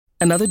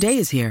Another day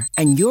is here,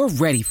 and you're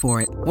ready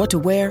for it. What to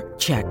wear?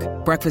 Check.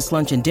 Breakfast,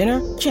 lunch, and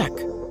dinner? Check.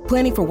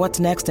 Planning for what's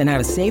next and how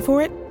to save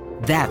for it?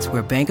 That's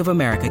where Bank of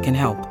America can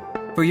help.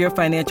 For your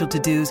financial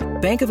to-dos,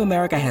 Bank of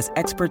America has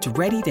experts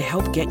ready to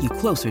help get you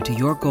closer to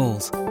your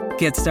goals.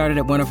 Get started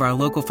at one of our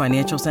local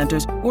financial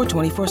centers or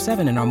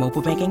 24/7 in our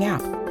mobile banking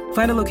app.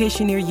 Find a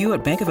location near you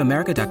at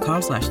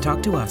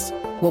bankofamerica.com/talktous.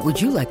 What would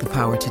you like the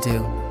power to do?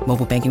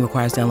 Mobile banking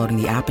requires downloading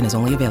the app and is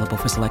only available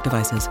for select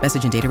devices.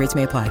 Message and data rates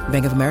may apply.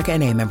 Bank of America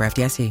N.A., member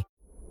FDIC.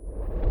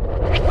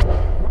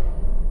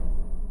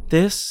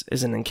 This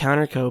is an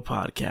Encounter Co.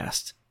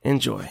 podcast.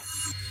 Enjoy.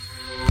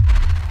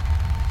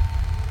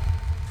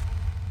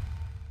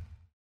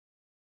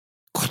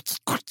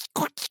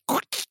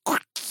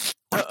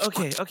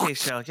 Okay,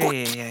 Shell.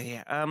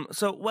 Yeah.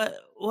 So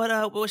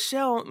what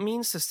Shell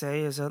means to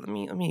say is, let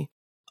me.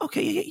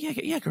 Okay,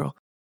 yeah, girl.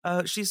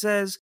 She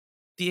says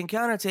the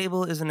Encounter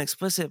Table is an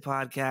explicit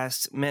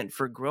podcast meant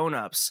for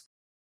grown-ups.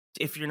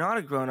 If you're not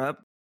a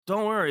grown-up,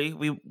 don't worry.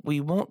 We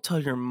won't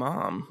tell your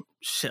mom,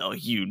 Shell.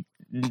 You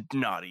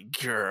naughty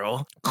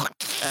girl. Ew!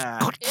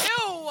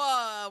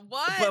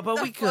 What?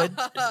 But we could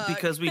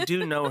because we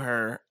do know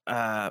her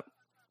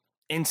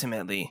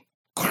intimately.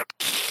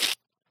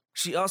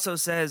 She also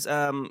says,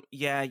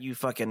 yeah, you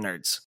fucking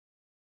nerds.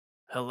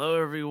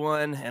 Hello,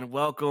 everyone, and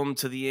welcome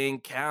to the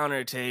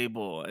Encounter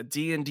Table, a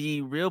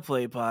D&D real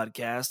play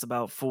podcast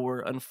about 4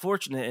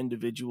 unfortunate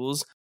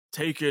individuals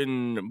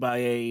taken by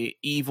a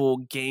evil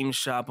game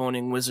shop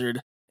owning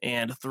wizard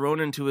and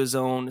thrown into his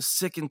own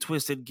sick and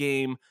twisted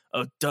game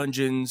of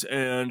Dungeons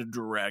and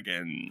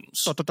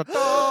Dragons.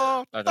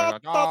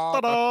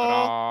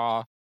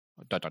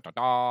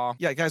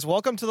 Yeah, guys,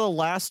 welcome to the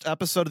last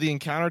episode of the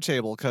Encounter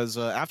Table, because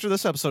after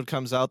this episode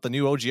comes out, the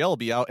new OGL will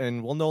be out,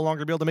 and we'll no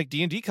longer be able to make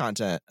D&D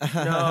content. No,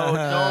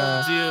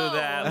 don't do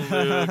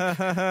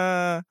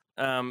that,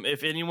 Luke.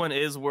 If anyone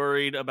is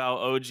worried about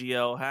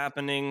OGL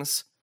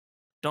happenings,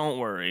 don't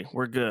worry.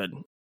 We're good.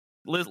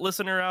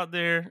 Listener out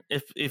there,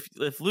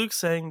 if Luke's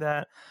saying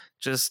that,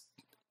 just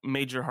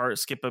made your heart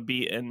skip a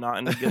beat and not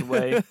in a good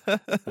way.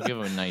 We'll give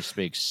him a nice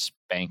big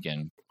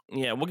spanking.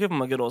 Yeah, we'll give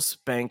him a good old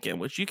spanking,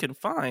 which you can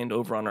find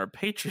over on our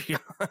Patreon.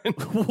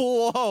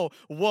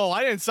 Whoa,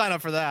 I didn't sign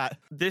up for that.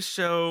 This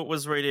show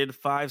was rated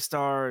 5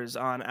 stars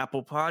on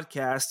Apple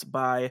Podcasts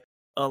by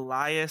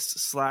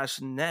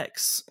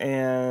Elias/Nex,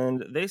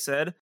 and they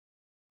said,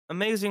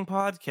 amazing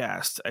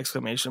podcast, !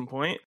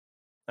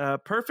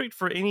 Perfect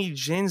for any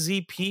Gen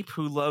Z peep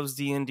who loves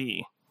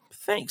D&D.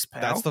 Thanks,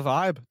 pal. That's the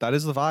vibe. That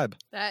is the vibe.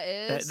 That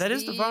is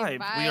the vibe.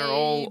 We are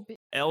all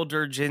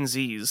elder Gen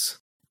Zs.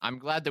 I'm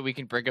glad that we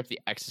can break up the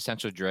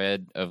existential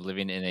dread of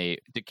living in a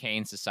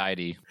decaying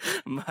society.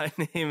 My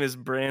name is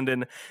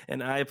Brandon,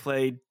 and I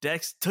play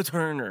Dexter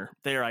Turner.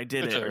 There, I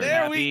did it.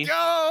 There we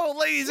go,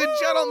 ladies and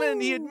gentlemen.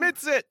 He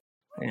admits it.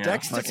 Yeah,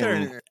 Dexter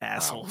Turner.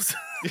 Assholes.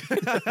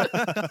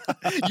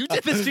 You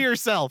did this to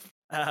yourself.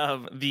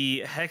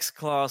 The hex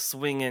claw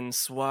swinging,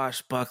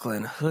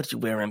 swashbuckling, hoodie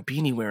wearing,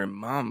 beanie wearing,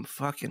 mom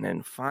fucking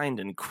and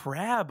finding,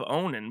 crab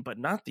owning, but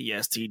not the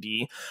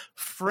STD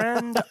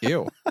friend.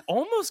 Ew.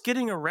 Almost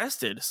getting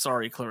arrested.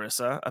 Sorry,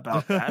 Clarissa,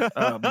 about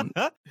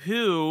that.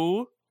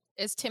 Who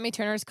is Timmy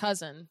Turner's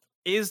cousin?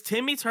 Is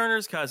Timmy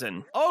Turner's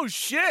cousin? Oh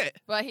shit!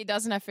 But he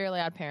doesn't have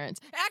Fairly Odd Parents.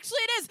 Actually,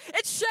 it is.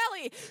 It's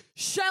Shelly.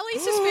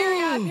 Shelly's his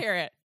Fairly Odd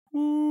Parent.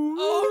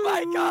 Oh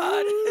my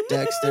god!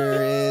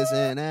 Dexter is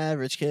an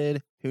average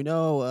kid who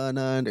no one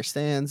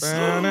understands.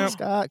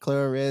 Scott,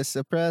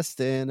 Clarissa,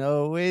 Preston,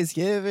 always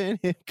giving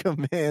him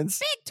commands.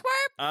 Big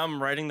twerp!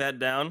 I'm writing that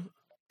down.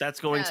 That's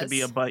going to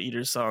be a Butt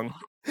Eater song.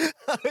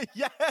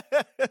 Yes!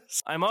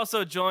 I'm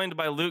also joined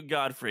by Luke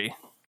Godfrey.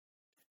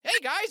 Hey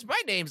guys,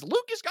 my name's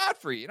Lucas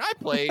Godfrey, and I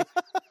play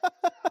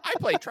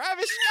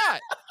Travis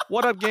Scott.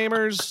 What up,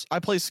 gamers? I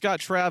play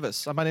Scott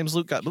Travis. My name's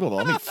Luke. Let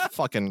me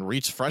fucking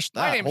refresh that.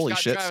 My name's Holy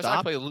Scott shit! Travis. Stop.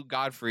 I play Luke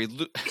Godfrey.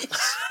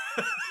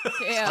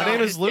 My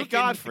name is Luke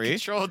Godfrey.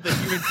 Control the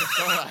human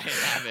persona I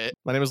have it.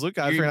 My name is Luke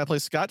Godfrey, and I play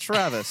Scott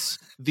Travis,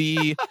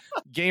 the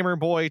gamer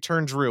boy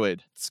turned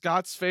druid.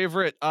 Scott's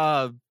favorite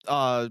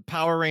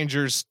Power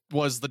Rangers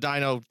was the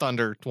Dino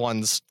Thunder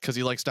ones because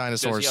he likes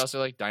dinosaurs. Does he also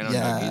like Dino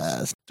Nuggies?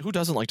 Yes. Who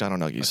doesn't like Dino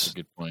Nuggies? That's a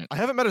good point. I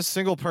haven't met a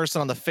single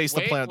person on the face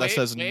of the planet that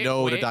says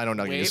no to Dino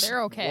Nuggies.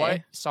 They're okay.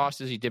 What sauce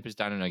does he dip his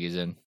Dino Nuggies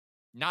in?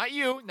 Not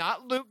you,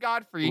 not Luke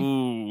Godfrey.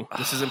 Ooh,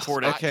 this is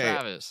important. Scott Okay.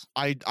 Travis.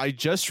 I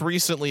just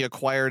recently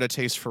acquired a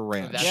taste for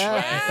ranch. That's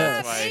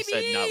Yes, why I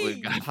said not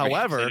Luke Godfrey.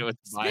 However, That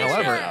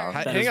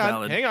is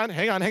valid. hang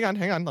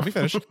on. Let me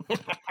finish.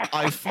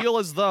 I feel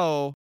as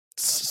though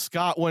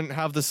Scott wouldn't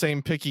have the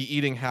same picky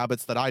eating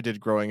habits that I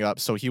did growing up,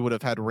 so he would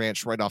have had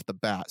ranch right off the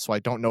bat. So I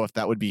don't know if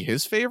that would be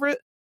his favorite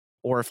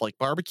or if like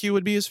barbecue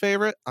would be his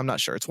favorite. I'm not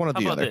sure. It's one of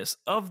the How other. about this?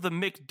 Of the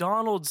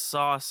McDonald's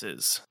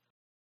sauces,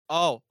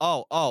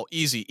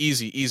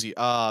 Easy.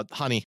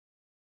 Honey.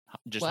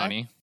 Just What?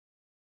 honey.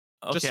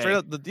 okay. Just straight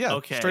up,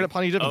 Okay. straight up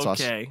honey dipping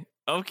sauce. Okay.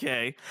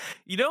 Okay.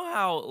 You know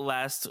how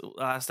last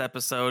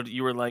episode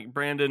you were like,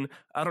 Brandon,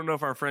 I don't know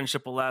if our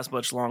friendship will last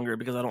much longer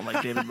because I don't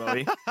like David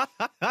Bowie.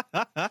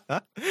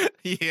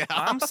 Yeah.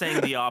 I'm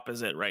saying the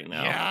opposite right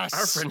now. Yes.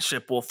 Our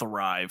friendship will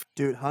thrive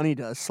Dude, honey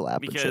does slap a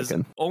because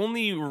chicken.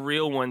 only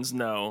real ones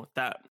know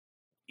that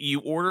you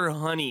order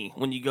honey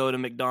when you go to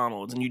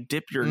McDonald's and you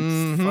dip your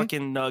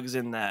fucking nugs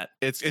in that.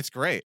 It's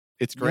great.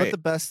 It's You know what great. the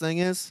best thing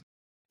is?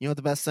 You know what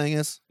the best thing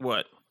is?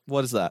 What?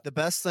 What is that? The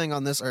best thing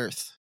on this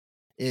earth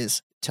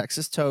is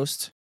Texas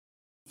toast,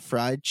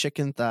 fried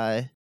chicken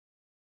thigh,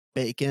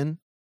 bacon,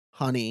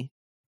 honey,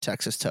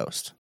 Texas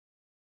toast.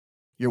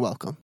 You're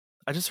welcome.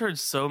 I just heard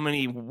so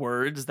many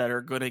words that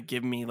are going to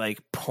give me like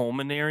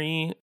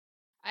pulmonary,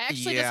 I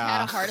actually just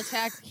had a heart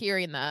attack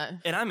hearing that.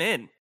 and I'm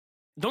in.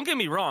 Don't get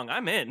me wrong,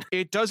 I'm in.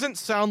 It doesn't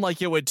sound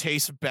like it would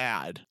taste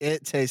bad,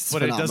 It tastes but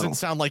phenomenal. it doesn't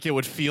sound like it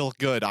would feel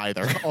good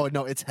either. Oh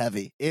no, it's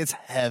heavy. It's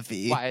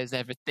heavy. Why is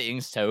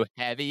everything so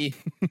heavy?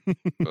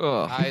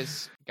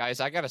 guys,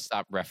 I gotta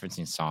stop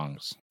referencing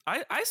songs.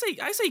 I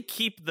say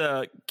keep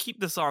the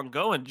song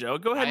going, Joe.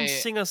 Go ahead and I-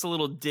 sing us a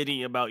little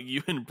ditty about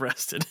you and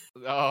Preston.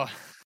 Oh,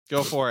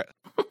 Go for it.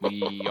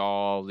 we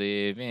all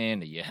live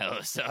in a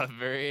yellow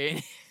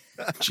submarine.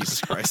 Jesus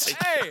Christ.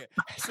 Hey,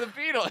 it's the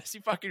Beatles. You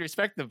fucking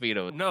respect the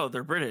Beatles. No,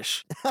 they're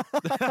British. Oh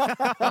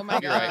my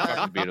You're right.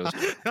 Fuck god. the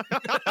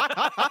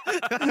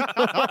Beatles.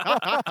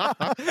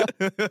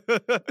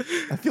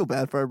 I feel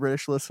bad for our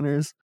British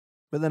listeners,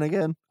 but then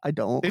again, I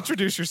don't.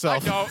 Introduce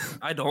yourself.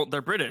 I don't.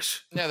 They're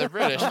British. Yeah, they're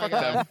British. Oh my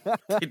Fuck them.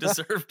 They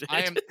deserved it.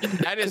 I am.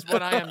 That is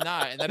what I am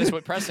not, and that is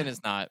what Preston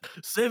is not.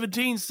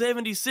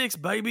 1776,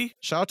 baby.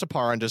 Shout out to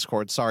Par on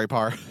Discord. Sorry,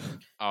 Par.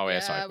 Oh yeah, Yeah,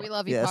 sorry. we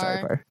love you, Yeah, sorry,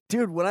 Par. Par.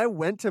 Dude, when I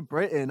went to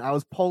Britain, I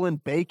was pulling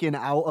bacon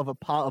out of a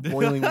pot of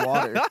boiling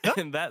water.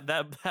 And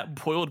that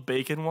boiled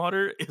bacon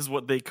water is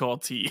what they call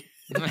tea.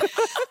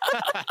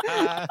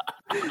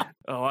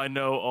 Oh, I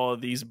know all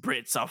these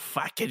Brits are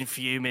fucking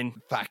fuming.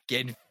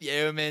 Fucking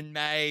fuming,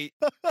 mate.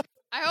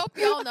 I hope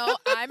y'all know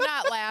I'm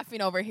not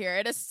laughing over here.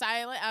 It is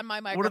silent on my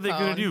What are microphone. they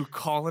going to do?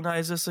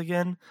 Colonize us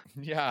again?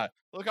 Yeah,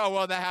 look how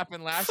well that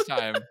happened last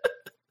time.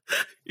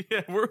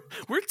 Yeah,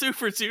 we're 2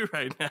 for 2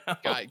 right now.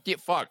 God,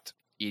 get fucked,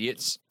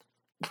 idiots.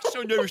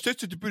 So no respect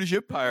to the British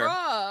Empire.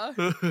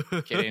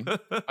 Bruh. Kidding.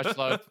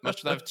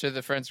 Much love to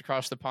the friends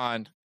across the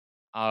pond.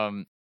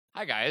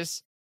 Hi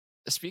guys.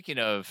 Speaking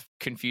of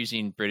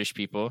confusing British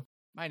people,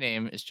 my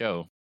name is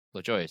Joe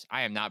LaJoyce.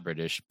 I am not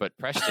British, but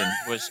Preston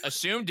was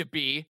assumed to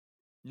be.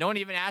 No one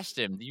even asked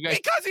him. You guys.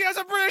 Because he has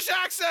a British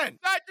accent.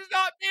 That does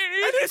not mean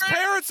he's And his British.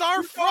 parents are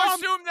You from.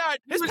 assume that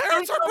His You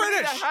parents assume are somebody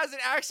British. That has an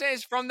accent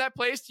is from that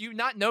place. Do you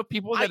not know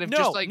people that have no,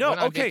 just like no,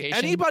 went on okay. vacation?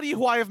 Anybody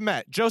who I have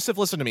met, Joseph,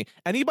 listen to me.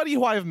 Anybody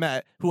who I have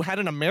met who had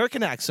an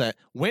American accent,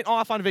 went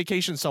off on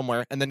vacation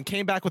somewhere, and then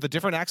came back with a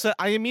different accent,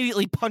 I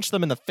immediately punch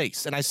them in the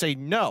face and I say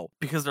no.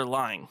 Because they're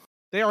lying.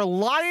 They are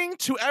lying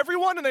to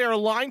everyone and they are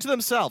lying to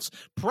themselves.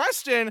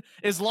 Preston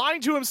is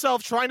lying to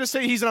himself, trying to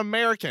say he's an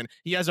American.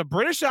 He has a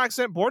British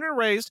accent, born and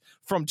raised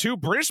from 2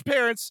 British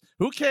parents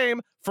who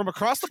came from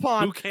across the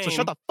pond. Who came? So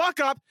shut the fuck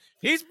up.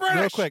 He's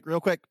British.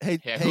 Real quick. Hey,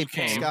 Yeah, hey, who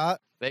came? Scott.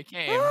 They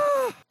came.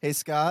 Hey,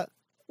 Scott.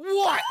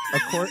 What?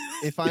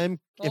 If I'm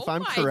Oh my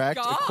correct,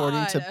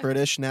 according to God.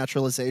 British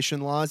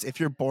naturalization laws, if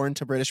you're born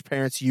to British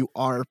parents, you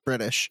are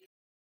British.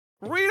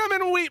 Read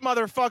them in wheat,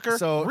 motherfucker.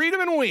 So, read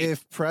them in wheat.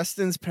 If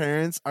Preston's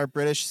parents are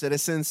British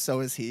citizens, so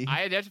is he.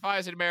 I identify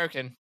as an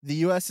American. The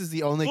U.S. is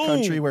the only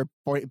country where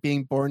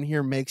being born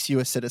here makes you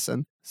a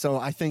citizen. So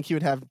I think he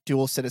would have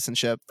dual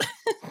citizenship.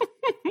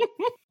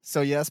 So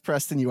yes,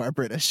 Preston, you are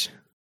British.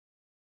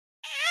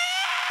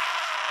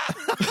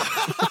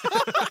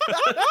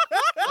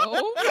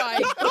 Oh my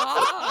God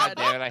god.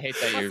 damn it! I hate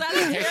that Was you. that I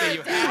a hate that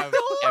you have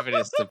pterodactyl?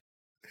 evidence to.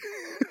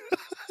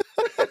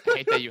 I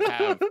hate that you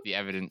have the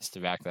evidence to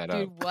back that up.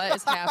 Dude, what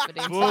is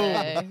happening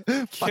Boom.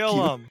 today?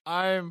 Kill him.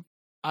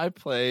 I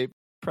play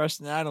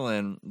Preston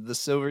Adeline, the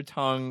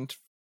silver-tongued,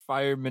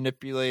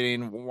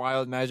 fire-manipulating,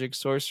 wild magic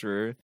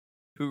sorcerer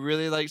who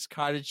really likes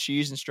cottage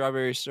cheese and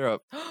strawberry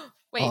syrup.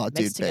 Wait, Oh, mixed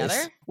dude, together?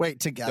 base. Wait,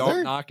 together?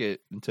 Don't knock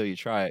it until you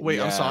try it. Wait,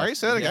 I'm sorry?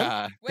 Say that again?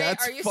 Yeah. Wait,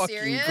 That's are you fucking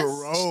serious?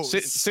 gross.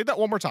 Say that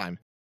one more time.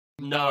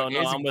 No, it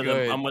I'm isn't with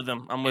good. him. I'm with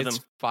him. I'm with It's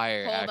him.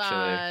 fire, Hold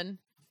actually. on.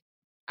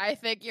 I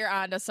think you're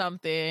onto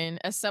something.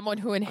 As someone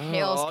who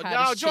inhales Oh, cottage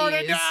no, Jordan,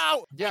 cheese,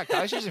 no! Yeah,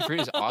 cottage cheese and fruit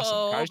is awesome.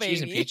 Oh, Cottage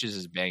cheese and baby. peaches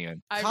is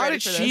banging. I'm ready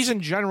Cottage for cheese this. in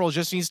general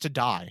just needs to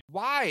die.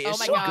 Why? Oh It's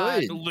my so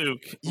God. good.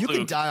 Luke. You can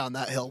Luke. die on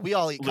that hill. We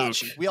all eat Luke. cottage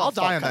cheese. We all I'll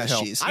die fuck on that cottage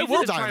hill. cheese. I You will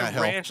didn't die on try that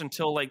hill. ranch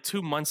until like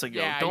 2 months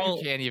ago. Yeah, Don't.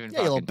 you can't even Yeah,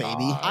 you little fucking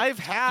baby. talk. I've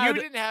You had.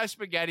 didn't have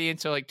spaghetti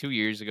until like 2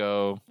 years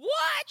ago. What?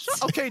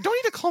 Okay, don't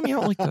need to call me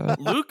out like that.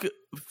 Luke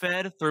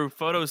fed through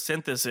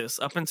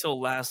photosynthesis up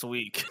until last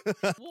week.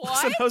 What?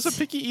 Listen, I was a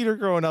picky eater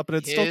growing up, and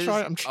it's still His-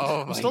 trying. I'm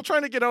oh my- still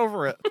trying to get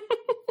over it.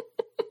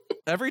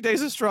 Every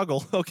day's a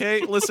struggle.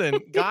 Okay, listen.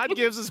 God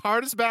gives his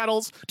hardest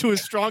battles to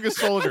his strongest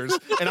soldiers,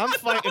 and I'm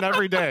fighting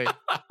every day.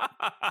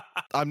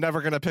 I'm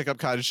never gonna pick up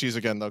cottage cheese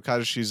again, though.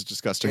 Cottage cheese is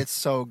disgusting. It's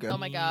so good. Oh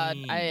my god,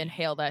 I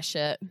inhale that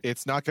shit.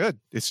 It's not good.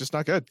 It's just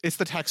not good. It's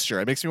the texture.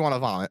 It makes me want to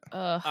vomit.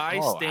 I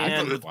Oh,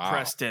 stand with wow.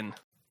 Preston.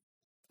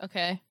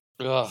 Okay.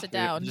 Ugh, Sit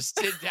down. Just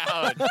sit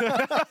down.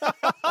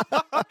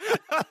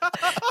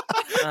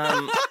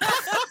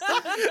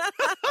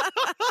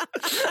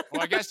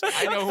 Well, I guess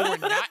I know who we're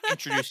not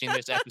introducing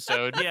this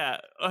episode. Yeah.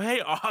 Oh,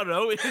 hey,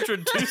 Otto,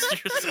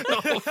 introduce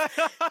yourself.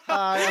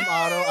 Hi, I'm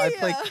Otto. I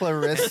play Yeah.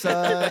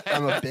 Clarissa.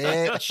 I'm a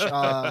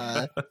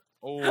bitch.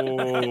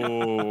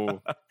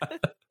 Oh.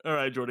 All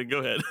right, Jordan, go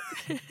ahead.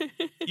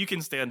 You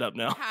can stand up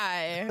now.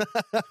 Hi.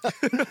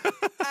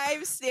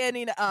 I'm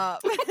standing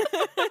up.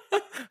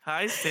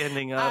 Hi,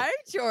 standing up. I'm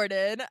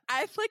Jordan.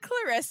 I play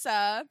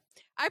Clarissa.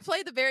 I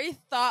play the very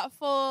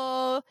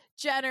thoughtful,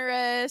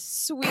 generous,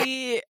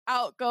 sweet,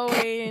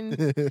 outgoing,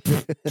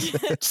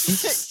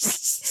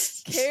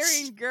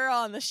 caring girl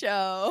on the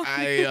show.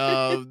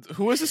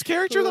 Who is this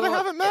character that I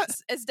haven't met?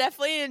 It's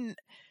definitely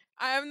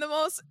I'm the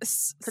most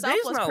Today's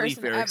selfless not Leif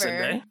person Erikson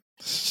ever. Day.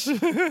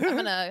 I'm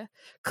gonna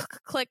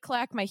click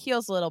clack my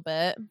heels a little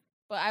bit,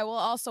 but I will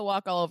also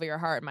walk all over your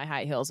heart in my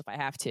high heels if I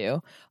have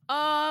to.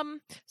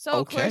 So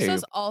Okay.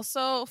 Clarissa's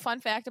also, fun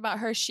fact about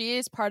her, she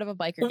is part of a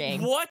biker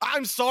gang. What?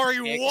 I'm sorry.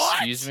 What?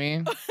 Excuse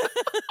me?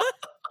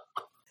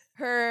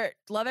 Her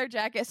leather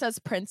jacket says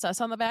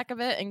princess on the back of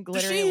it in Does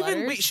glittery she even?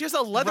 letters. Wait, she has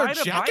a leather Ride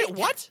a jacket. bike?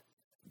 What?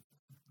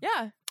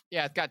 Yeah,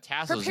 Yeah, it's got her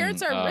tassels.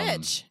 parents and, are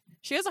rich.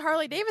 She has a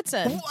Harley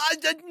Davidson.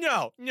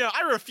 No,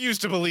 I refuse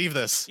to believe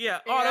this. Yeah,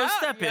 Otto, Yeah,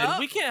 step yep. in.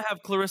 We can't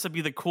have Clarissa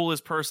be the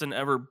coolest person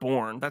ever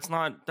born. That's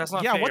not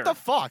Yeah, fair. what the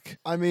fuck?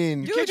 I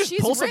mean, You can't just she's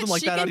pull something rich. like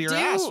She that out can of your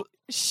ass.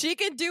 She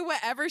can do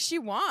whatever she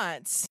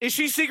wants. Is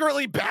she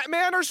secretly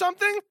Batman or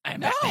something? I'm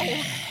No.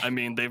 Batman. I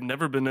mean, they've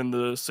never been in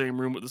the same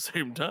room at the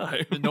same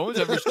time. No one's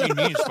ever seen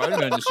me and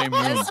Spider-Man in the same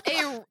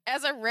room.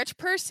 As a rich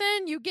person,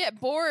 you get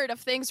bored of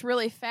things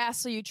really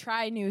fast, so you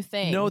try new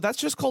things. No, that's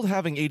just called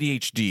having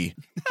ADHD.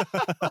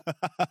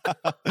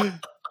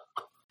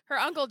 Her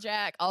uncle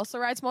Jack also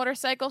rides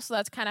motorcycles, so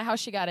that's kind of how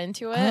she got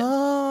into it.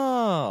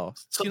 Oh,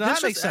 So see, this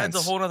that makes just adds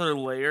sense. a whole other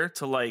layer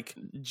to like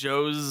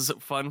Joe's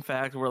fun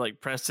fact where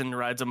like Preston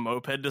rides a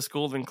moped to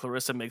school, then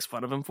Clarissa makes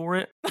fun of him for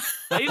it.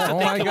 I used to Oh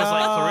think my it was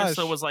like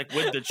Clarissa gosh. was like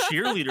with the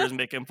cheerleaders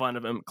making fun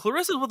of him.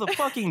 Clarissa's with a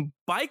fucking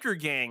biker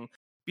gang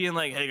being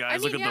like, "Hey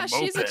guys, mean, look yeah, at the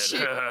she's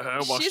a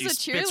moped." While she's she a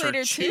spits her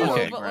cheerleader cheese too, on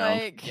the but ground.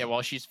 like, Yeah,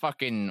 well, she's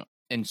fucking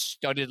in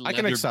studded I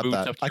can leather accept boots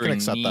that. up to I can her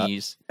accept that.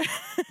 knees.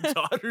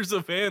 Daughters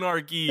of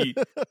Anarchy.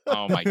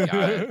 Oh my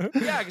god.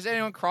 Yeah, because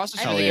anyone crosses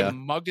her, Hell they yeah. get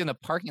mugged in the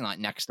parking lot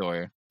next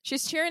door.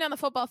 she's cheering on the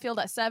football field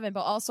at 7,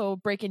 but also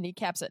breaking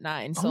kneecaps at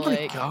 9. So Oh my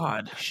like,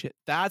 god. Shit,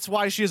 that's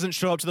why she doesn't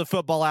show up to the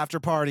football after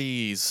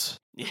parties.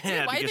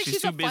 Yeah, why do you because think she's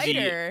she's too a busy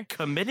fighter?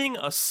 committing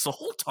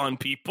assault on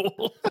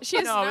people.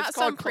 she's No, not it's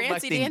some called prancy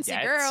collecting dancy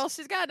debts. girl.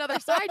 She's got another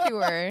side to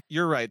her.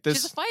 You're right. She's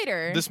a This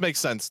fighter. this makes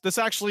sense. This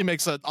actually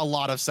makes a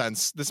lot of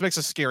sense. This makes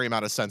a scary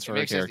amount of sense It for her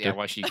makes sense, character. yeah,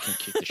 why she can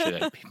kick the shit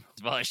out of people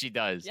as well as she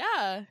does.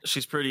 yeah.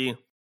 She's pretty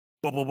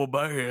bad. Well,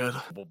 bye,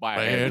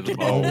 Bad. to the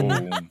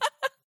bone.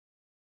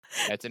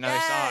 That's another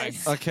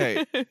Yes. song.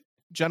 Okay,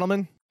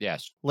 gentlemen,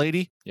 Yes,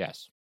 lady,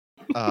 yes,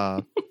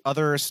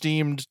 other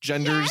esteemed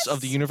genders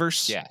of the Yes.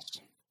 universe. yes.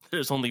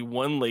 There's only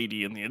one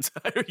lady in the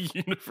entire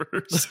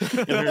universe,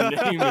 and her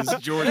name is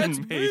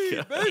Jordan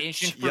Maka.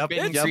 Ancient Yep,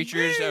 forbidden yep.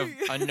 creatures of me.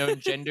 unknown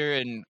gender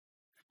and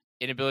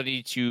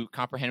inability to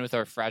comprehend with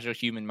our fragile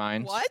human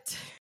minds. What?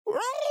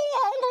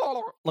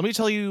 Let me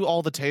tell you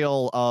all the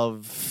tale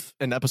of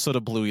an episode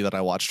of Bluey that I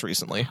watched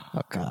recently.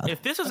 oh god.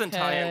 If this doesn't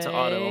tie into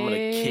Otto, I'm gonna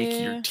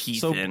kick your teeth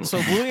So, in.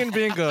 so Bluey and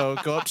Bingo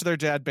go up to their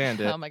dad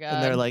Bandit, Oh my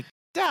and they're God. like,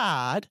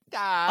 "Dad,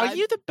 are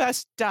you the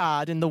best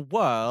dad in the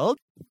world?"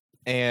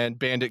 And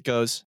Bandit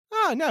goes,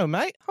 "Oh no,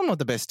 mate, I'm not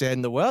the best dad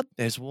in the world.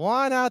 There's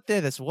one out there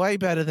that's way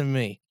better than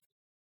me."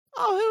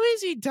 "Oh, who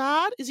is he,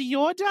 Dad? Is he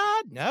your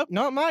dad?" "Nope,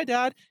 not my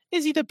dad."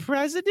 "Is he the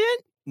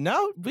president?"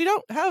 "No, we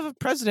don't have a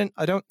president.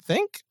 I don't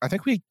think. I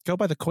think we go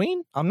by the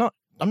Queen. I'm not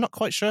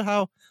quite sure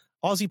how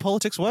Aussie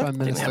politics work. Prime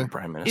Didn't have a Minister.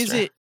 prime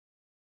minister.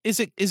 Is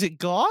it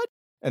God?"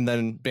 And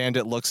then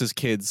Bandit looks his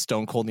kids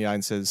stone cold in the eye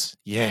and says,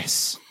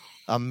 "Yes,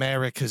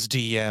 America's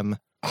DM,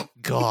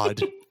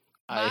 God."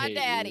 I My hate you.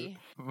 daddy.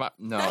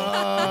 No,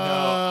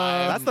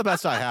 That's the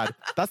best I had.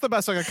 That's the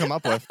best I could come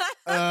up with.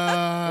 I'm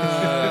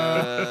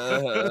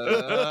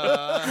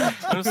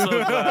so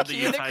glad that Cue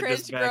you the tied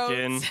this cringe back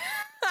in. groans.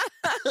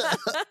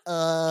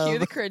 Cue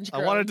the cringe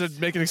I wanted groans.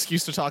 to make an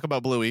excuse to talk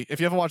about Bluey. If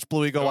you haven't watched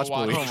Bluey, go watch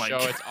Bluey. Oh my Show,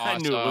 god! it's I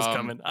knew it was awesome.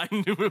 coming. I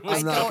knew it was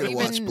I'm not don't gonna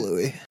watch even-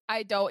 Bluey.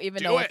 I don't even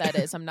Do know what it. that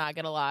is. I'm not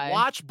gonna lie.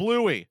 Watch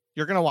Bluey.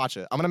 You're gonna watch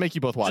it. I'm gonna make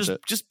you both watch just,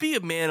 it. just be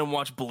a man and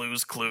watch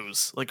Blue's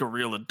Clues like a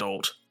real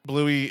adult.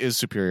 Think is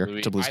superior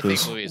Bluey- to Blue's I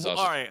Clues. think Bluey is Well,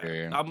 also all right,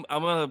 superior. I'm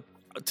gonna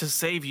to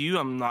save you.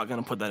 I'm not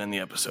gonna put that in the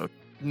episode.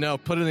 No,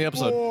 put it in the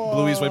episode.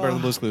 Bluey's way better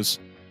than Blue's Clues.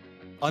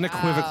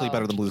 Unequivocally Wow.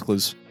 better than Blue's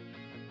Clues.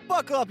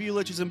 Buckle up, you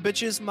liches and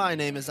bitches. My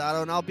name is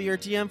Otto, and I'll be your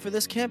DM for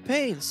this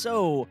campaign.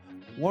 So,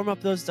 warm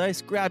up those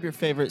dice, grab your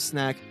favorite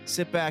snack,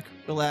 sit back,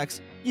 relax.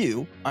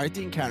 You are at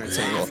the encounter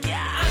table.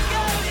 Yeah, I'm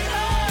going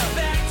home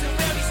back to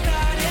where we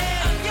started.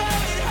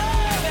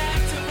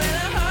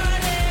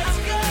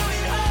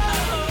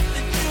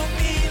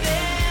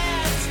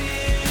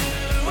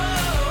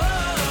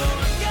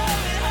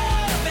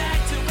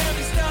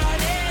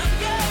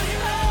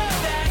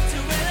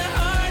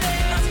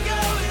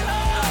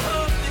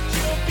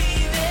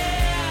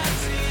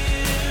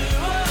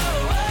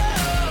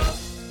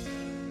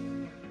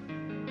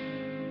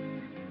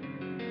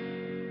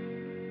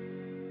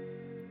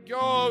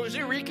 Yo, is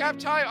it recap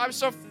time? I'm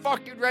so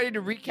fucking ready to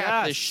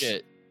recap this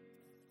shit.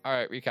 All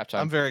right, recap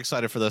time. I'm very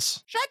excited for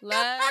this. Shut the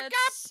fuck up.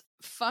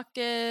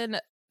 Fucking.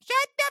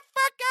 Shut the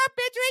fuck up.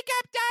 It's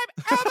recap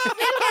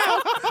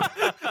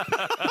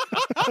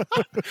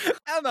time.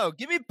 Elmo,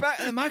 give me back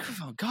the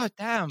microphone. God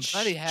damn,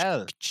 bloody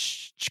hell.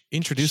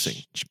 Introducing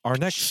our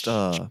next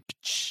spam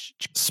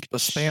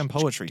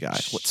poetry guy.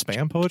 What,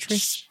 spam poetry?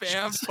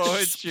 Spam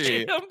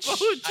poetry.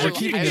 We're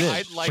keeping it in.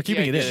 Like We're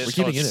keeping it in. We're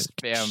keeping it in.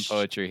 Spam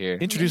poetry here.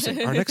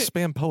 Introducing our next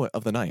spam poet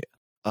of the night.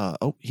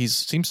 He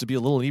seems to be a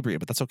little inebriated,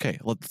 but that's okay.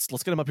 Let's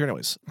get him up here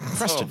anyways.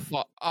 Preston,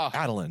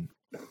 Adeline.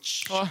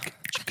 Oh,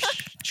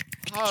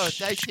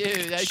 thank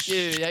you.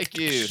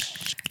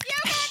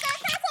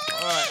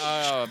 All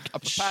right, I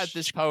prepared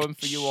this poem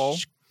for you all.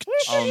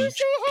 Girl,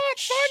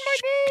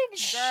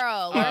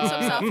 learn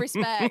some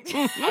self-respect.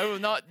 I will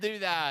not do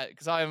that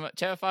because I'm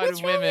terrified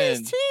of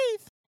women.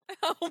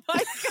 Oh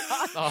my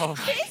god. Oh,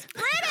 He's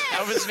British.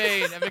 that was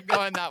me. Never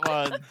going that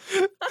one.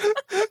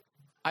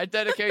 I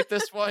dedicate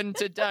this one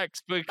to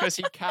Dex because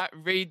he can't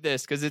read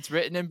this because it's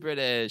written in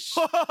British.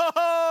 Shit.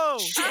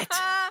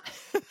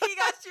 He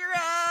got your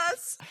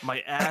ass.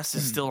 My ass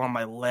is still on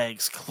my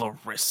legs,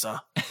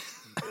 Clarissa.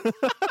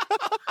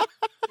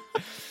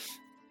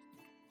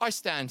 I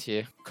stand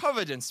here,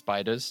 covered in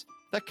spiders,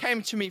 that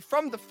came to me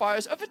from the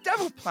fires of a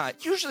devil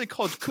plant, usually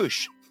called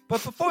Kush.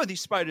 But before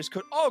these spiders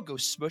could all go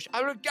smush,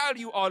 I regale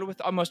you all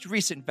with our most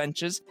recent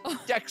ventures.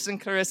 Dex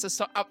and Clarissa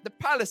sought out the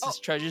palace's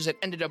treasures and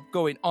ended up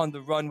going on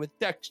the run with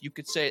Dex. You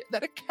could say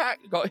that a cat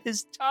got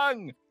his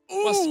tongue.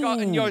 While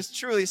Scott and yours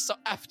truly sought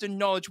after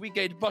knowledge we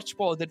gained much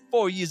more than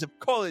 4 years of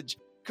college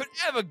could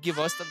ever give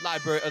us. The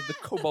library of the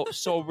Cobalt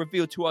Soul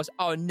revealed to us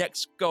our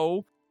next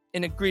goal.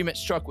 In agreement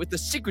struck with the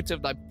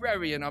secretive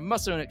librarian, our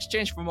muscle in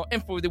exchange for more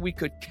info that we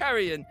could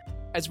carry in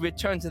as we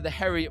returned to the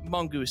hairy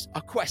mongoose,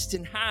 a quest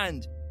in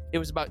hand. It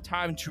was about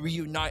time to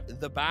reunite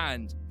the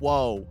band.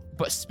 Whoa.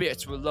 But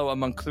spirits were low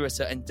among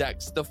Clarissa and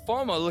Dex, the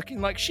former looking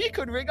like she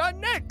could wring our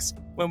necks.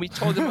 When we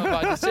told them of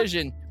our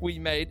decision we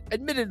made,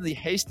 admittedly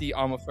hasty,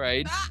 I'm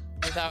afraid,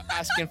 without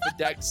asking for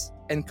Dex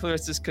and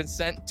Clarissa's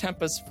consent,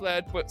 tempers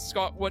flared, but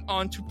Scott went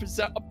on to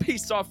present a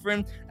peace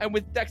offering, and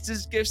with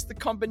Dex's gifts, the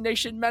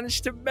combination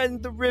managed to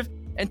mend the rift.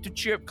 And to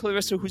cheer up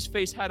Clarissa, whose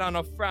face had on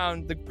a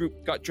frown, the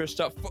group got dressed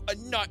up for a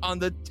night on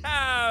the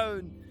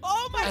town.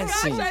 Oh my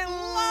gosh, I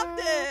loved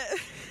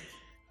it.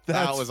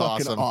 That was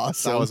awesome.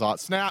 That was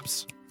awesome.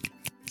 Snaps.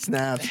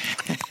 Snaps.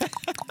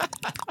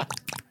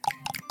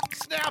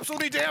 Snaps with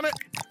me, damn it.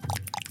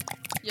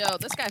 Yo,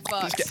 this guy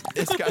fucks.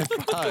 This guy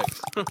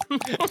fucks.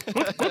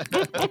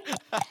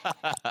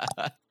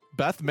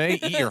 Beth May,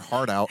 eat your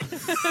heart out.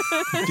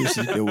 This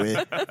is the way.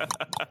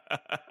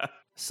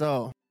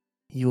 So,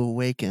 you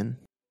awaken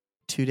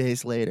 2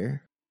 days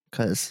later,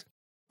 because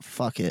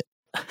fuck it.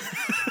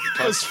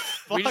 Because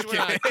we went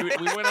on a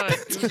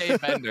 2-day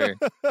bender.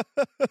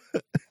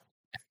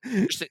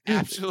 Just an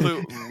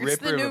absolute ripper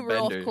It's the new of a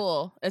rule bender. of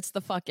cool. It's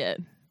the fuck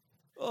it.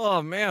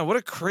 Oh man, what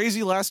a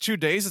crazy last 2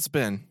 days it's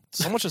been.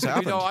 So much has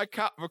happened. You know, I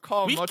can't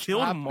recall We much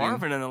killed happening.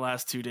 Marvin in the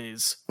last 2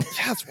 days.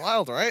 Yeah, it's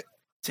wild, right?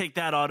 Take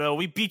that, Otto.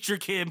 We beat your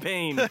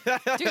campaign. Dude,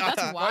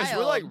 that's wild. Guys,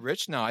 we're like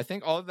rich now. I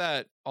think all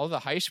the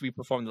heists we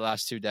performed the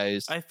last 2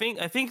 days. I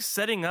think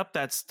setting up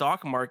that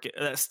stock market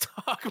in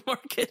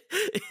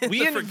We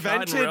the Forgotten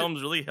invented-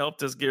 Realms really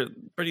helped us get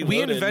pretty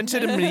We loaded.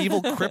 invented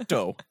medieval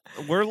crypto.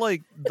 We're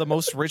like the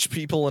most rich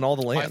people in all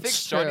the I lands. think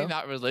starting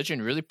that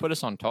religion really put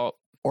us on top.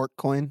 Orc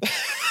coin.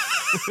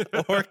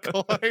 Or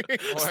coin.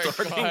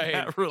 Starting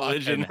that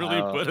religion Fucking really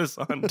hell. put us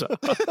on top.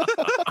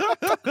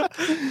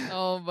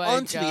 Oh my On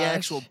god. to the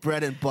actual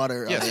bread and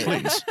butter. Yes, of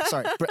it. please.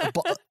 Sorry.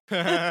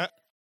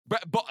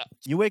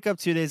 You wake up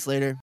 2 days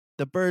later.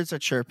 The birds are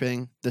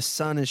chirping. The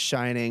sun is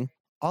shining.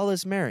 All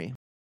is merry.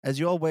 As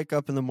you all wake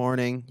up in the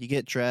morning, you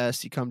get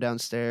dressed, you come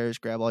downstairs,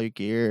 grab all your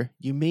gear.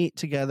 You meet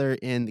together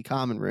in the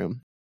common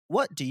room.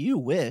 What do you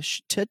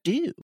wish to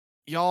do?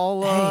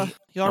 Y'all, Hey,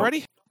 y'all no.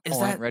 ready? Is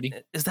Oh, I'm that ready.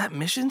 Is that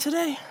mission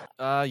today?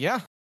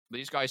 Yeah.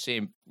 These guys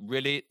seem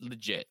really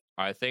legit.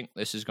 I think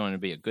this is going to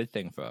be a good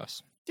thing for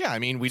us. Yeah, I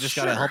mean, we just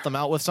got to Sure. help them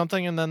out with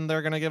something, and then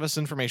they're going to give us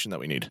information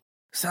that we need.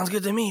 Sounds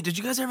good to me. Did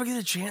you guys ever get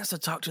a chance to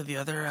talk to the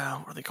other,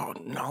 what are they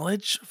called?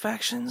 Knowledge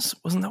factions?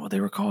 Wasn't that what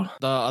they were called?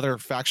 The other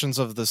factions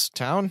of this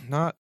town?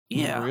 Not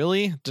Yeah.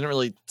 really. Didn't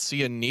really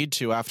see a need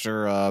to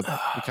after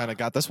we kind of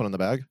got this one in the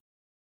bag.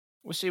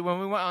 Well, see, when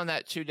we went on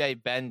that 2-day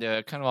bender,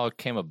 it kind of all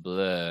came a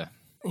blur.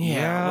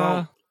 Yeah.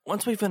 Well,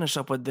 once we finish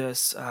up with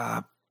this,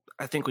 I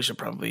think we should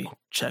probably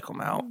check them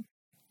out.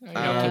 You know,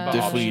 keep our If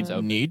we options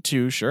open. need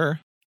to,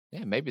 sure.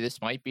 Yeah, maybe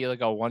this might be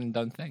like a one and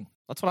done thing.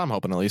 That's what I'm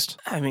hoping, at least.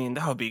 I mean,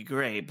 that would be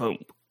great, but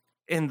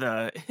in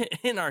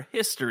our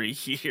history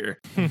here,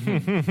 We'll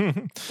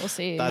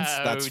see.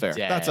 That's Oh, fair.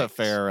 That's a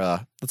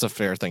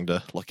fair thing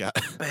to look at.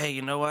 but hey,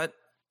 you know what?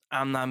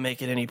 I'm not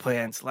making any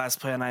plans. Last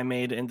plan I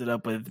made ended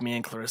up with me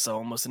and Clarissa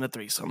almost in a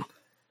threesome.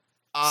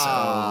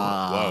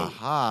 That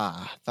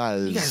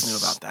is. You guys knew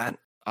about that.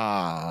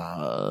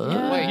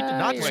 Wait, he did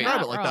not you're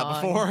describe not it like that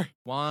wrong. before.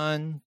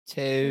 1,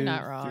 2, You're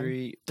not wrong.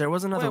 3. There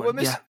was another Wait, one.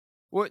 what Yeah.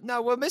 We're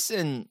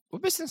missing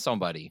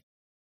somebody.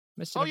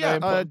 Missing Oh a very yeah,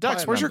 important Dex,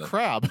 party where's your member.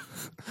 crab?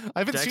 I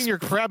haven't Dex- seen your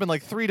crab in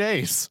like 3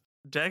 days.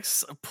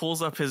 Dex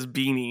pulls up his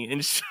beanie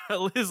and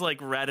Shell is like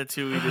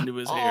ratatouille into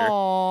his hair.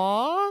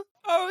 Aww.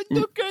 Oh,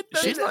 look at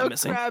that She's not little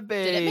missing. crabby.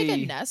 Did it make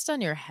a nest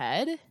on your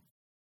head?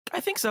 I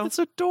think so. That's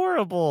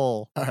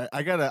adorable. All right,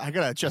 I gotta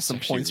adjust some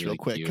actually points real really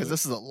quick because cute.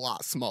 this is a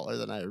lot smaller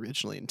than I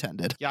originally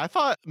intended. Yeah, I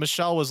thought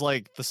Michelle was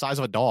like the size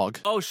of a dog.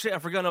 Oh shit! I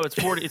forgot. No, it's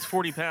 40. It's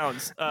 40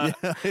 pounds. Yeah,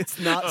 it's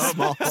not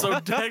small. So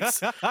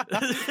Dex.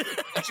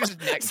 just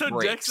neck so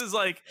breaks.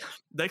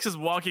 Dex is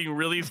walking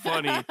really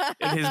funny,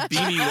 and his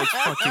beanie looks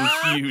fucking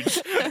huge.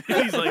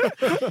 And he's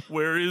like,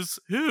 "Where is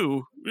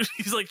who?"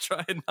 He's like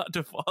trying not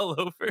to fall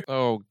over.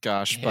 Oh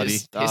gosh, buddy.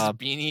 His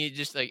beanie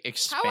just like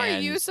expands. How are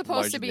you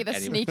supposed to be the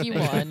sneaky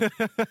one?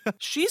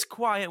 She's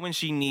quiet when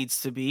she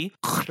needs to be.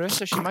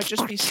 Clarissa, she might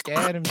just be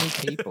scared of new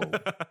people.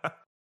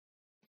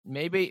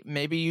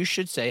 Maybe you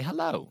should say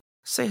hello.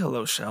 Say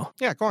hello, Shell.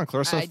 Yeah, go on,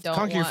 Clarissa. I don't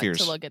Conquer your want fears.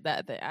 to look at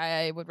that thing.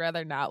 I would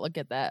rather not look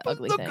at that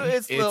ugly Look, thing.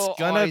 it's It's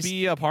gonna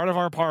be a part of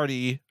our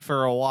party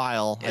for a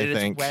while, I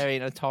think.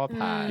 wearing a top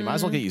hat. You might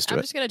as well get used to I'm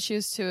it. just gonna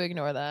choose to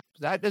ignore that.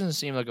 That doesn't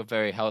seem like a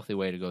very healthy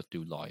way to go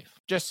through life.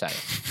 Just saying.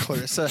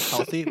 Clarissa,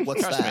 healthy?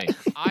 What's Trust that? me.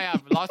 I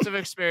have lots of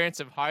experience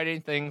of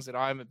hiding things that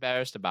I'm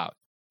embarrassed about.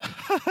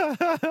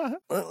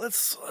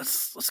 Let's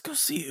go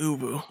see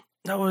Ubu.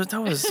 That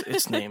was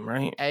its name,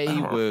 right? I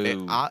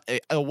don't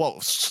know. Whoa,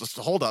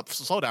 hold up,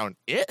 slow down.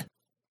 It?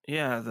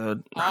 Yeah,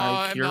 the Oh,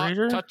 high I'm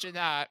curator. not touching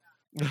that.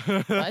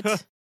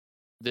 What?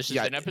 This is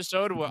Yeah, an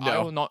episode where I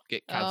no. will not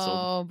get cancelled.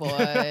 Oh boy.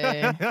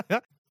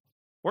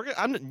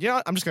 I'm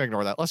just gonna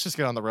ignore that. Let's just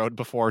get on the road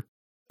before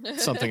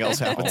something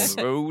else On happens.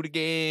 the road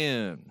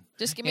again.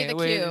 Just give me the Can't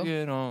wait to cue,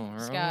 get on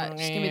the Scott. road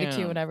Just give me the cue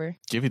again. whenever.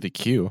 Give you the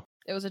cue.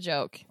 It was a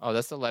joke. Oh,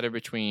 that's the letter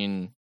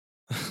between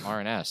R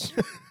and S.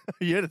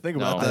 You had to think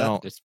No, about I that.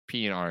 don't. it's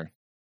P and R.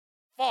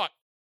 Fuck.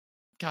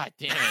 God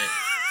damn it.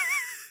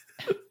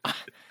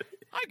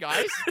 Hi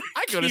guys.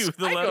 I go to Q,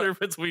 the letter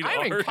between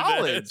I'm in R and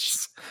college.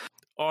 S.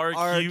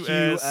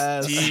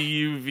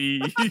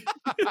 RQSTUV.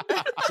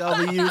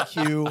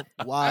 WQYNQ.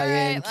 All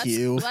right,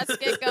 let's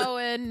get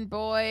going,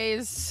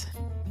 boys.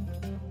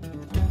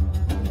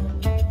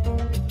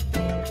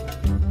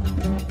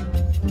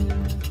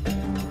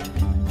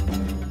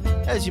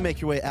 As you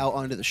make your way out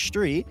onto the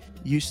street,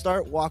 you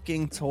start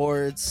walking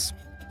towards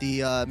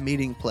the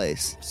meeting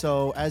place.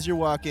 So as you're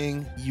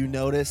walking, you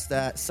notice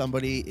that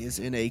somebody is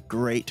in a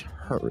great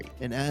hurry.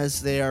 And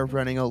as they are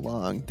running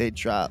along, they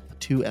drop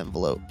 2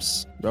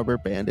 envelopes, rubber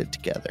banded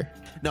together.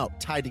 No,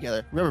 tied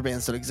together. Rubber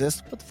bands don't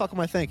exist. What the fuck am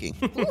I thinking?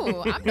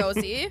 Ooh, I'm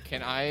nosy.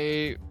 Can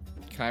I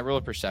roll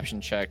a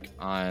perception check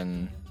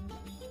on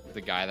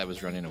the guy that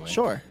was running away?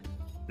 Sure.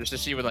 Just to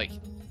see what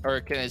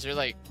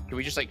can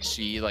we just like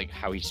see like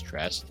how he's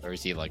dressed, or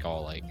is he like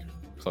all like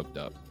cloaked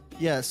up?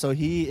 Yeah, so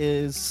he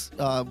is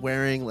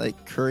wearing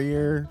like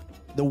courier,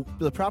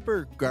 the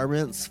proper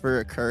garments for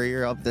a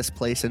courier of this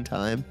place and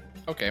time.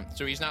 Okay,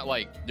 so he's not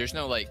like, there's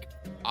no like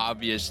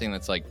obvious thing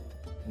that's like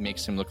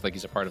makes him look like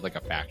he's a part of like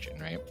a faction,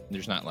 right?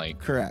 There's not like,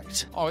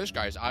 Correct. oh, this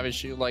guy's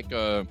obviously like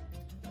a,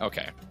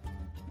 okay,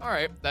 all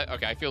right,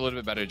 okay, I feel a little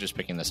bit better just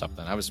picking this up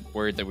then. I was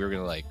worried that we were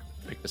gonna like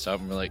pick this up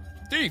and we're like,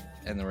 thief,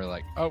 and then we're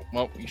like, oh,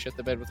 well, you shit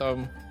the bed with one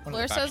of the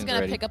Clarissa's factions gonna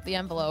already. pick up the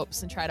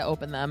envelopes and try to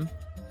open them.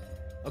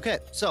 Okay,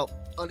 so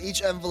on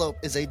each envelope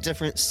is a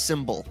different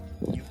symbol.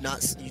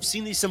 You've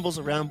seen these symbols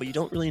around, but you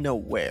don't really know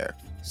where.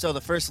 So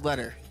the first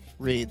letter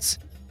reads,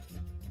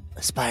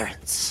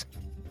 Aspirants,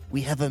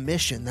 we have a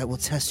mission that will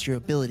test your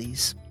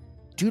abilities.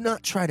 Do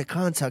not try to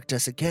contact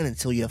us again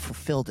until you have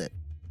fulfilled it.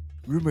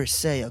 Rumors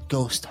say a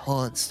ghost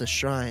haunts the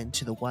shrine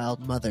to the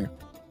Wild Mother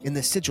in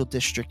the Sigil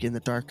District in the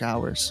dark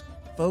hours.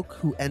 Folk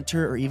who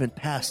enter or even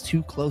pass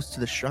too close to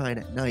the shrine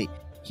at night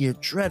hear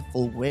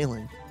dreadful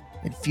wailing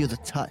and feel the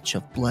touch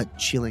of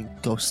blood-chilling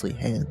ghostly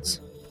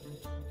hands.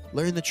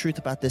 Learn the truth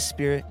about this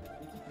spirit,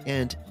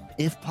 and,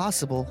 if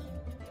possible,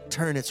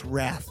 turn its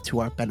wrath to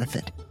our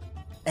benefit.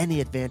 Any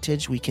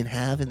advantage we can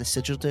have in the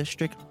Sigil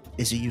District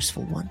is a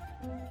useful one.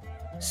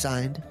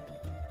 Signed,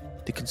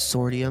 the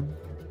Consortium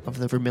of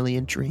the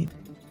Vermilion Dream.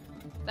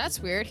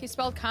 That's weird. He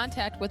spelled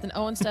contact with an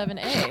O instead of an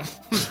A.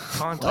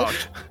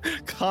 Contact.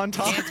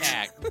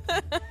 Contact.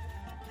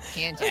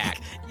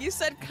 Contact. You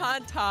said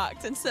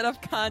contact instead of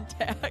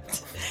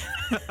contact.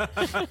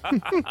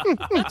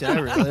 Did I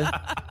really?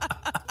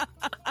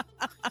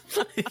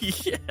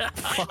 Yeah.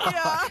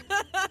 Yeah.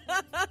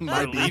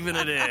 We're leaving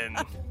it in.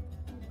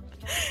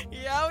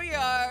 Yeah, we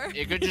are.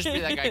 It could just be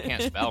that guy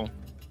can't spell.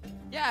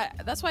 Yeah,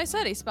 that's why I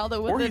said he spelled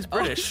it with Or an he's O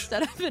British.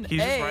 instead of an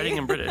He's A. just writing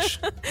in British.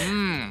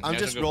 I'm that's a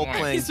just good role point.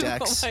 playing Oh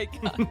Dex. my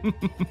god.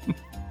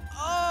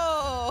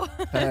 Oh.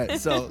 All right,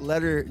 so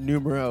letter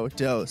numero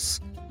dos.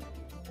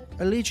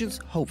 Allegiance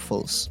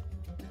hopefuls.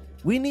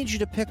 We need you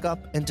to pick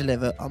up and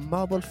deliver a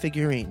marble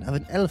figurine of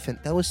an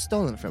elephant that was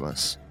stolen from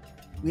us.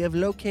 We have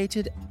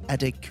located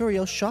at a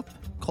curio shop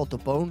called the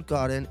Bone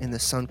Garden in the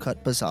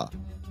Suncut Bazaar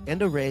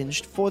and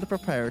arranged for the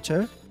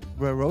proprietor,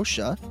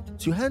 Rarosha,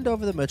 to hand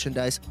over the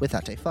merchandise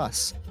without a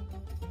fuss.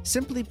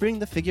 simply bring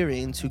the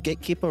figurine to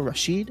Gatekeeper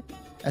Rashid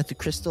at the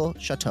Crystal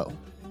Chateau.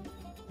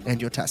 And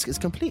your task is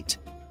complete.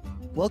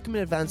 Welcome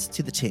in advance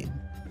to the team.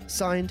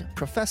 Signed,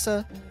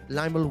 Professor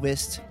Lymel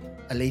Wist,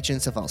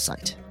 Allegiance of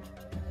Allsight.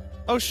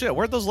 Oh shit,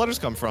 where'd those letters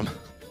come from?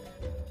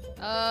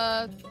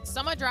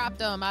 Someone dropped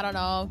them. I don't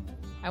know.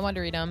 I wanted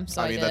to read them,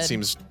 so I mean, did. that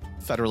seems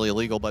federally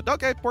illegal, but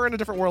okay, we're in a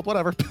different world,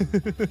 whatever.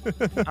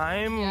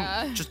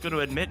 I'm just going to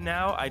admit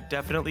now, I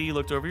definitely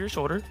looked over your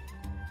shoulder.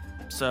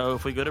 So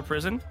if we go to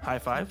prison, high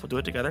five, we'll do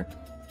it together.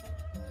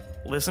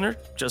 Listener,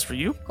 just for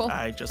you. Cool.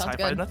 I just Sounds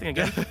high-fived good. nothing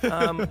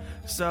again.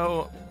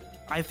 So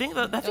I think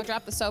that... Don't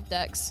drop the soap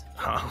decks.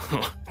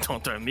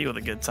 Don't throw me with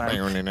a good time.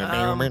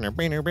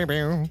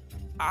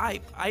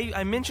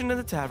 I mentioned in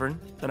the tavern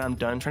that I'm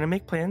done trying to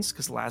make plans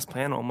because last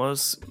plan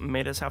almost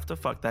made us have to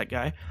fuck that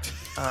guy.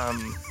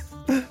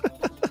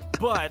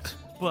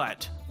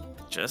 But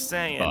just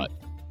saying,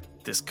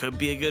 this could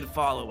be a good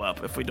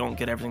follow-up if we don't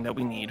get everything that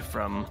we need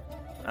from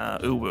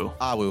Uwu.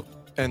 Awu.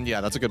 And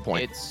yeah, that's a good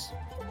point. It's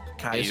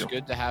Caillou.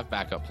 good to have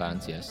backup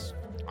plans, yes.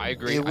 I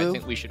agree. Hey, I Will?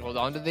 think we should hold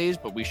on to these,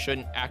 but we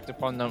shouldn't act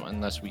upon them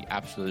unless we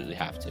absolutely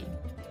have to.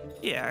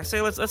 Yeah, I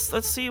say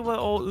let's see what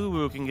old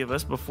Uwu can give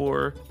us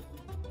before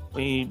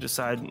we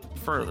decide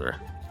further.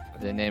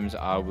 The name's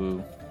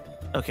Awu.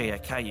 Okay, yeah,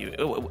 Caillou.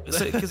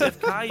 Because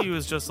if Caillou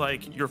is just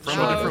like you're from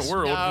a different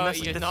world, then No,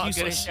 that's, you're that's not going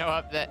to useless. show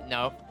up that.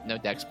 No,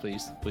 Dex,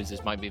 please. Please,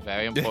 this might be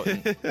very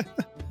important.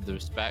 The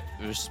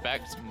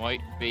respect might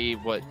be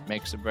what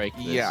makes or break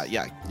this. Yeah.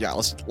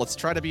 Let's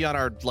try to be on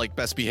our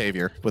best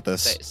behavior with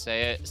this.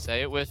 Say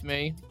it with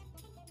me.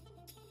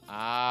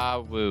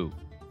 Awu.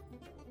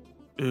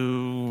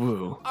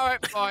 Uwu. All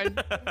right, fine.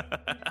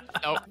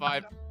 No,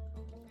 fine.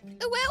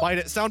 Bite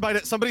it, soundbite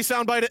it, somebody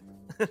soundbite it.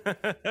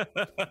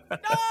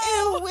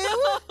 Oh,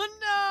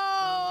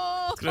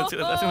 no!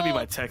 That's gonna be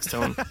my text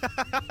tone.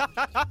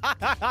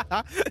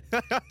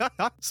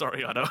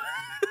 Sorry, Otto.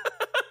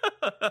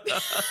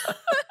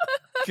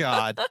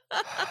 God.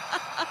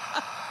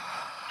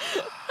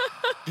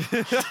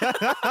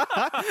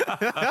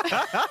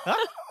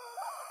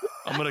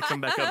 I'm gonna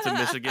come back up to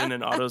Michigan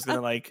and Otto's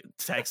gonna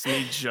text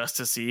me just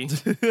to see.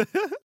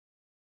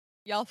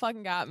 Y'all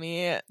fucking got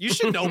me. You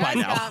should know You by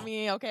guys now. got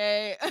me,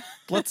 okay?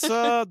 Let's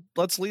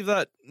leave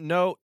that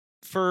note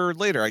for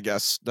later, I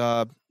guess.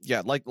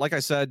 Yeah, like I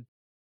said,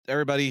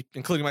 everybody,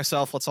 including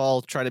myself, let's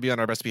all try to be on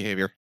our best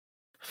behavior.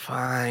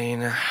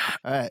 Fine. All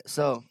right,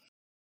 so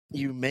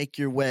you make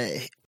your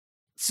way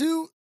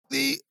to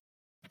the.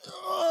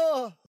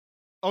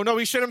 Oh no,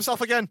 he shit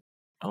himself again.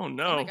 Oh Oh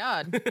no. my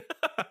god.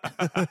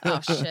 Oh,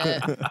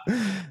 shit.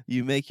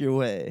 You make your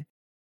way.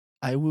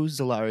 Iwu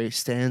Zalari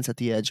stands at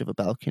the edge of a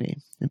balcony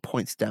and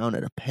points down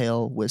at a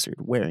pale wizard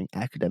wearing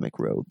academic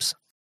robes.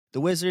 The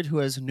wizard, who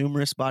has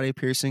numerous body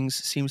piercings,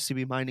 seems to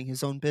be minding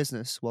his own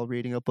business while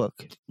reading a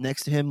book.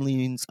 Next to him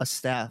leans a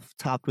staff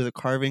topped with a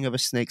carving of a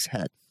snake's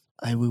head.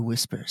 Iwu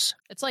whispers.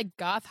 It's like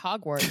goth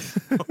Hogwarts.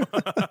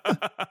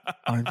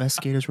 Our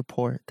investigators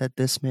report that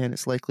this man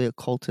is likely a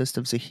cultist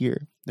of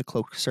Zahir, the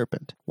cloaked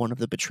serpent, one of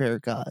the betrayer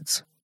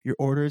gods. Your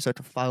orders are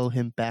to follow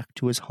him back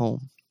to his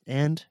home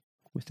and,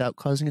 without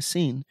causing a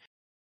scene,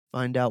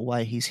 find out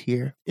why he's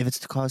here. If it's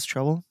to cause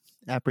trouble,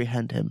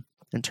 apprehend him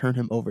and turn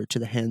him over to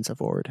the hands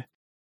of Ord.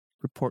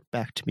 Report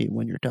back to me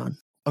when you're done.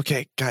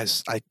 Okay,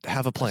 guys, I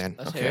have a plan.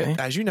 Let's hear it.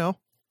 As you know,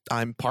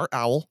 I'm part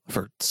owl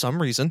for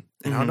some reason,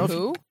 and I don't know if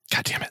Who?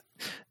 God damn it.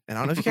 And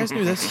I don't know if you guys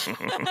knew this,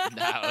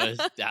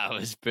 That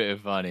was pretty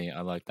funny.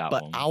 I like that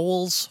but one.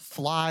 owls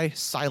fly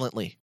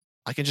silently.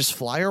 I can just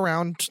fly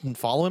around and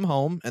follow him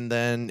home, and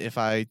then if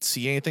I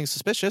see anything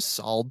suspicious,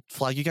 I'll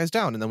flag you guys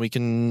down, and then we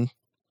can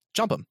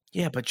jump him.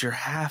 Yeah, but you're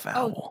half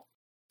owl.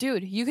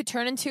 Dude, you could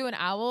turn into an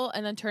owl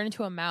and then turn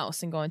into a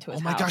mouse and go into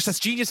his Oh my house. gosh, that's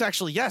genius,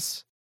 actually.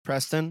 Yes.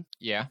 Preston,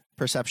 Yeah.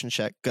 perception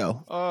check,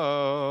 go.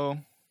 Oh,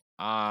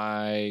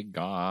 I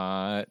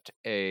got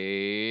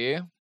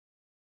a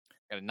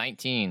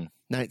 19.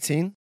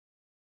 19.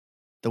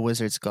 The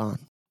wizard's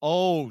gone.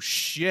 Oh,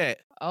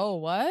 shit. Oh,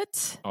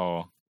 what?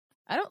 Oh,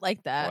 I don't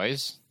like that.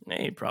 boys.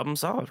 Hey, problem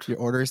solved. Your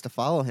order is to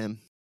follow him.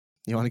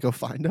 You want to go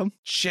find him?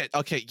 Shit.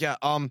 Okay, yeah.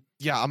 I'm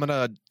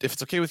gonna, if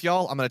it's okay with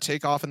y'all, I'm gonna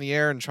take off in the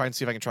air and try and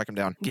see if I can track him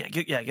down. Yeah,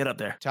 get up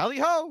there. Tally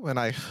ho! And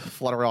I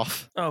flutter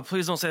off. Oh,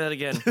 please don't say that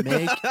again.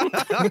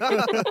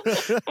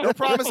 No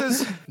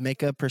promises.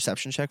 Make a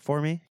perception check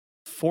for me.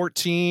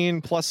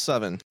 14 plus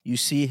 7. You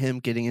see him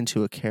getting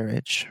into a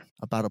carriage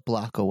about a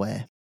block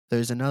away.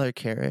 There's another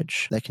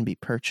carriage that can be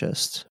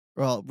purchased,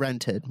 well,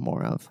 rented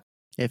more of,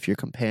 if your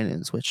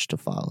companions wish to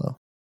follow.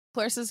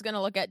 Clarissa's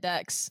gonna look at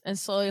Dex and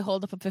slowly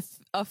hold up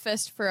a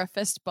fist for a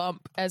fist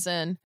bump, as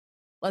in,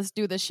 let's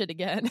do this shit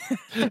again.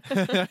 Hell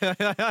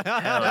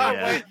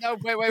yeah. Wait.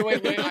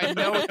 I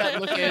know what that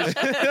look is.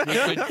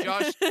 We could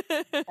just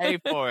pay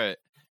for it.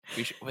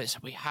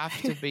 We have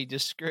to be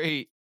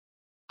discreet.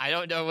 I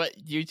don't know what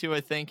you two are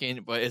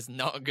thinking, but it's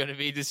not going to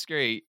be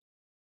discreet.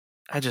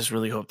 I just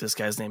really hope this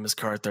guy's name is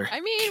Carter.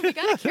 I mean, we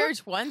got a carriage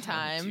one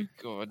time.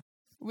 God.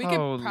 We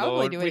could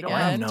probably do it we don't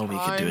again. have No, we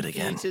could do it time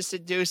again. To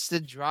seduce the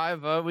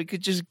driver, we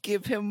could just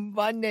give him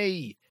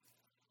money.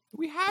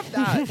 We have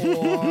that.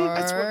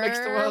 That's what makes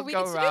the Or world we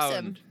go can seduce him.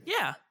 round.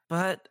 Yeah,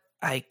 but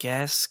I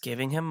guess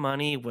giving him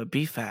money would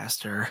be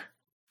faster.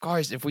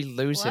 Guys, if we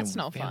lose Well, him, that's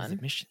we no fail fun.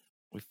 the mission.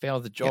 We fail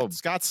the Yeah, job.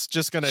 Scott's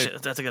just gonna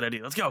Shit, that's a good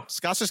idea. Let's go.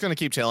 Scott's just gonna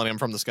keep tailing him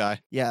from the sky.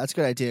 Yeah, that's a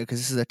good idea because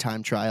this is a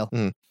time trial.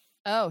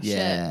 Oh shit.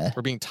 Yeah.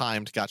 We're being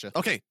timed. Gotcha.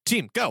 Okay,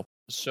 team, go.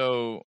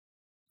 So,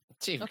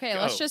 team, Okay,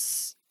 go.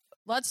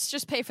 let's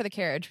just pay for the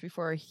carriage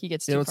before he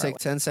gets too It'll far take away.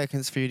 10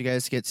 seconds for you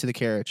guys to get to the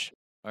carriage.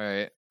 All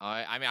right.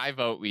 I mean, I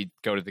vote we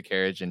go to the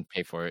carriage and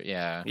pay for it.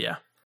 Yeah. Yeah.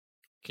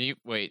 Can you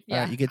wait?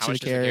 Yeah. You get How to the much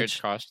does the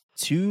carriage carriage. cost?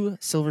 2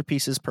 silver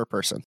pieces per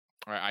person.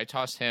 All right. I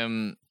tossed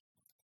him.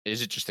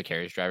 Is it just the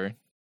carriage driver?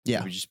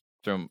 Yeah. We just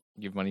throw him,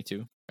 give money to.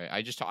 All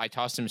right, I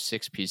tossed him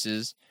 6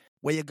 pieces.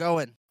 Where you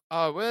going?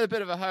 Oh, we're in a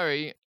bit of a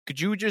hurry. Could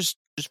you just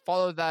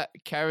follow that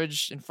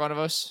carriage in front of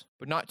us,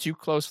 but not too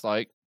close,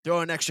 like?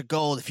 Throw an extra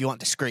gold if you want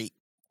discreet.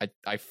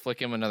 I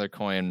flick him another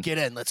coin. Get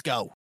in. Let's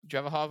go. Do you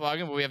have a hard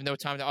bargain? But we have no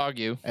time to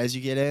argue. As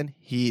you get in,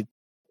 he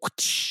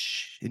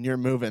and you're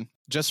moving.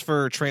 Just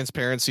for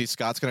transparency,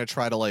 Scott's gonna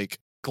try to like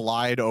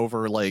glide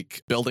over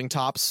like building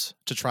tops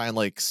to try and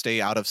like stay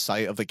out of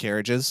sight of the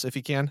carriages if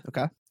he can.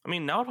 I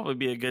mean, now would probably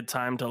be a good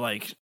time to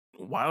like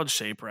wild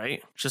shape,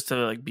 right? Just to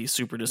like be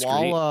super discreet.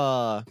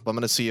 While I'm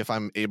gonna see if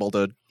I'm able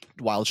to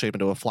wild shape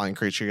into a flying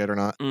creature yet or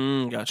not.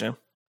 Gotcha.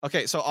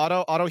 Okay, so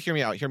Otto, hear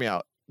me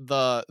out.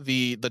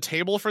 The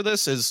table for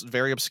this is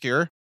very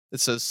obscure. It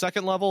says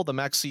second level, the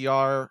max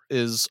CR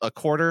is a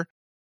quarter,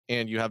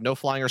 and you have no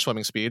flying or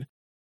swimming speed.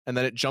 And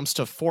then it jumps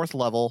to fourth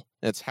level,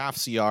 and it's half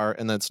CR,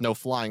 and then it's no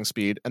flying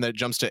speed, and then it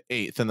jumps to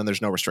eighth, and then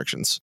there's no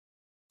restrictions.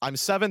 I'm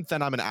seventh,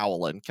 and I'm an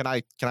owlin. Can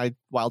I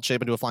wild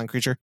shape into a flying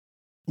creature?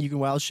 You can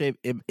wild shape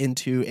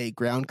into a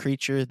ground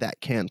creature that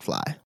can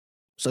fly.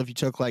 So if you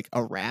took like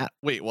a rat,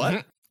 Wait,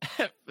 what?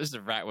 This is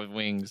a rat with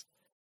wings.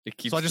 It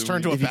keeps So I just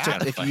doing turned to a it.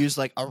 bat? if you use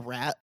like a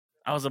rat,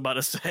 I was about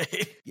to say.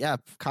 yeah,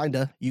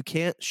 kinda. You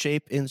can't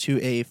shape into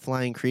a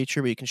flying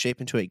creature, but you can shape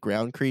into a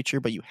ground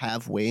creature, but you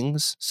have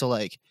wings. So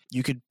like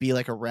you could be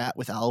like a rat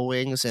with owl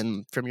wings,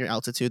 and from your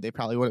altitude, they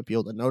probably wouldn't be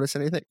able to notice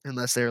anything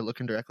unless they're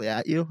looking directly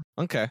at you.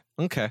 Okay.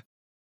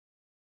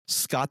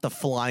 Scott the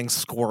flying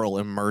squirrel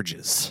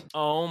emerges.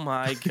 Oh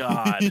my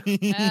god.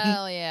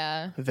 Hell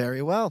yeah.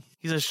 Very well.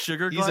 He's a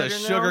sugar He's glider a now?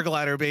 sugar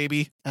glider,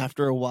 baby.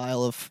 After a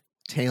while of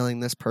tailing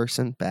this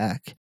person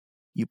back,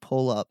 you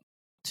pull up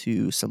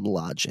to some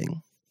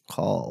lodging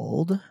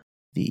called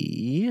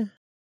the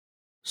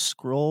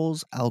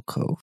Scrolls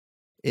Alcove.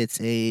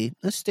 It's a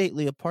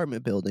stately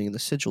apartment building in the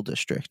Sigil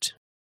District.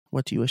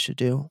 What do you wish to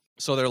do?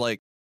 So they're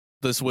like,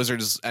 this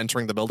wizard is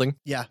entering the building.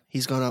 Yeah,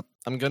 he's gone up.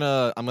 I'm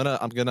gonna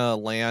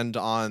land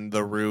on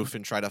the roof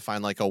and try to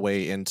find like a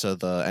way into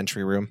the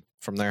entry room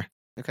from there.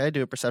 Okay,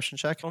 do a perception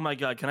check. Oh my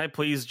god, can I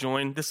please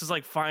join? This is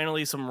like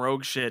finally some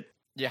rogue shit.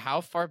 Yeah,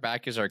 how far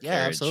back is our Yeah,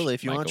 carriage? absolutely.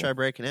 If you want to Michael? try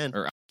breaking in,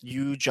 Or-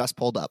 you just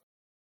pulled up.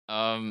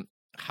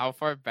 How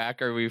far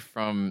back are we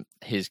from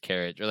his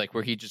carriage, or like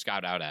where he just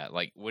got out at?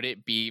 Like, would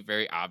it be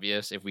very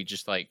obvious if we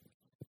just like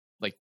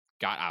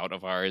got out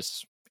of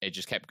ours, it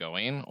just kept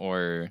going,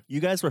 or You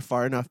guys were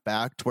far enough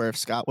back to where if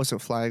Scott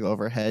wasn't flying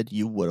overhead,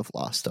 you would have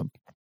lost him.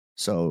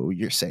 So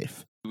you're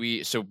safe.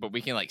 but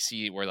we can like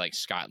see where like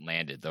Scott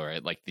landed though,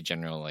 right? Like the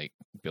general like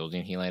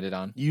building he landed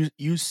on.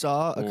 You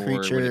saw a Or would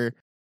creature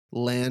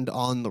land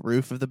on the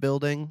roof of the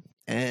building,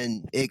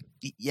 and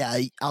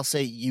I'll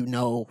say you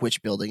know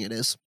which building it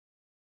is.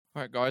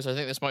 All right, guys, I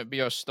think this might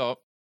be our stop.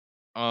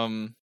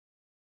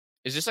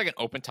 Is this like an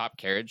open top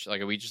carriage?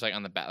 Like, are we just like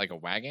on the back, like a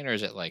wagon, or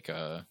is it like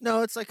a?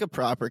 No, it's like a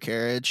proper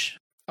carriage.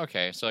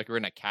 Okay, so like we're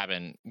in a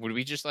cabin. Would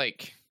we just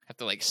like have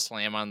to like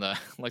slam on the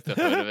like the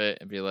hood of it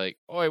and be like,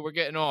 "Oi, we're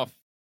getting off"?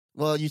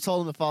 Well, you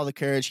told him to follow the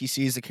carriage. He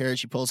sees the carriage.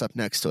 He pulls up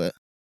next to it.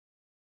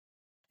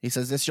 He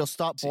says, "This your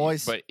stop, See,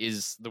 boys." But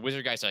is the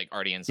wizard guy's like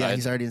already inside? Yeah,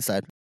 he's already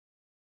inside.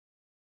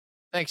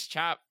 Thanks,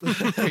 chap.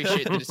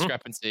 Appreciate the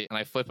discrepancy. And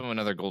I flip him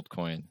another gold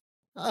coin.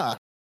 Ah,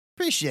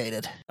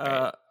 appreciated.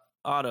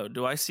 Otto,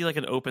 do I see like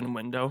an open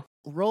window?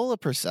 Roll a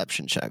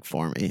perception check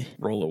for me.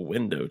 Roll a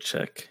window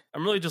check.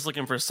 I'm really just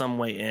looking for some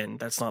way in.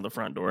 That's not the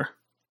front door.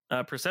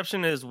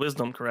 Perception is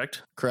wisdom,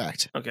 correct?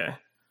 Correct. Okay.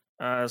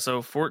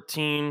 So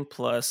 14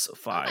 plus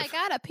 5. Oh my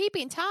god, a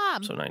peeping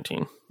Tom. So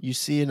 19. You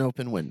see an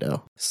open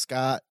window.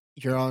 Scott,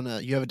 you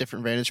have a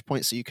different vantage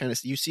point, so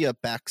you see a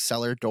back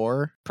cellar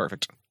door.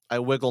 Perfect. I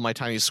wiggle my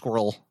tiny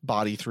squirrel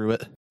body through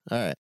it. All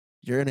right.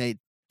 You're in a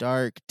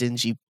dark,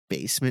 dingy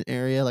basement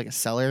area, like a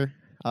cellar.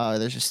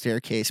 There's a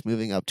staircase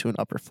moving up to an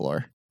upper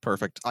floor.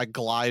 Perfect. I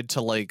glide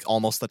to like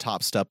almost the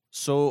top step.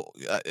 So,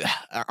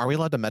 are we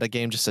allowed to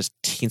metagame just a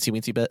teensy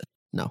weensy bit?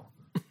 No.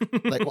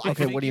 Like,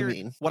 okay, what do you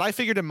figured- mean? What I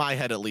figured in my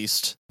head, at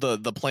least, the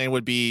plan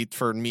would be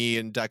for me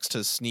and Dex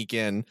to sneak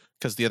in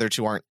because the other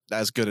two aren't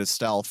as good at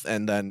stealth.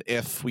 And then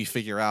if we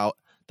figure out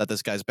that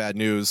this guy's bad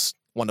news,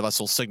 one of us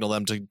will signal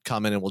them to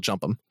come in and we'll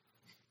jump them.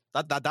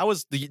 That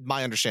was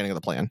my understanding of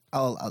the plan.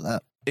 I'll allow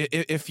that.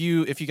 If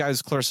you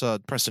guys, Clarissa,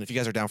 Preston, if you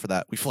guys are down for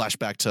that, we flash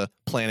back to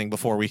planning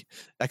before we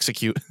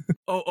execute.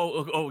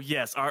 Oh,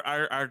 yes.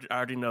 I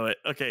already know it.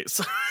 Okay,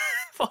 so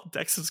While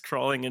Dex is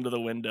crawling into the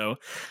window,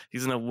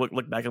 he's gonna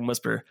look back and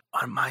whisper,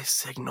 "On my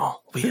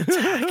signal, we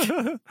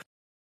attack."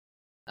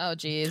 Oh,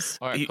 geez.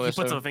 All right, He puts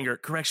Callisto. up a finger.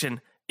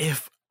 Correction.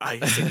 If I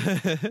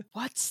say,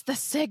 What's the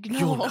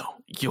signal?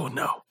 you'll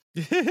know.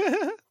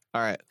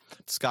 All right.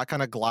 Scott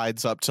kind of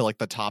glides up to like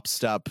the top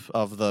step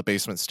of the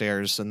basement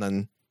stairs and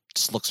then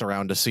just looks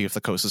around to see if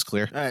the coast is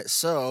clear. All right,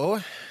 so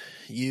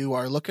you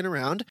are looking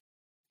around,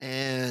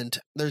 and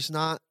there's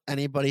not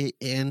anybody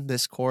in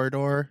this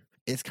corridor.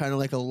 It's kind of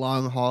like a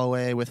long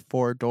hallway with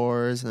 4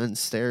 doors and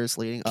stairs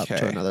leading up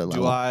to another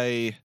level.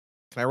 Can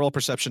I roll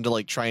perception to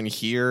like try and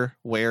hear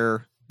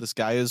where this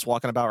guy is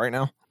walking about right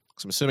now?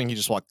 Because I'm assuming he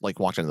just walked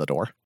into the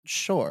door.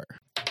 Sure.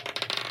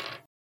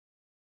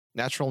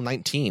 Natural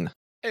 19.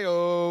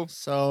 Heyo.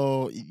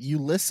 So you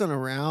listen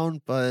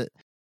around, but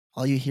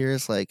all you hear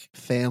is like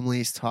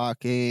families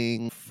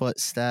talking,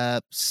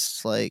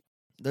 footsteps. Like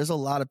there's a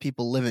lot of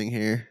people living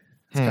here.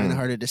 It's kind of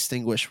hard to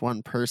distinguish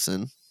one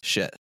person,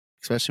 Shit.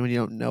 especially when you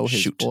don't know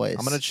his voice.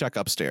 I'm gonna check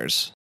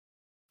upstairs.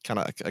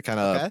 I kind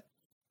of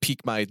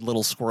peek my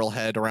little squirrel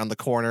head around the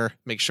corner,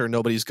 make sure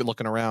nobody's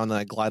looking around, then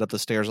I glide up the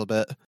stairs a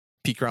bit,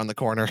 peek around the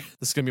corner.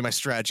 This is gonna be my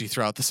strategy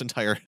throughout this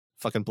entire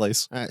fucking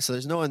place. All right, so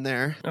there's no one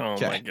there. Oh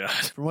Okay. my god.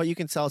 From what you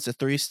can tell, it's a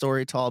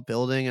 3-story tall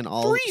building, and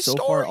all 3 so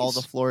far all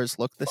the stories? floors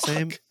look the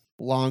same.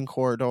 Long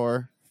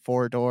corridor,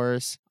 4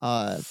 doors.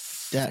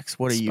 Dex,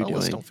 what are you Spell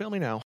list, doing? Don't fail me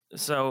now.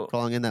 So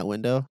Crawling in that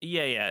window?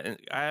 yeah.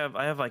 I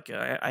have like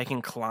I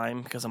can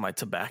climb because of my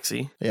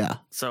tabaxi. Yeah.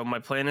 So my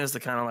plan is to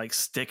kind of like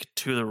stick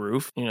to the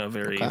roof. You know,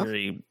 Okay.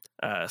 very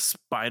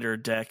Spider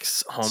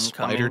Dex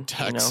homecoming. Spider you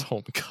Dex know?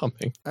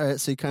 Homecoming. All right,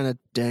 so you kind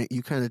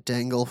of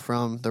dangle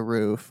from the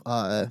roof.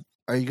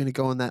 Are you going to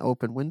go in that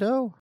open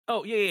window?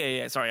 Oh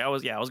yeah. Sorry, I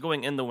was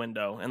going in the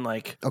window and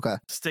like Okay.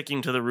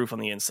 sticking to the roof on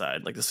the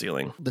inside, like the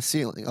ceiling. The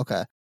ceiling.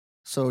 Okay.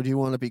 So do you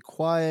want to be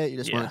quiet? You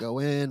just want Yeah. to go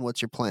in?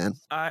 What's your plan?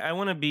 I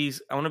want to be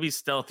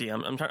stealthy.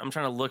 I'm trying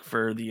to look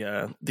for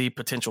the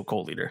potential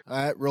cult leader. All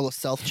right, roll a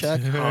stealth check.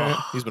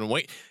 Oh. He's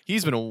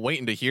been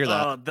waiting to hear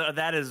that. Oh,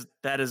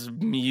 that is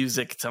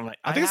music to my.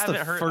 I think it's the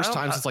haven't heard- first I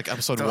don't- time since like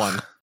episode Ugh. 1.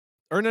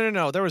 Or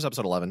no, there was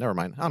episode 11. Never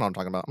mind. I don't know what I'm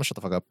talking about. I'm gonna shut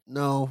the fuck up.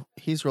 No,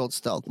 he's rolled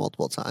stealth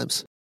multiple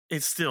times.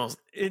 It's still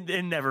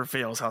it never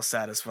fails how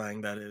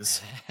satisfying that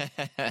is.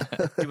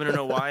 You want to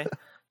know why?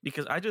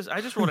 Because I just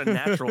rolled a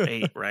natural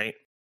 8, right?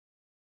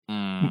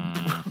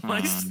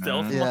 My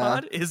stealth Yeah.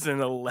 mod is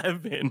an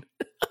 11,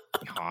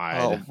 Oh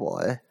God.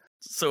 boy.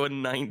 so a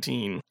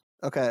 19.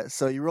 Okay,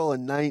 so you roll a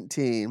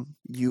 19.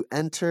 You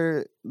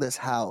enter this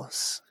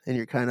house and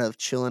you're kind of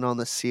chilling on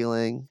the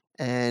ceiling,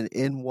 and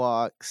in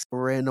walks a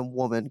random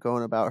woman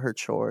going about her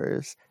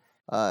chores.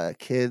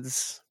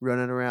 Kids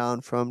running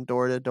around from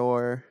door to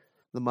door.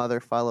 The mother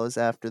follows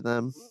after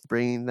them,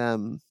 bringing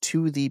them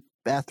to the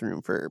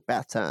bathroom for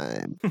bath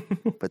time.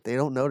 But they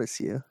don't notice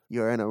you.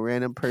 You're in a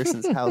random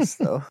person's house,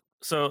 though.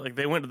 So like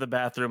they went to the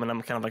bathroom and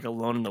I'm kind of like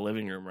alone in the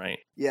living room, right?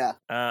 Yeah,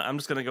 I'm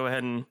just gonna go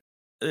ahead and.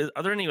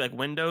 Are there any like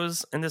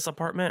windows in this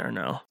apartment or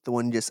no? the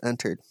one you just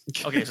entered.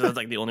 Okay, so that's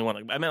like the only one.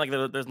 I meant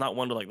like there's not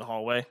one to like the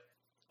hallway.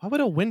 Why would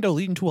a window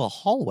lead into a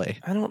hallway?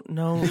 I don't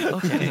know.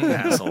 Okay,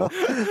 asshole. All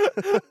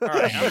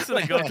right, I'm just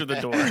gonna go through the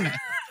door.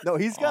 No,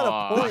 he's got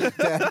Aw. a point,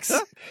 Dex.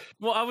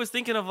 Well, I was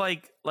thinking of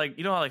like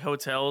you know how like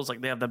hotels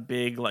like they have the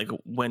big like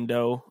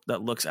window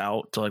that looks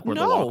out to like where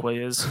the No. walkway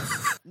is.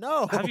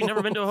 No. Have you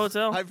never been to a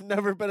hotel? I've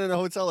never been in a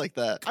hotel like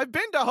that. I've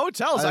been to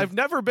hotels. I've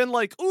never been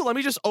like, ooh, let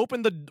me just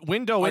open the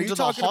window Are into you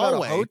the talking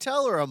hallway. about a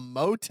hotel or a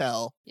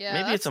motel? Yeah,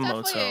 Maybe it's that's a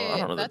motel. definitely- I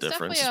don't know the that's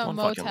difference. definitely Just a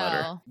one fucking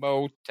letter.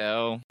 motel.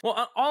 Motel.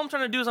 Well, all I'm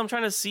trying to do is I'm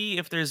trying to see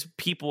if there's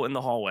people in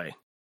the hallway.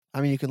 I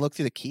mean, you can look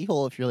through the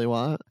keyhole if you really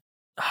want.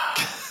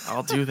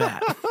 I'll do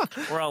that,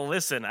 or I'll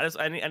listen. I just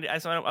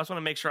want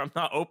to make sure I'm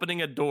not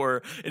opening a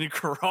door and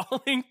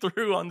crawling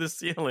through on the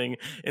ceiling,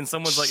 and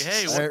someone's like,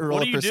 "Hey, All right, roll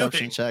what are a you perception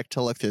doing?" check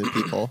to look through the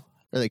people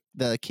or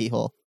the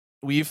keyhole.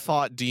 We've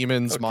fought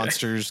demons, Okay.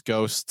 monsters,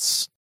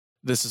 ghosts.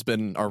 This has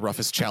been our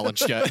roughest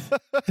challenge yet.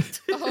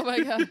 Oh my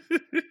god.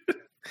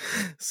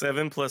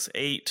 7 +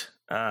 8,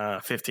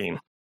 15.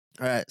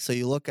 All right, so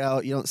you look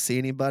out, you don't see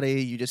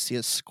anybody, you just see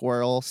a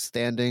squirrel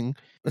standing,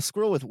 a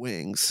squirrel with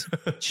wings,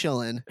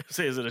 chilling.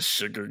 Say, is it a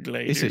sugar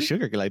glider? It's a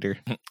sugar glider.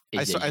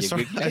 I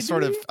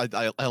sort of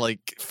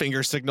like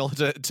finger signal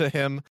to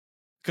him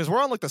because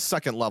we're on like the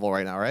second level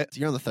right now, right?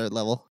 You're on the 3rd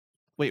level.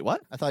 Wait,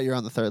 what? I thought you were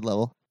on the 3rd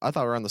level. I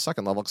thought we were on the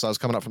second level because I was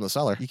coming up from the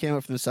cellar. You came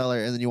up from the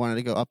cellar and then you wanted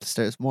to go up the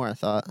stairs more, I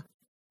thought.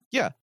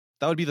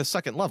 That would be the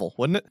second level,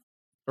 wouldn't it?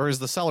 Or is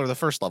the cellar the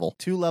first level?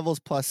 2 levels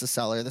plus the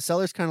cellar. The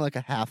cellar's kind of like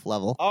a half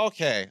level.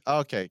 Okay.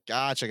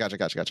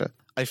 Gotcha.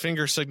 I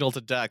finger signal to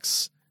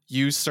Dex.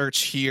 You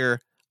search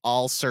here.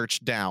 I'll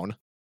search down.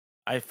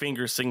 I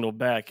finger signal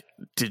back.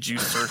 Did you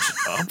search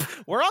up?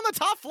 We're on the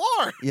top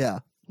floor. Yeah.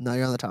 No,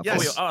 you're on the top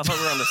Yes. Oh, floor. I thought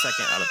we were on the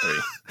second out of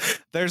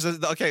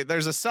 3.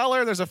 There's a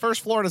cellar, there's a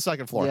first floor and a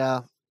second floor.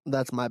 Yeah,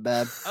 that's my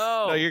bad.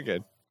 Oh, No, you're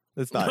good.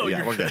 It's not. No, yeah,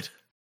 you're we're good.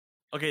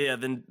 Okay, yeah.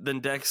 Then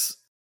Dex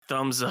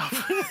thumbs up.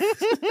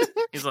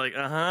 He's like,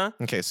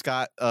 Okay,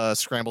 Scott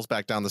scrambles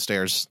back down the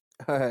stairs.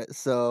 All right,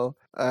 so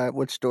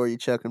which door you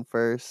checking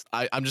first?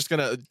 I'm just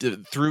gonna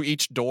through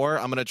each door.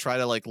 I'm gonna try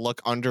to like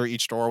look under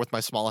each door with my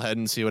small head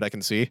and see what I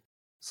can see.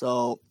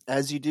 So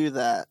as you do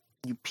that,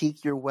 you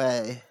peek your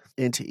way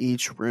into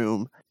each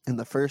room. In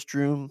the first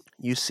room,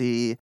 you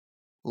see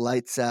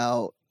lights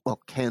out, well,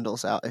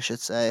 candles out, I should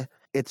say.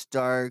 It's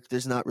dark.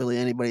 There's not really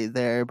anybody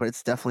there, but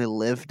it's definitely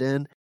lived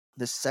in.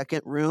 The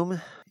second room,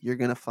 you're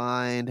going to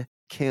find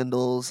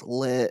candles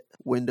lit,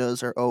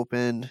 windows are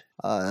opened.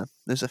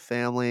 There's a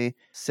family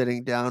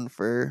sitting down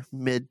for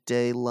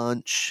midday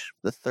lunch.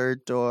 The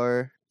third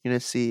door, you're going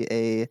to see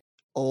a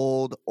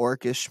old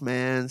orcish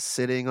man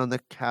sitting on the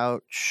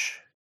couch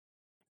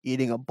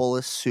eating a bowl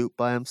of soup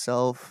by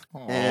himself.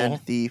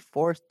 And the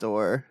fourth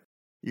door,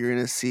 you're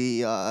going to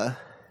see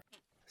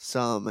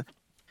some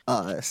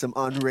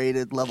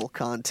unrated level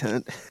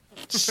content.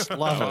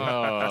 Love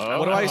it.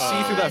 What do I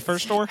see through that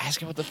first door?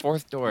 Ask about the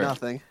fourth door.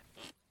 Nothing.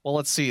 Well,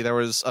 let's see. There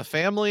was a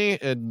family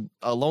and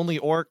a lonely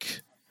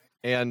orc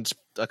and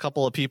a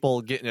couple of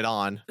people getting it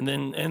on. And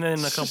then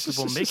a couple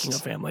people making a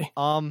family.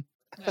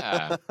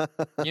 Yeah.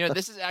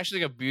 This is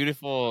actually like a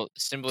beautiful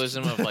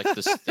symbolism of like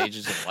the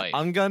stages of life.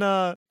 I'm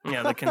gonna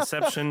the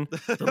conception,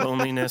 the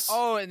loneliness.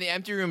 Oh, and the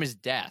empty room is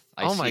death.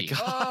 my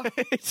god.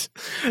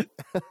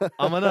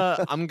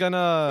 I'm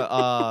gonna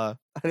I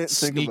didn't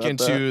think sneak about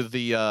into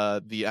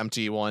the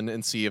empty one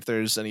and see if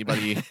there's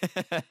anybody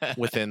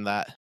within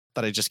that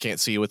I just can't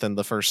see within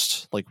the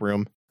first like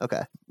room.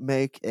 Okay.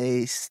 Make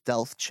a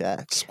stealth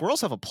check. Squirrels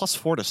have a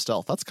 +4 to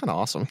stealth. That's kind of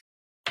awesome.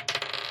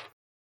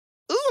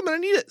 Ooh, I'm gonna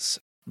need it.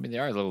 I mean, they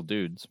are little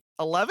dudes.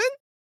 11?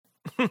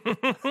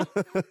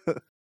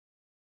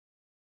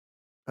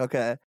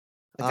 Okay.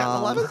 I got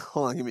an 11?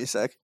 Hold on, give me a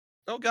sec.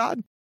 Oh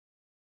god.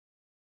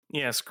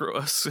 Yeah,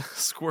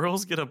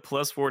 squirrels get a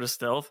 +4 to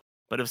stealth,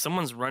 but if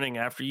someone's running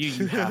after you,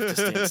 you have to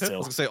stand I still.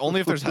 was gonna say only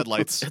if there's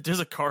headlights. If there's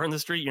a car in the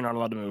street, you're not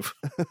allowed to move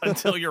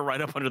until you're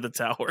right up under the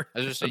tower. I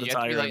was just saying, you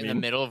have to be like in the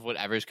middle of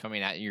whatever's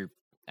coming at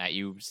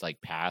you's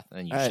like path, and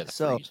then you All just right, have to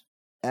so freeze.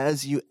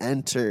 as you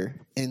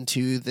enter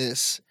into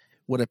this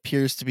what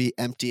appears to be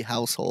empty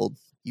household,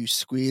 you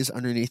squeeze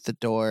underneath the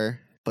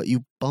door, but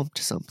you bumped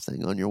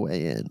something on your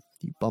way in.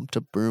 You bumped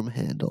a broom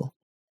handle.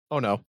 Oh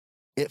no.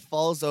 It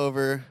falls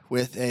over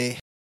with a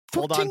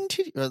Hold on.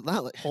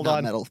 Hold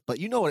on, metal, but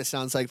you know what it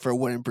sounds like for a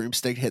wooden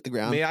broomstick to hit the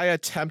ground. May I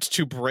attempt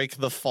to break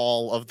the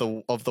fall of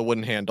the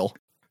wooden handle?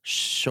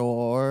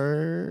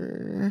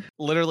 Sure.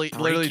 Literally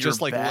your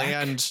just like back?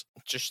 land.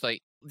 Just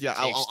like Yeah,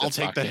 takes I'll the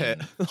take the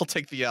hit. fucking- I'll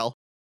take the L.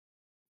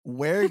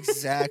 Where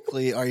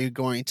exactly are you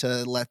going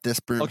to let this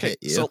broom Okay, hit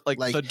you? so like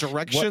the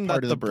direction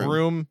part that of the the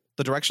broom,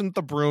 the direction that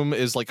the broom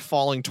is like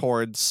falling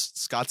towards,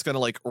 Scott's gonna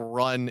like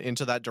run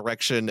into that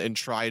direction and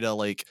try to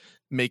like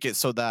make it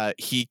so that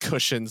he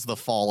cushions the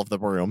fall of the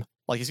broom.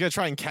 Like he's gonna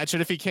try and catch it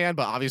if he can,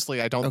 but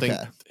obviously I don't think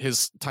Okay.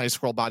 his tiny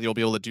squirrel body will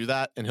be able to do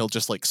that, and he'll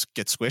just like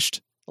get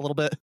squished a little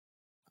bit.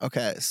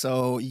 Okay,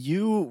 so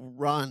you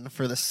run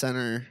for the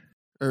center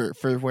or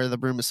for where the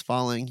broom is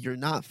falling. You're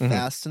not Mhm.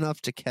 fast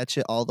enough to catch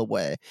it all the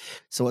way.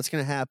 So what's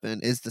going to happen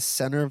is the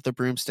center of the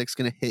broomstick's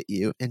going to hit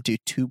you and do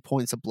 2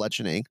 points of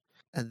bludgeoning.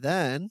 And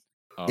then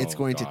it's Oh,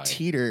 going God. to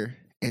teeter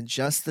and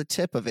just the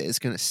tip of it is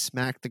going to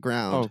smack the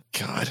ground. Oh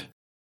God!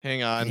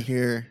 Hang on, And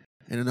here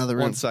in another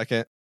room. 1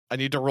 second. I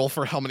need to roll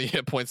for how many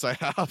hit points I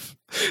have,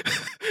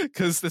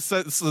 because this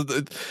says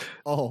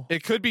Oh,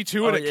 it could be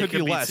 2 and Oh, it could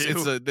be less. two.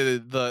 It's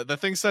the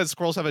thing says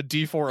squirrels have a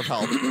D4 of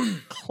health.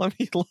 Let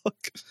me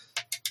look.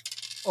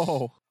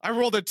 oh, I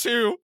rolled a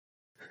 2.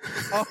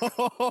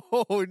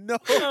 oh no.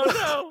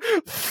 Oh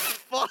no!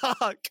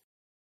 Fuck.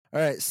 All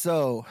right,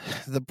 so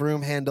the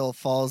broom handle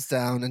falls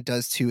down and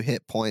does 2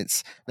 hit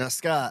points. Now,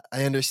 Scott,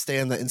 I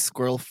understand that in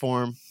squirrel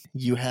form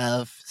you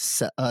have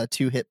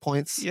 2 hit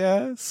points.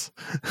 Yes.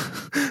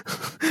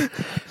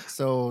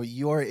 So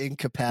you're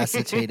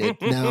incapacitated.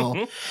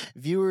 Now,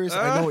 viewers,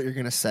 I know what you're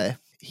going to say.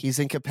 He's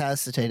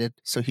incapacitated,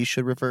 so he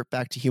should revert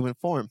back to human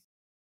form.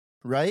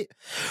 Right?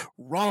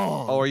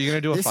 Wrong. Oh, are you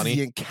gonna do a this funny? is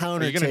the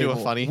encounter Are you gonna do a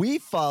table. funny? We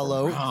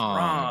follow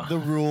Wrong. the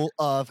rule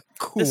of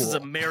cool. This is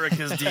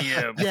America's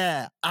DM.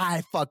 Yeah,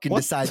 I fucking What?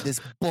 decide this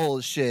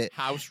bullshit.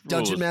 House rules,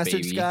 Dungeon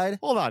Master's baby. Guide?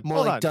 Hold on. More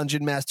hold like on.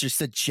 Dungeon Master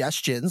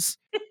suggestions.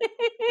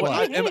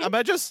 What, What? am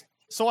I just?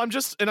 So I'm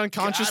just an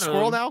unconscious Got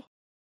squirrel him. now?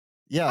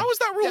 Yeah. How is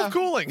that rule Yeah. of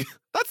cooling?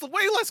 That's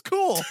way less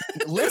cool.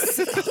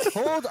 Listen,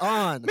 hold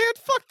on. Man,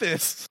 fuck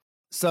this.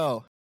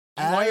 So,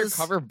 Do you want your as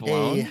cover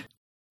blown? a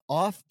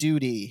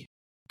off-duty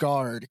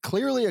guard,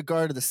 clearly a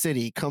guard of the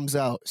city, comes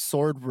out,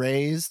 sword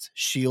raised,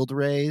 shield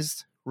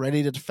raised,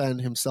 ready to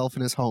defend himself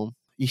and his home.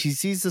 He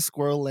sees the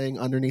squirrel laying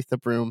underneath the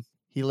broom.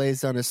 He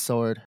lays down his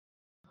sword.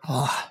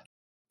 Ah,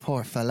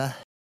 poor fella.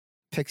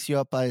 Picks you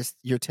up by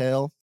your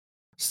tail,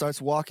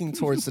 starts walking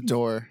towards the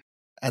door.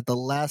 At the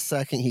last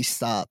second, he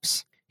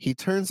stops. He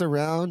turns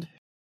around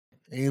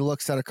and he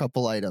looks at a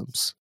couple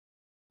items.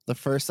 The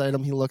first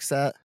item he looks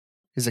at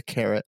is a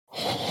carrot.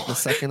 The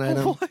second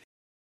item, What?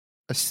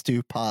 a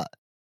stew pot.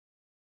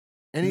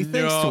 And he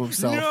thinks to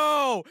himself,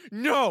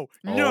 No.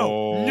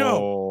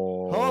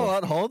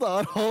 Oh. hold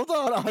on.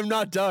 I'm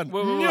not done.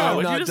 Wait, I'm what'd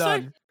you not just say?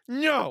 done.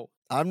 No.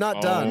 I'm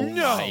not done.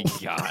 No. My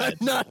God. I'm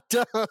not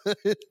done.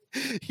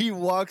 He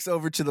walks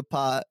over to the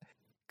pot,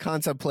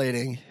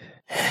 contemplating.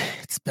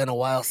 It's been a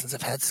while since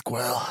I've had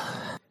squirrel,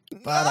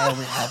 but I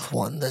only have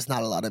one. There's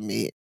not a lot of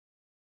meat.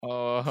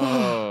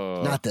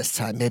 Oh. Not this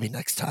time. Maybe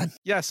next time.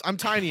 Yes, I'm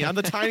tiny. I'm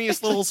the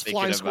tiniest little Thinking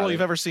flying about squirrel it.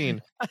 you've ever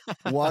seen.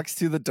 Walks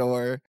to the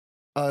door,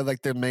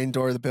 like the main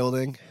door of the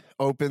building,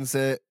 opens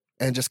it,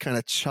 and just kind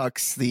of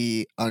chucks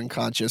the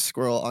unconscious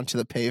squirrel onto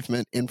the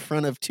pavement in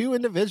front of two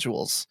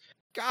individuals.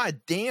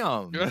 God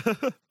damn.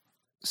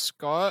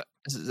 Scott,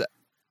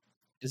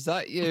 is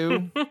that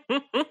you?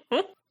 All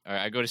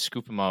right, I go to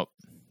scoop him up.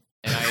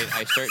 And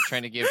I start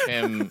trying to give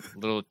him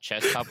little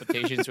chest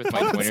palpitations with my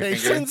pointer finger.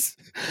 Palpitations?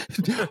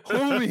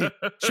 Homie,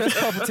 chest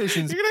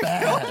palpitations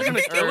bad. You're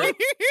gonna kill him?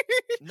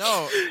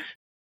 No,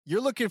 You're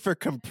looking for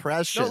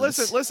compressions.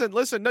 No,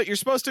 listen. No, you're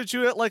supposed to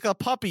chew it like a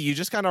puppy. You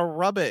just kind of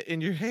rub it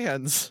in your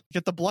hands.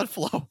 Get the blood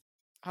flow.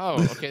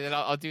 oh, okay, then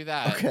I'll do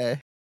that.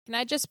 Okay. Can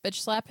I just bitch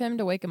slap him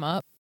to wake him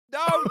up? No,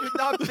 you're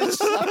not bitch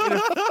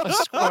slapping a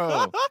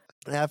squirrel.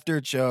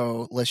 After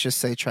Joe, let's just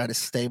say, try to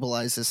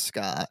stabilize this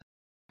Scott.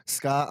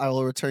 Scott, I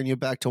will return you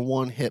back to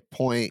 1 hit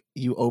point.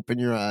 You open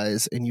your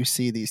eyes and you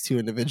see these two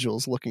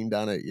individuals looking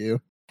down at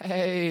you.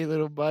 Hey,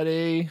 little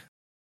buddy.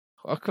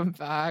 Welcome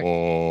back.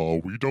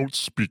 We don't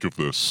speak of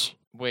this.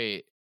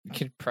 Wait,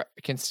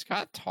 can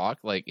Scott talk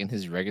like in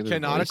his regular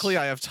Canonically,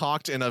 voice? I have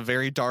talked in a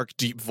very dark,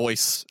 deep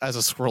voice as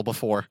a squirrel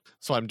before,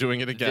 so I'm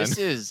doing it again. This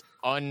is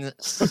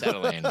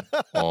unsettling.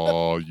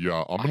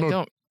 Yeah, I'm I gonna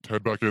don't.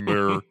 head back in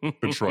there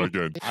and try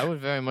again. I would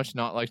very much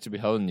not like to be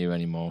holding you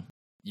anymore.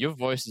 Your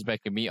voice is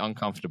making me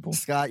uncomfortable.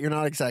 Scott, you're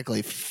not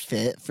exactly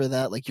fit for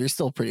that. Like, you're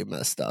still pretty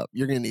messed up.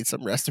 You're going to need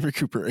some rest and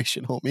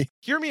recuperation, homie.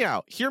 Hear me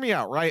out,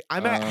 right?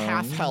 I'm at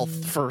half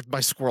health for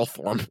my squirrel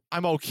form.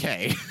 I'm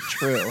okay.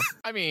 True.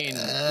 I mean,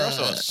 you're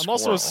also a I'm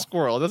also a squirrel.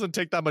 squirrel. It doesn't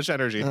take that much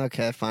energy.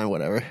 Okay, fine,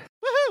 whatever.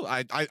 Woohoo!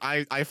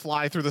 I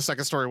fly through the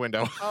second story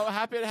window. Oh,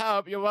 happy to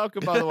help. You're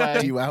welcome, by the way.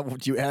 Do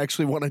you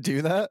actually want to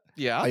do that?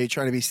 Yeah. Are you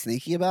trying to be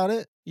sneaky about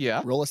it?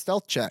 Yeah. Roll a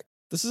stealth check.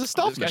 This is a This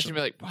stealth guy's mission.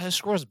 gonna be like, "Why the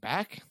squirrel's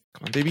back?"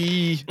 Come on,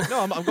 baby.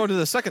 No, I'm going to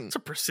the second. It's a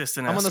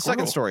persistent. I'm on the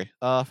second squirrel.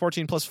 story.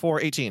 14 plus 4,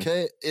 18.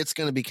 Okay, it's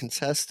going to be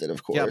contested,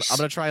 of course. Yeah, I'm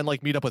going to try and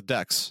like meet up with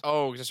Dex.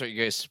 Oh, that's right.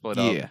 You guys split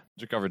up. Yeah.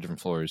 You cover different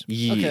floors.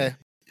 Yeah. Okay.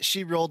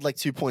 She rolled like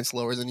 2 points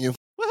lower than you.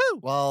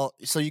 Woohoo! Well,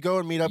 so you go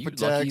and meet up You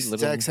with lucky Dex.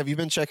 little- Dex, have you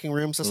been checking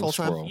rooms this little whole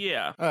time? squirrel.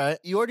 Yeah. All right.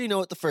 You already know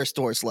what the first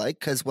door's like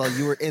because, well,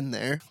 you were in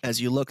there.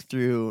 As you look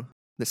through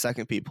the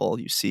second peephole,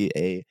 you see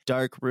a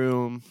dark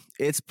room.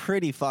 It's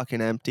pretty fucking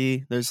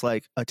empty. There's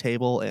like a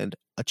table and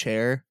a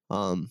chair.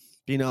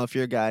 You know, if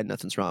you're a guy,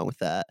 nothing's wrong with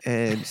that.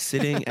 And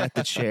sitting at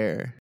the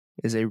chair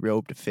is a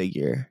robed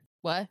figure.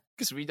 What?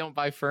 Because we don't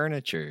buy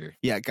furniture.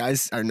 Yeah,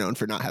 guys are known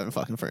for not having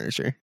fucking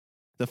furniture.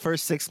 The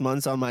first 6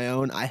 months on my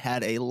own, I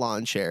had a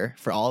lawn chair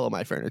for all of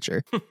my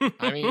furniture.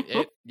 I mean,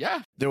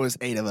 yeah, There was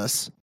 8 of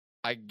us.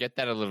 I get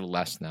that a little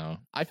less now.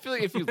 I feel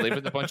like if you live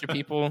with a bunch of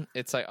people,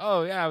 it's like,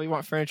 oh yeah, we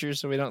want furniture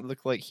so we don't look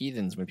like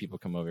heathens when people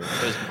come over.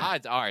 Because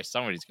odds are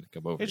somebody's gonna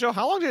come over. Hey, Joe,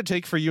 how long did it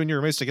take for you and your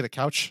roommates to get a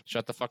couch?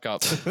 Shut the fuck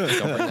up. Don't bring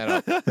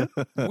that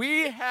up.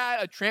 We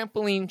had a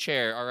trampoline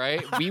chair, all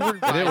right? We were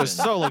And it was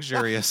vibing. so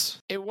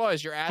luxurious. It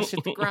was. Your ass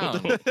hit the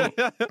ground.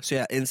 So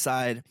yeah,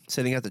 inside,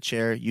 sitting at the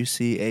chair, you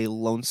see a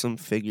lonesome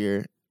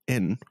figure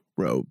in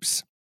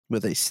robes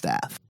with a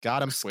staff.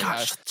 Got him. Wait,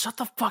 Gosh, shut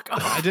the fuck up.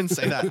 I didn't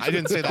say that. I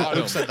didn't say that.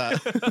 Luke said that.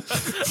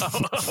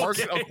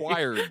 Target Okay.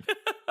 acquired.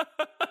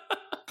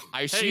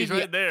 I Hey, see he's the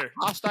right there.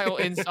 hostile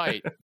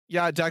insight.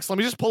 Yeah, Dex, let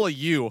me just pull a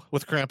U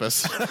with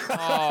Krampus.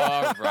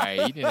 All right,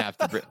 you didn't have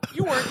to.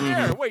 You weren't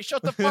there. Wait,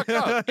 shut the fuck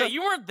up, Yeah,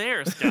 you weren't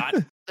there, Scott.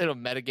 little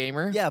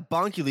metagamer. Yeah,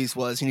 Bonkules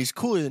was, and he's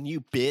cooler than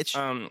you, bitch.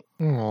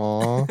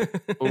 Aww.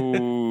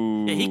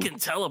 Ooh. Yeah, he can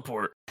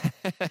teleport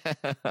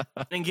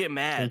and get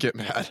mad. Get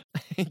mad.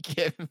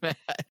 Get mad.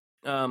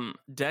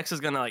 Dex is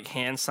gonna like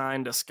hand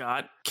sign to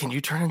Scott. Can you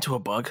turn into a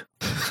bug?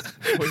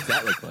 What does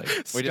that look like?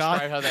 Wait,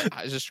 Scott-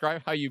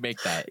 describe how you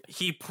make that.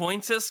 He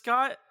points at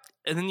Scott,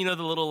 and then you know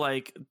the little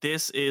like,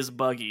 this is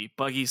Buggy.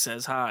 Buggy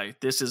says hi.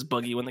 This is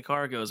Buggy when the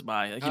car goes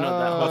by. Like, you know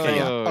that. Okay,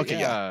 yeah. Oh, Okay,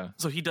 yeah.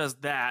 So he does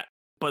that,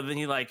 but then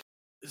he like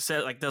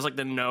said like does like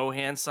the no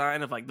hand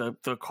sign of like the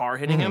car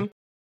hitting Mhm. him.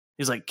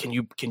 He's like, can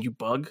you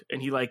bug?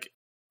 And he like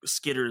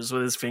skitters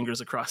with his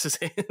fingers across his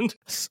hand.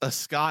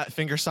 Scott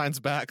finger signs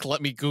back.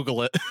 Let me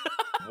Google it.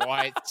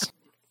 What?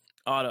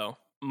 Otto,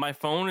 my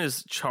phone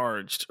is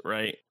charged,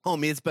 right?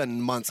 Homie, it's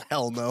been months.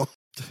 Hell no.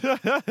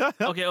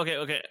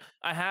 Okay.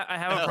 I have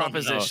Hell a no.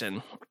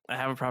 proposition. I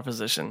have a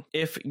proposition.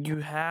 If you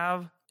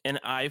have an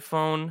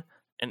iPhone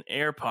and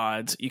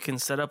AirPods, you can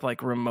set up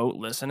like remote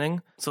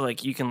listening. So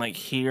like you can like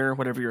hear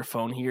whatever your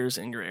phone hears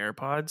in your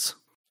AirPods.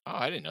 Oh,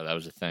 I didn't know that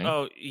was a thing.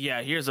 Oh yeah,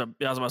 I was about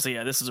to say,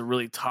 yeah, this is a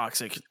really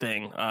toxic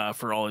thing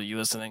for all of you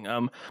listening.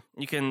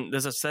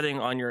 There's a setting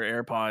on your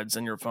AirPods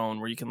and your phone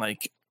where you can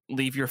like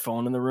leave your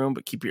phone in the room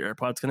but keep your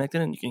AirPods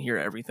connected and you can hear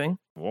everything.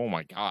 Oh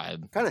my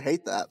god. Kind of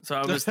hate that. So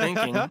I was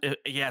thinking,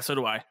 yeah, so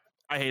do I.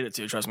 I hate it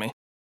too, trust me.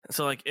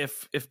 So like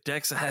if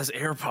Dex has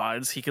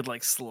AirPods, he could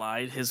like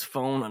slide his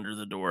phone under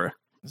the door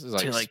This is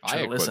like to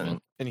spy to listen.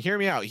 equipment. And hear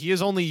me out. He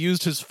has only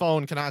used his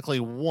phone canonically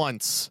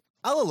once.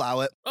 I'll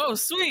allow it. Oh,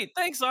 sweet.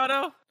 Thanks,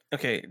 Otto.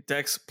 Okay,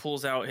 Dex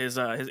pulls out his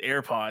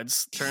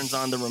AirPods, turns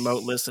on the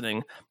remote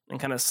listening, and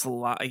kind of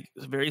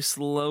very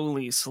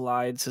slowly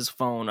slides his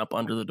phone up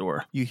under the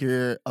door. You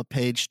hear a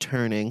page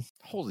turning.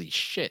 Holy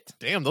shit.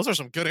 Damn, those are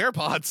some good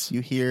AirPods.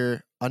 You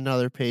hear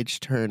another page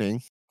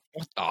turning.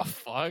 What the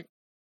fuck?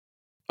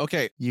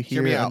 Okay, You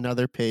hear hear me out.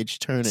 another page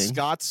turning.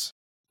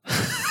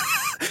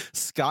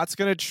 Scott's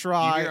gonna You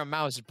try. hear a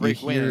mouse You break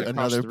hear wind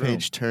across another the room.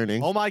 page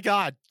turning. Oh my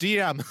God,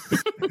 DM.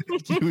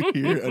 You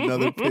hear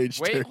another page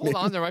Wait, turning. hold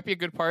on. There might be a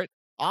good part.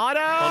 Otto.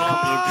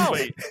 Hold on,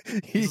 wait.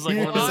 You This is like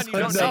hear one of those Hold on, you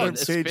don't another know.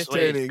 It's page fifth,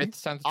 turning.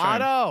 fifth, 10th turn.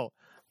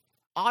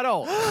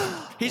 Otto.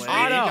 He's Wait.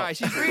 reading, Otto. guys.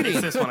 He's It's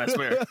reading. this one, I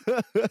swear.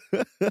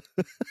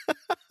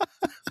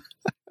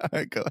 All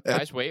right, go ahead.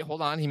 Guys, wait,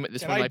 hold on.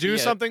 This Can one I might do be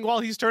something while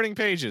he's turning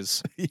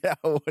pages? Yeah,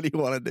 what do you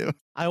want to do?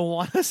 I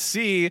want to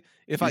see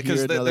if You I because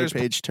hear another there's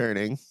page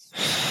turning. Boy,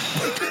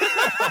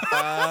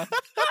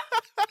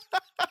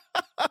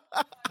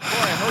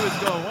 I hope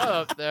it's going well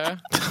up there.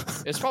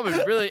 It's probably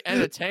really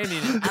entertaining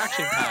and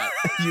action-packed.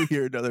 You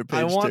hear another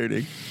I page want-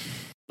 turning.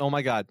 Oh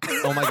my God.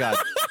 Oh my God.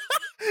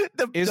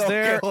 Is Okay,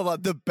 there- Hold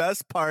on. The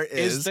best part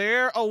Is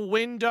there a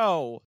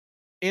window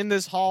in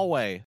this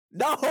hallway?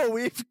 No,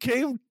 we've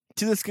came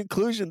to this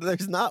conclusion that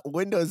there's not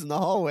windows in the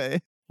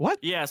hallway. What?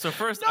 Yeah, so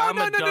first No, I'm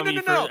no, a no, no, dummy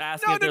no, no, for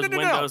asking if there's no,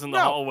 windows in the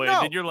no, hallway.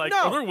 no, Then you're like, no,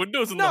 are there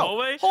windows in the No,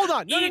 hallway? hold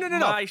on. No, Eat no, no,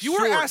 no, my no. You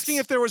were asking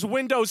shorts. if there was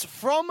windows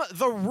from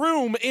the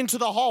room into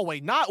the hallway,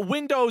 not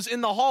windows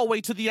in the hallway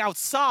to the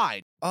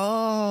outside.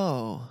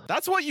 Oh.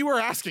 That's what you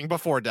were asking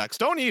before, Dex.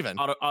 Don't even.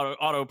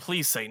 Auto,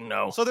 please say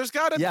no. So there's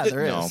got to Yeah,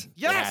 there No, is.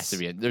 Yes. there has to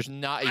be. There's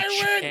not a I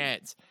win.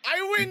 chance.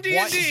 I win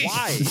What? D&D.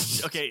 Why?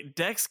 Okay,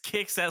 Dex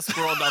kicks that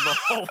squirrel down the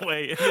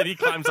hallway, and then he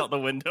climbs out the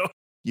window.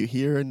 You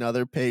hear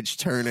another page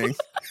turning.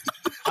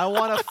 I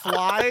want to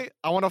fly.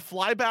 I want to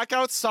fly back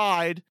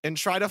outside and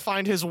try to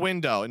find his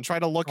window and try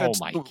to look Oh at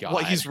my what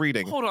God. he's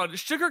reading. Hold on,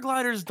 sugar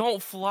gliders don't You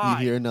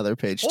fly. hear another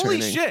page Holy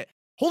turning. shit.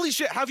 Holy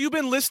shit. Have you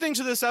been listening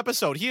to this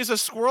episode? He is a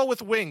squirrel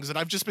with wings, and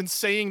I've just been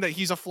saying that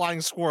he's a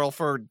flying squirrel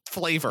for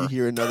flavor. You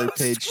hear another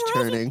page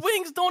Squirrels turning. with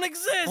wings don't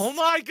exist. Oh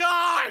my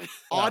God!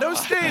 Otto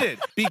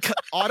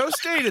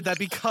stated that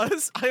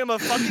because I am a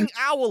fucking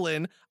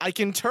owlin, I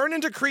can turn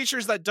into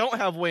creatures that don't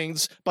have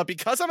wings, but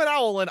because I'm an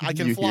owlin, I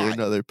can You fly. hear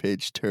another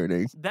page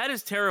turning. That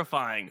is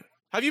terrifying.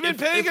 Have you been If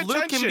paying Luke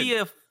attention? can be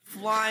a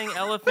flying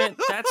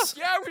elephant, that's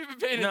Yeah, we've been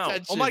paying No.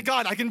 attention. Oh my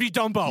God! I can be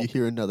Dumbo. You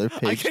hear another I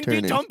page can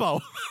turning. be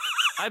Dumbo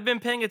I've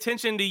been paying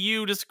attention to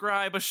you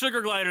describe a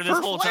sugar glider this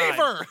for whole time.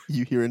 flavor.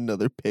 You hear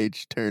another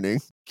page turning.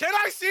 Can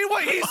I see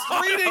what he's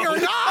reading or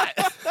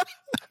not?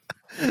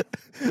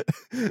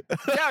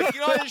 Yeah,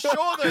 get on his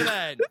shoulder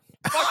then.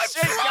 Fuck's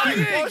sake, trying.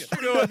 get closer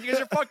to him. You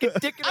guys are fucking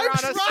dicking I'm around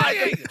trying.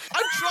 outside.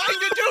 I'm trying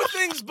to do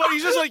things, but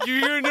he's just like, you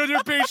hear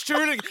another page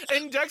turning,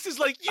 and Dex is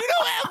like, you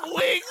don't have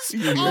wings. You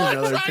hear All I'm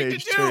another trying to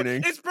page do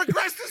turning. is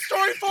progress the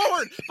story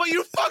forward, but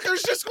you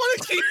fuckers just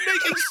want to keep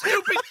making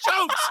stupid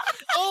jokes.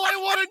 All I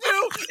want to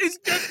do is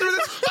get through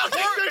this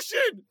fucking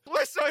mission.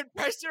 We're so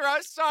impressed you're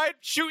outside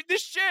shooting the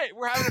shit.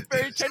 We're having a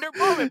very tender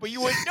moment, but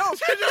you wouldn't know.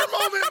 Tender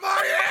moment,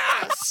 my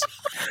ass.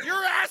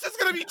 Your ass is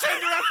gonna be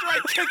tender after I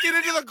kick it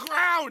into the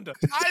ground.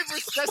 I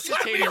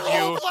resuscitated Let me you.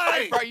 roleplay.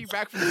 I brought you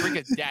back from the brink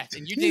of death,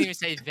 and you didn't even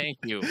say thank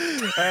you.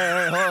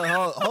 Hey,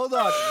 hold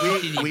on.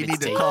 didn't We even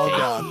need to say calm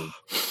thank down.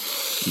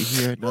 You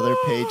hear another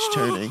page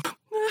turning.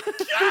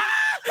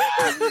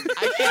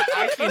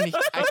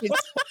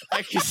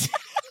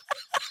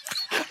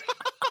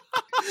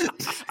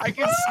 I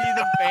can see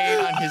the vein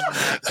on his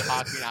neck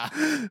popping out.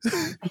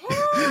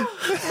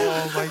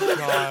 Oh my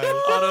God.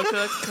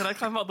 Otto, can I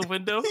climb out the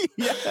window?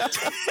 Yeah.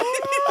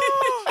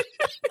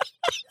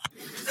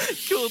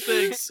 Cool,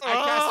 thanks. I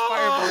cast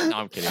fireball. No,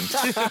 I'm kidding.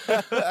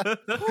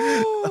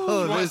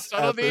 Oh, Want this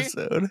subtlety?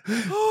 episode.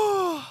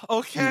 Oh, You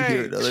okay.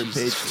 hear another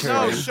page No,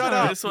 turning. shut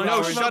up. So I No,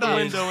 climb shut out the up.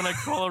 window and I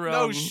crawl around.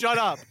 No, shut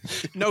up.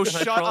 No, and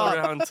shut I crawl up.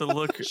 around to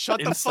look Shut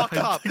the inside fuck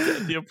up.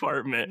 the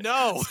apartment.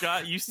 No.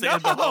 Scott, you stay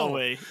in the No.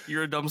 hallway.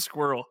 You're a dumb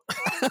squirrel.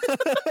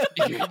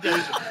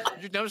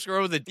 You're dumb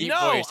squirrel with a deep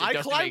No, voice. It I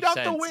doesn't climbed make out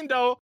sense. the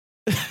window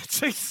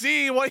to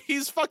see what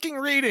he's fucking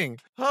reading.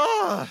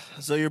 Ah,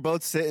 So you're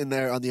both sitting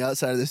there on the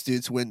outside of this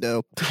dude's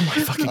window. oh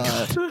my fucking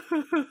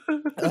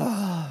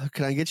God.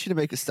 Can I get you to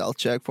make a stealth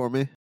check for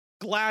me?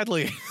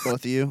 Gladly.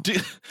 Both of you?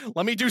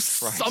 Let me do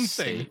Christ's something.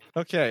 sake.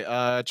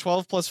 Okay,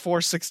 12 plus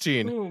 4,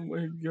 16. Oh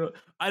my god!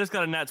 I just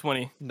got a nat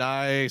 20.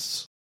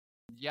 Nice.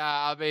 Yeah,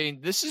 I mean,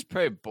 this is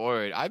pretty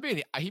boring. I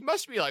mean, he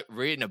must be like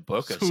reading a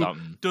book or So-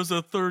 something. Does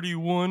a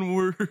 31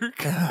 work?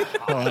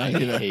 Oh, I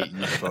need to- hate you I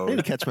need to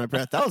both. catch my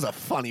breath. That was a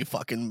funny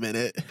fucking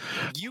minute.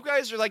 You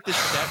guys are like the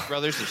step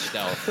brothers of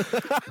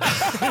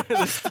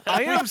stealth.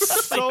 I am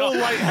so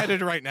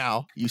lightheaded right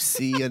now. You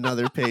see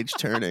another page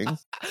turning.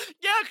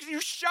 Yeah, because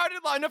you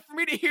shouted loud enough for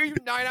me to hear you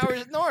 9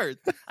 hours north.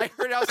 I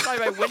heard it outside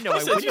my window. My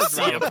Said you window's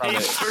see a around from page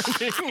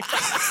it. turning.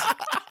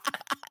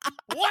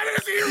 What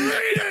is he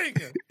reading?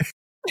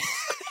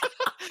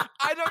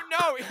 I I don't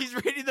know. He's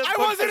reading the book.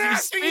 I wasn't as we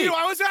asking speak. you.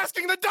 I was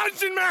asking the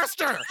dungeon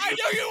master. I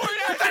know you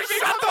weren't asking Then me.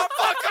 shut the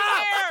fuck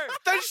up. There.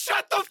 Then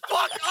shut the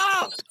fuck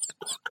up.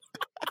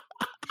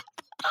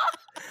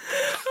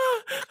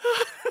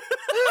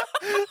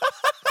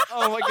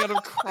 Oh my god,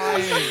 I'm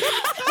crying.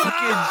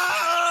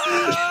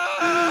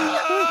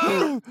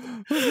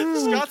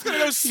 Scott's gonna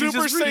go He's Super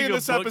just reading Saiyan a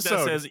this book episode.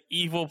 that says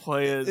evil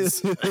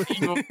plans.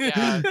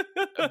 Yeah,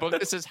 a book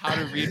that says how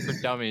to read for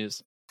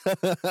dummies.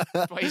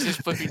 That's why he's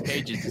just flipping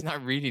pages. He's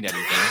not reading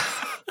anything.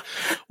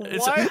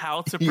 It's What?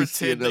 how to You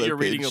see pretend that another you're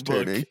reading a page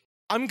book. turning.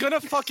 I'm gonna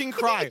fucking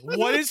cry.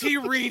 What is he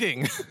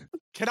reading?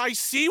 Can I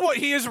see what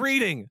he is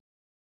reading?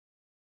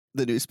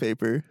 The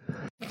newspaper.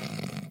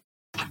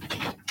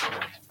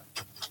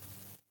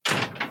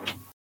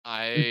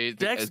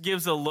 Dex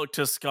gives a look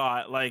to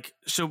Scott like,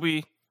 should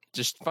we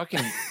just fucking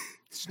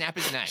snap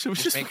his neck. should we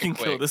just make fucking it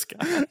quick. kill this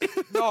guy?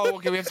 No,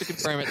 okay, we have to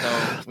confirm it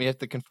though. We have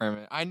to confirm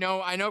it. I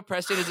know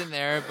Preston isn't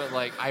there, but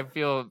like I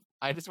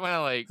just want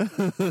to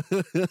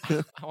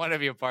like I want to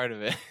be a part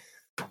of it.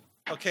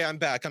 Okay, I'm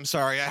back. I'm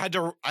sorry. I had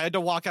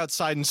to walk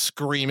outside and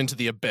scream into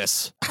the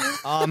abyss.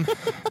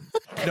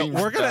 No, He's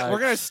we're back.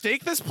 gonna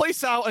stake this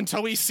place out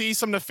until we see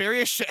some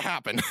nefarious shit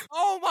happen.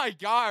 Oh my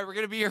god, we're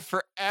gonna be here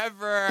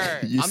forever.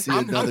 You see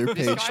another this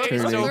page guy is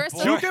turning. so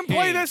Clarissa- Two can play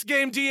boring. this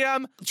game,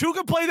 DM. Two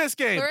can play this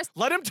game. Clarissa-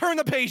 Let him turn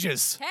the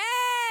pages.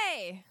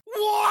 Hey!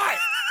 What?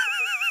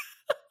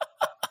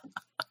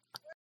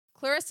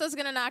 Clarissa's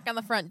gonna knock on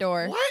the front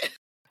door. What?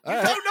 All You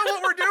right. don't know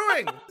what we're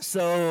doing.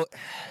 So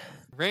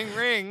Ring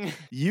ring.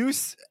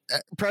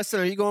 Preston,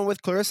 are you going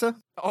with Clarissa?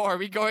 Oh, are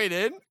we going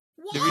in?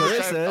 What? Did we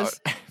decide-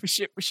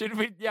 Clarissa's. should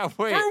we? Yeah,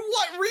 wait. For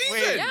what reason?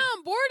 Wait. Yeah,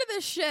 I'm bored of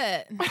this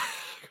shit.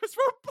 Because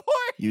we're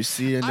bored. You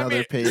see another I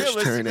mean, page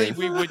realistically, turning.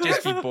 we would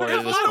just be bored If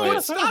at this Lana would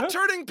point. stop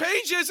turning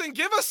pages and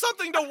give us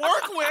something to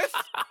work with,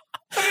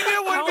 maybe it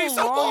wouldn't How be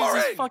so long is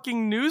boring. this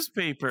fucking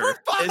newspaper? For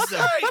fuck's It's a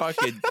sake!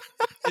 fucking.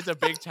 It's a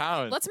big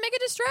town. Let's make a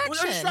Well,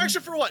 distraction. a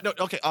distraction for what? No,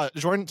 okay,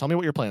 Jordan, tell me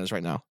what your plan is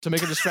right now. To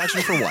make a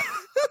distraction for what?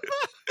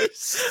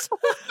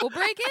 We'll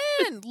break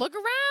in, look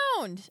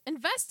around,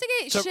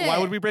 investigate So shit. why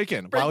would we break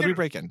in? Why would we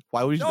break in?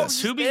 Why would we do No,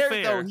 this? To be there,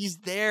 fair- though. He's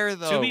there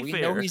though. be we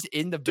know fair- he's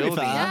in the be building.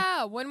 fair.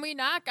 Yeah, when we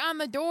knock on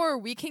the door,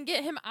 we can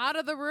get him out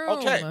of the room.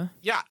 Okay,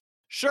 yeah,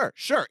 sure.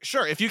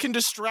 If you can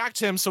distract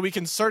him so we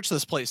can search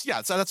this place,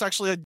 yeah, so that's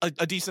actually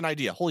a decent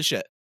idea. Holy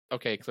shit.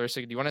 Okay,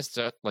 Clarissa, do you want us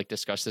to like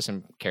discuss this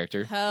in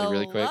character Hello. like,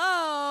 really quick?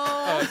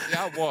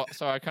 Yeah, well,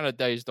 so I kind of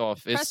dazed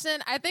off.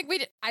 Preston, I think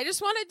I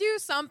just want to do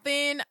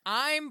something.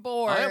 I'm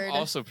bored. I am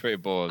also pretty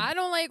bored. I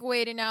don't like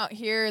waiting out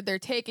here. They're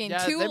taking yeah,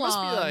 too they long. must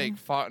be like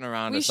farting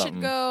around we or something.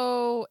 should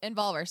go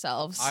involve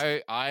ourselves.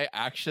 I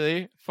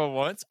actually, for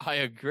once, I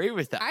agree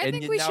with that. I and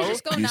think you we know, should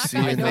just go You knock see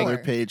on the another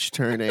door. page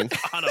turning.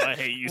 I know I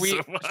hate you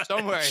so much.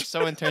 somewhere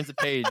someone turns the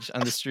page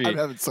on the street. I'm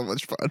having so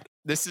much fun.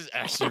 This is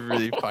actually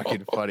really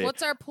fucking funny.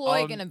 What's our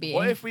ploy gonna be?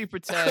 What if we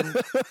pretend?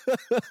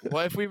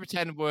 What if we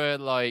pretend we're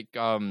like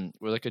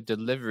a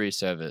delivery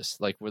service?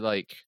 Like we're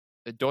like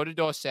a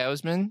door-to-door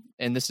salesman,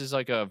 and this is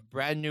like a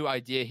brand new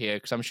idea here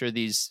because I'm sure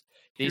these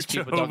people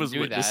Jehovah's don't do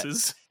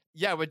Witnesses. that.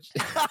 Yeah, but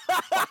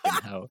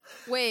fucking hell.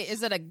 Wait,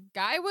 is it a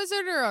guy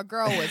wizard or a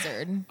girl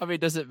wizard? I mean,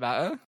 does it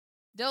matter?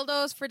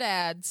 Dildos for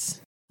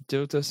dads.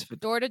 Dildos for.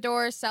 Door to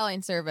door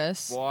selling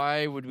service.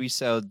 Why would we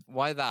sell?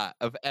 Why that?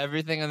 Of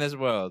everything in this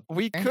world,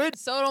 we could.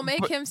 So it'll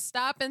make but- him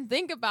stop and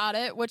think about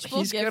it, which will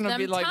He's give gonna them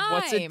be like, time.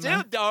 "What's a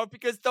dildo?"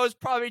 Because those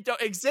probably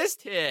don't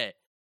exist here.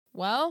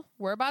 Well,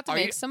 we're about to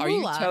make some Are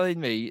you moolah. telling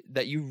me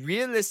that you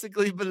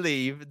realistically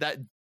believe that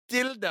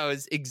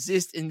dildos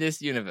exist in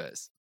this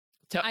universe?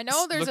 I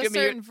know there's Look a at me.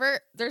 certain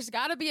there's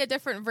got to be a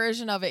different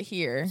version of it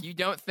here. You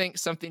don't think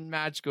something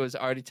magical is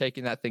already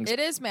taking that thing? It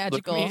is Look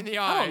magical. me in the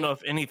eye. I don't know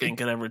if anything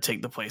could ever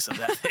take the place of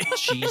that thing.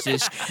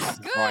 Jesus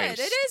Good. Christ.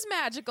 It is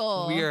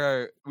magical.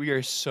 We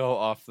are so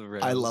off the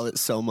rails. I love it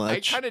so I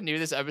much. kind of knew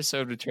this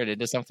episode would turn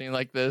into something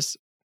like this.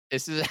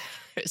 This is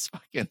it's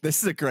fucking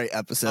This is a great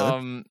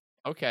episode.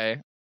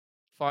 okay.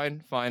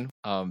 Fine.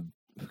 Go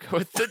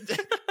with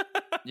the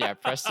yeah,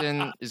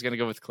 Preston is gonna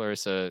go with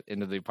Clarissa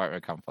into the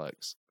apartment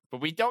complex. But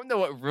we don't know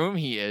what room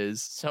he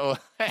is, so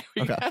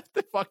we Okay. have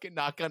to fucking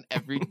knock on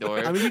every door.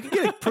 I mean, you can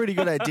get a pretty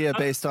good idea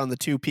based on the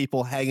two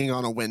people hanging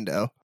on a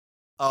window.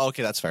 Oh,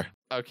 okay, that's fair.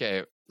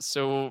 Okay,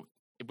 so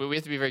but we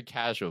have to be very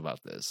casual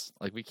about this.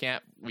 Like we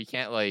can't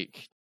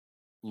like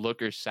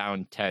look or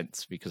sound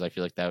tense because I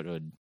feel like that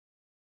would,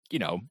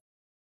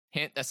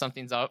 hint that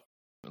something's up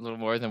a little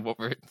more than what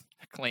we're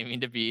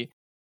claiming to be.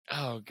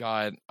 Oh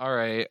God. All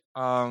right.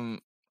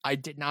 I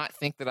did not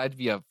think that I'd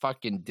be a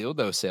fucking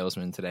dildo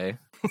salesman today.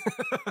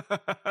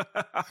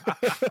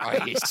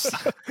 Nice.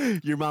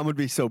 Your mom would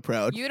be so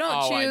proud. You don't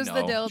Oh, I choose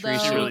the know. dildo.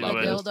 She really the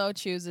would. dildo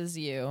chooses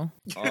you.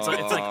 It's like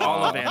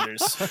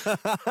Ollivanders.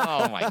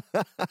 Oh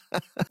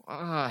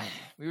my!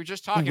 We were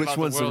just talking Which about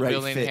one's the the world right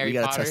building fit? Harry We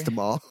gotta Potter. test them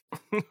all.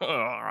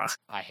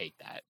 I hate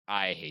that.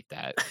 I hate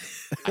that.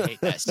 I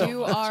hate that so You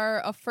much.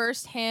 are a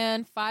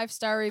first-hand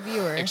 5-star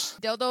reviewer.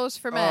 Dildos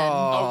for men.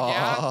 Oh,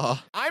 yeah?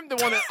 I'm the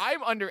one that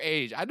I'm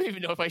underage. I don't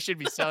even know if I should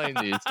be selling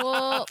these.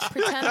 Well,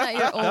 pretend that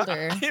you're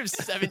older. I am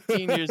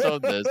 17 years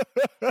old. I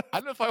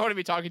don't know if I want to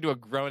be talking to a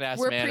grown ass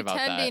We're man about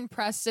pretending, that.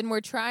 Preston.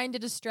 We're trying to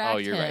distract Oh,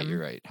 you're him. right. You're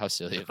right. How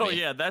silly of Oh me.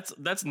 yeah,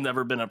 that's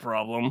never been a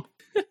problem.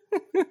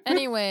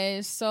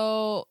 Anyway,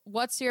 so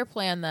what's your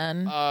plan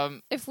then?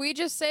 If If we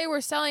just say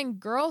we're selling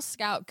Girl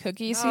Scout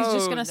cookies, he's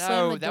just gonna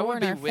slam the that door would in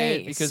be our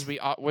weird face. because we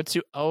what's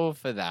too old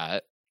for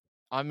that?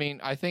 I mean,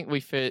 I think we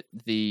fit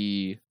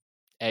the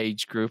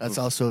age group. That's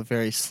of, also a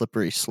very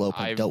slippery slope.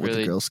 I've I dealt with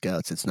really- the Girl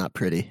Scouts. It's not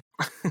pretty.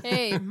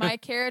 Hey, my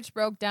carriage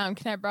broke down.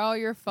 Can I borrow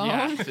your phone?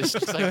 Yeah, it's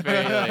just like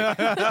very like.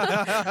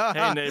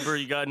 Hey neighbor,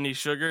 you got any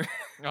sugar?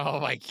 Oh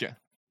my god!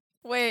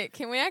 Wait,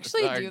 can we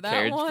actually Our do that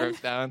carriage one?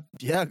 broke down.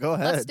 Yeah, go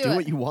Let's ahead. do Do it.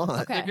 what you want.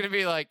 Okay. They're gonna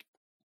be like,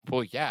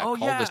 well, yeah. Oh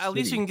call yeah, the at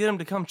least you city. can get him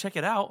to come check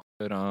it out.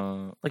 But,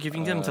 Like if you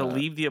can get him to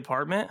leave the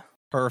apartment.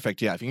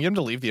 Perfect. Yeah, if you can get him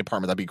to leave the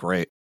apartment, that'd be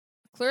great.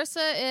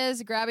 Clarissa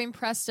is grabbing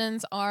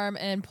Preston's arm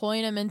and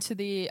pulling him into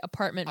the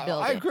apartment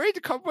building. I agreed to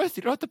come with.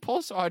 You don't have to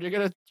pull so hard. You're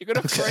gonna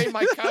frame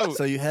my coat.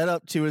 So you head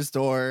up to his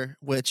door,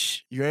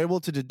 which you're able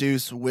to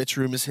deduce which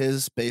room is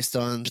his based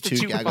on the Just the two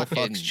two gaggle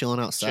fucking fucks chilling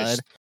outside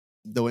just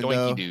the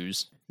window. Doinky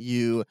doos.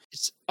 You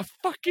It's a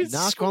fucking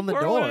Knock on the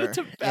squirrel door, and it's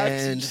a bat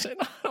and- sitting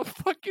on a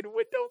fucking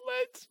window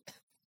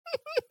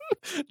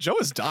ledge. Joe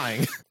is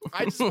dying.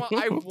 I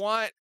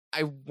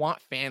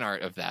want fan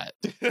art of that.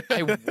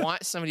 I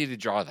want somebody to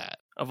draw that.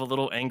 Of a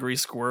little angry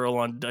squirrel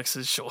on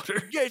Dex's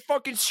shoulder. Yeah,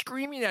 fucking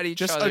screaming at each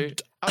Just other a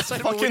outside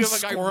of a fucking window of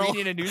a guy squirrel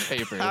reading a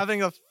newspaper.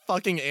 Having a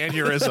fucking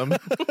aneurysm.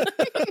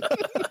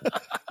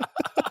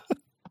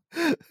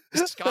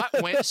 Scott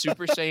went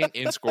Super Saiyan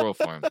in squirrel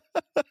form.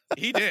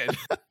 He did.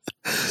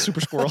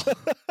 Super squirrel.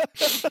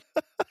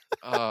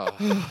 Oh,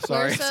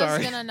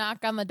 Clarissa's gonna knock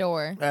on the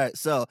door. all right,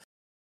 so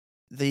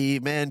the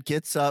man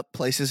gets up,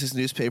 places his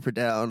newspaper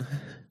down.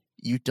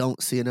 You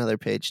don't see another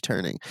page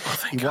turning. Oh,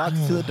 thank He God.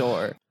 walks to the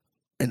door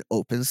and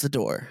opens the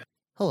door.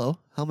 Hello,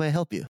 how may I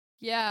help you?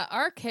 Yeah,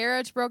 our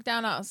carriage broke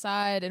down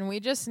outside, and we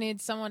just need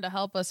someone to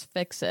help us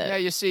fix it. yeah.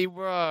 You see,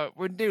 we're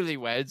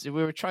newlyweds, and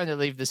we were trying to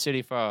leave the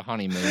city for our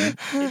honeymoon.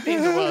 It'd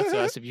mean the world to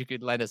us if you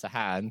could lend us a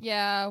hand.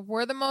 Yeah,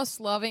 we're the most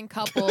loving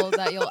couple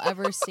that you'll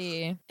ever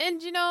see.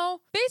 And you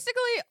know,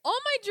 basically, all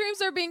my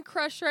dreams are being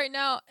crushed right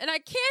now, and I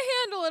can't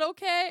handle it,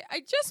 okay?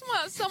 I just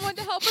want someone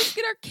to help us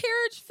get our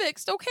carriage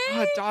fixed, okay?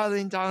 Oh,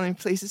 darling,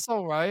 please, it's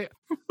all right.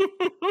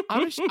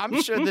 I'm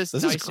sure this This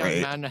is nice young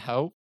great. man to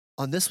help.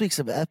 On this week's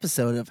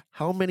episode of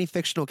How Many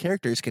Fictional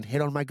Characters Can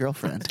Hit on My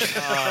Girlfriend?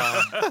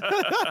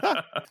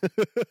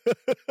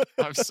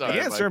 I'm sorry.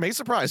 The answer may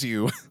surprise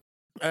you.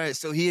 All right,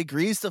 so he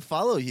agrees to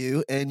follow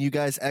you, and you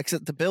guys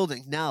exit the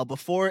building. Now,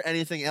 before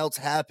anything else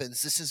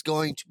happens, this is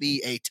going to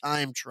be a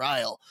time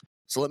trial.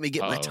 So let me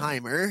get my Uh-oh.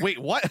 timer. Wait,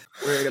 what?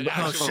 We're An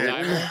gonna- actual shit.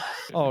 timer?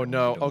 Oh,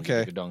 no,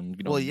 okay.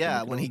 Well,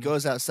 yeah, when he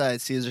goes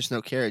outside, sees there's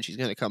no carriage, he's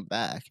going to come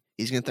back.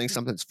 He's going to think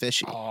something's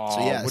fishy. Oh,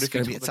 So, yeah, what it's if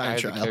going you to be a told the guy time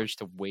with the trial. carriage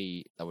to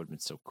wait? That would have been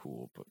so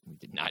cool, but we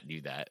did not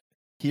do that.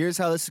 Here's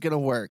how this is going to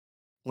work.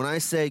 When I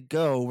say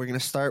go, we're going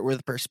to start with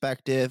the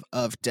perspective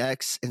of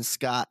Dex and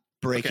Scott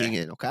breaking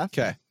in, okay?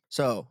 Okay.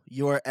 So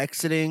you are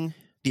exiting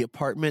the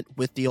apartment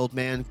with the old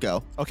man.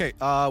 Go. Okay,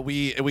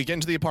 we get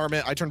into the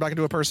apartment. I turn back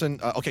into a person.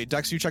 Okay,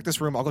 Dex, you check this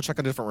room. I'll go check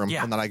a different room.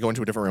 Yeah. And then I go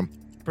into a different room.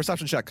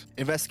 Perception check.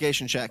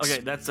 Investigation checks.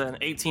 Okay, that's an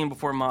 18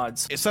 before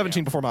mods. It's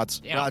 17 before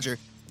mods. Yeah. Roger.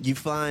 You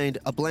find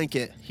a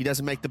blanket. He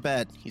doesn't make the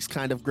bed. He's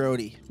kind of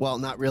grody. Well,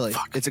 not really.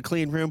 It's a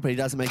clean room, but he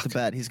doesn't make the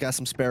bed. He's got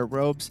some spare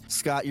robes.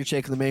 Scott, you're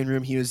checking the main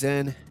room he was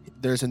in.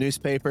 There's a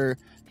newspaper.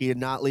 He did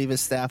not leave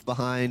his staff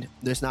behind.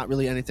 There's not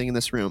really anything in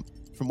this room.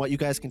 From what you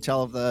guys can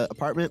tell of the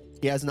apartment,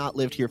 he has not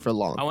lived here for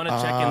long. I want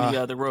to check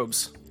in the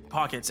robes,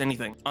 pockets,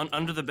 anything.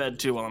 Under the bed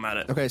too while I'm at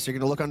it. Okay, so you're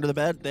going to look under the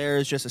bed.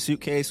 There's just a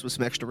suitcase with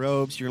some extra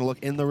robes. You're going to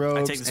look in the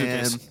robes. take the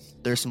suitcase. And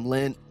there's some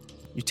lint.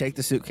 You take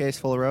the suitcase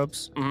full of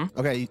robes? Mhm.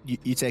 Okay,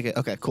 you take it.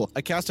 Okay, cool.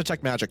 I cast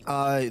Detect Magic.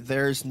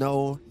 There's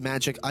no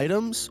magic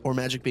items or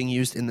magic being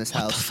used in this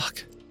house.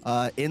 Fuck.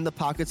 In the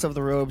pockets of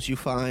the robes, you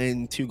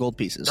find 2 gold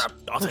pieces.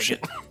 I'll take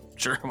it.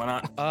 Sure, why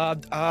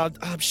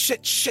not?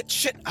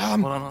 Shit.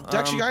 Hold on,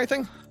 Dex, you got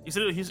anything? You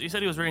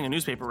said he was reading a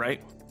newspaper,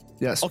 right?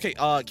 Yes. Okay,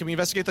 can we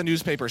investigate the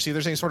newspaper? See if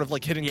there's any sort of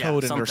like hidden Yeah,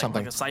 code in it or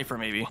something. like a cipher,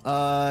 maybe.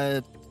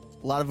 A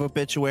lot of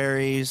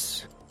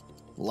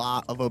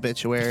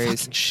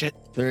obituaries. Shit.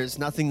 There's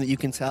nothing that you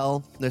can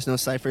tell. There's no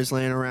ciphers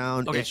laying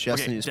around. Okay, It's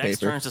just a Dex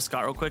newspaper. turns to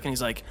Scott real quick, and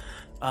he's like,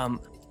 I'm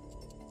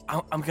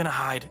gonna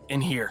hide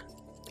in here.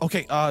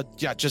 Okay,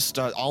 yeah, just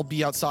I'll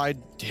be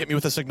outside. Hit me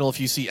with a signal if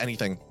you see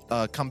anything.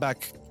 Come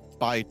back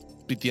by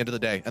the end of the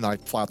day, and then I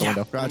fly out the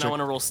window. And I Roger. want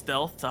to roll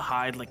stealth to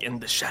hide like in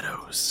the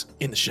shadows.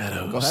 In the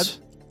shadows. Go ahead.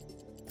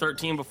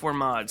 13 before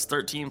mods.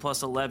 13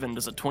 plus 11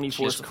 does a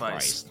 24 Jesus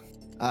suffice. Christ.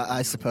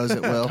 I suppose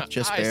it will,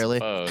 just barely.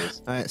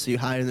 Suppose. All right, so you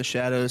hide in the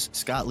shadows.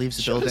 Scott leaves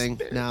the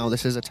building. Now,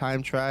 this is a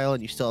time trial,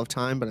 and you still have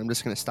time, but I'm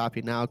just going to stop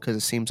you now because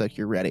it seems like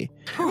you're ready.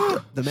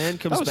 The man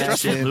comes was back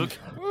Shit, in. Luke.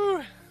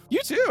 You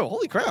too.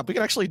 Holy crap. We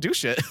can actually do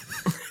shit.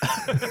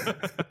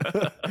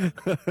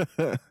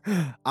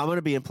 I'm going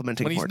to be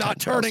implementing when he's more not time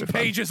trials turning for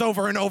fun. pages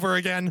over and over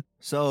again.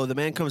 So the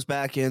man comes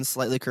back in,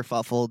 slightly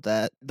kerfuffled,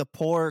 that the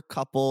poor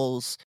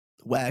couple's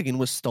wagon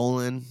was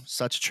stolen.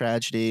 Such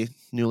tragedy.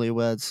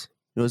 Newlyweds.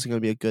 It wasn't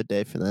going to be a good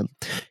day for them.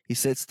 He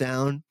sits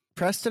down.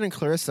 Preston and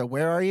Clarissa,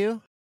 where are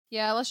you?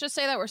 Yeah, let's just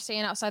say that we're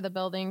staying outside the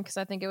building because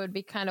I think it would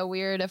be kind of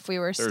weird if we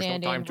were There's no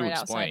standing time to right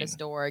outside his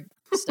explain. door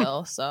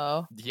still.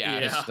 So Yeah,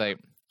 Yeah. it's like,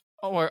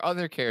 oh, our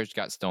other carriage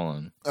got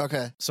stolen.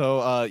 Okay.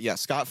 So,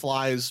 Scott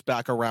flies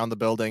back around the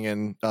building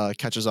and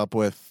catches up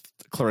with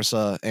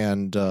Clarissa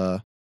and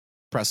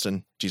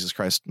Preston. Jesus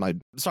Christ.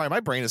 My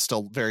brain is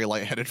still very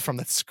lightheaded from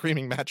that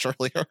screaming match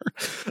earlier.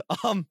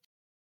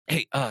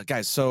 Hey,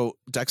 guys, so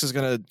Dex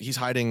he's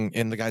hiding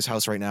in the guy's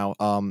house right now.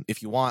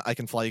 If you want, I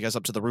can fly you guys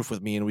up to the roof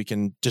with me and we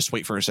can just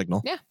wait for a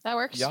signal. yeah, that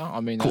works. Yeah, I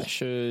mean, Cool.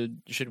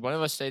 should one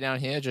of us stay down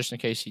here just in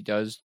case he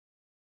does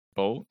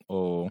bolt?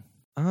 Or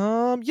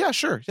Yeah,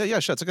 sure. Yeah,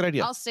 sure. That's a good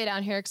idea. I'll stay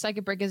down here because I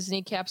could break his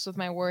kneecaps with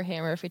my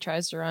warhammer if he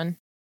tries to run.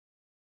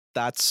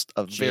 That's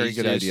a very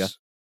good idea. Jesus.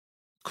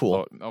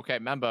 Cool. Oh, okay,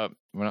 remember,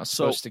 we're not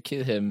So- supposed to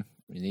kill him.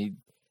 We need.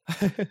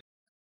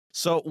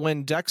 So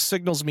when Dex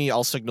signals me,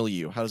 I'll signal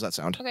you. How does that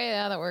sound? Okay,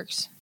 yeah, that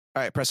works.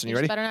 All right, Preston, you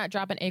Just ready? better not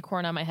drop an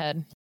acorn on my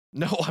head.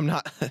 No, I'm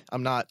not.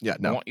 I'm not. Yeah, I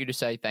no. want you to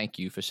say thank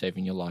you for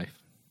saving your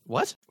life.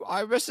 What?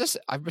 I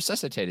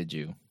resuscitated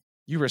you.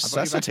 You brought you back to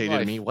resuscitated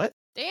life. me? What?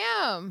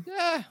 Damn.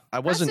 Yeah, I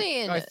wasn't.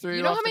 Preston, I threw you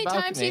you know off how the many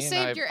times he balcony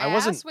and saved your I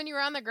ass wasn't- when you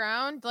were on the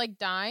ground, like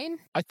dying?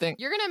 I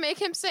think. You're gonna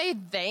make him say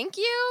thank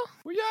you?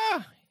 Well,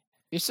 yeah.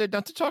 You said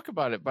not to talk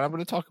about it, but I'm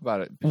going to talk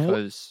about it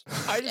because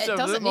I It deserve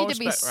doesn't more need to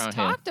be respect around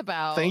here. talked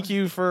about. Thank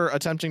you for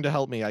attempting to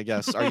help me. I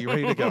guess. Are you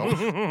ready to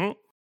go?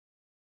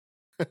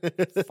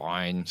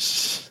 Fine.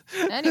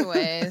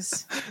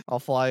 Anyways, I'll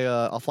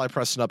fly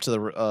Preston up to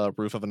the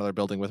roof of another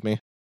building with me.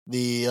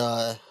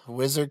 The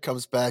wizard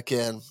comes back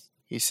in.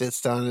 He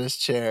sits down in his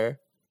chair,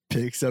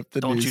 picks up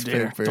the Don't you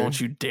newspaper. dare. Don't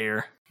you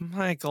dare.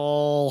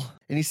 Michael.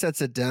 And he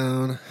sets it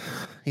down.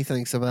 He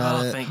thinks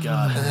about Oh, it. thank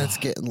God. And it's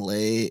getting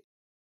late.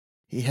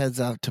 He heads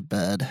out to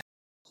bed,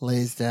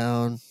 lays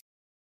down.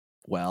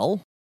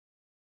 Well.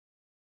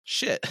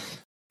 Shit.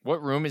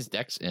 What room is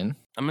Dex in?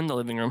 I'm in the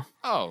living room.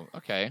 Oh,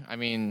 okay. I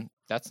mean,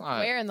 that's not.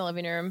 where in the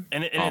living room?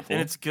 And Awful.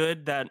 it's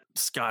good that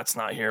Scott's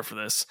not here for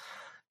this.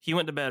 He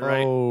went to bed,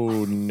 right?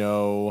 Oh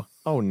no.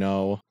 Oh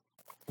no.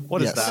 What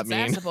does Yes. that What's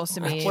that mean? supposed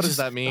to mean? What does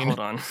that mean? Hold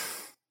on.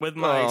 With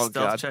my Oh, stealth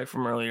God. check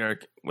from earlier,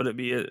 would it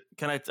be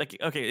can I like,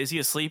 okay, is he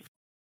asleep?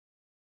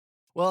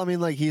 Well, I mean,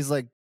 like, he's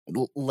like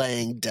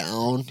laying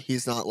down.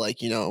 He's not like,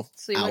 So you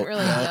wouldn't out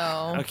really yet.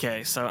 know.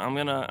 Okay, so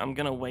I'm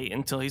gonna wait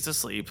until he's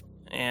asleep,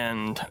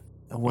 and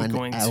 1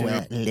 going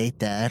hour to-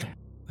 later.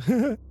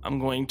 I'm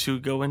going to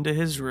go into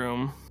his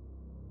room,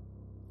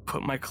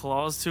 put my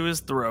claws to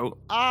his throat.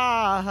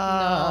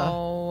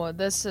 No,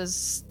 this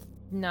is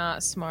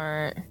not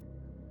smart.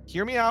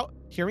 Hear me out.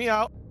 Hear me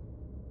out.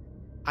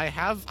 I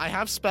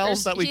have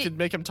spells that we he- could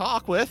make him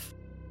talk with.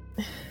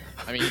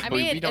 I mean, I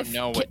we mean, don't if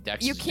know ca- what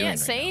Dex you is doing can't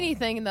right say now.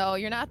 anything though.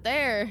 You're not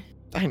there.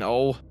 I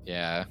know.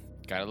 Yeah,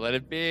 gotta let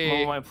it be.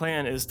 Well, my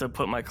plan is to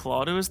put my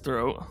claw to his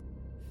throat,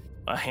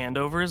 a hand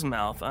over his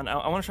mouth, and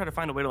I want to try to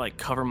find a way to like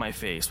cover my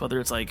face, whether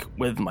it's like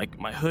with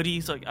my hoodie.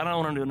 So like I don't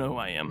want him to know who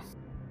I am.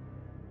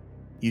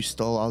 You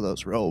stole all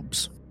those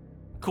robes.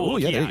 Cool. Ooh,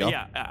 yeah, there you go.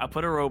 Yeah. I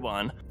put a robe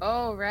on.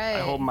 Oh right. I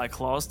hold my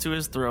claws to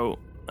his throat,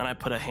 and I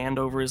put a hand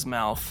over his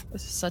mouth,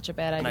 This is such a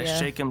bad and I idea.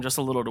 shake him just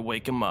a little to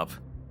wake him up.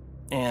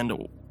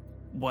 And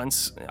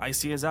once I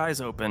see his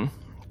eyes open,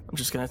 I'm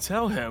just gonna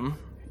tell him,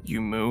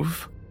 you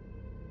move,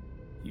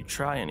 you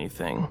try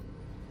anything,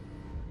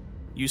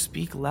 you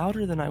speak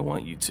louder than I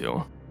want you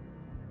to,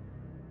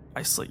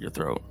 I slit your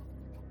throat.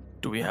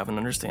 Do we have an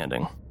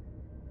understanding?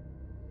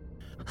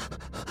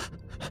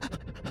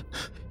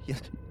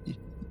 Yes.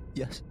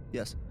 Yes.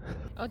 Yes.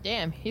 Oh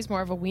damn, he's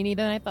more of a weenie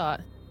than I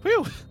thought.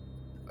 Whew.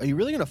 Are you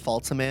really going to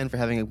fault a man for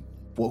having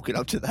woken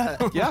up to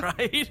that? Yeah.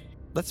 Right?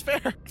 That's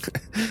fair.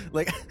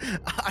 Like,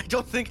 I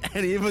don't think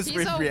any of us He's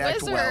would a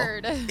react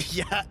wizard. well.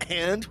 Yeah,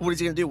 and what is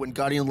he going to do when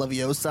Guardian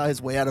Leviosa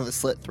is way out of his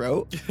slit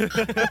throat? That's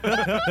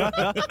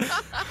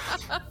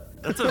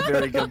a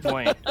very good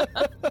point.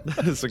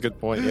 That's a good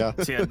point. Yeah.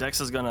 So yeah, Dex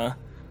is gonna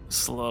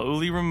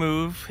slowly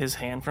remove his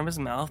hand from his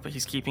mouth, but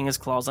he's keeping his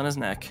claws on his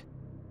neck.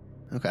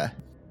 Okay.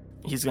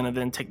 He's gonna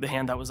then take the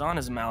hand that was on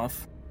his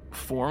mouth,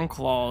 form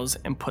claws,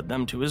 and put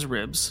them to his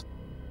ribs.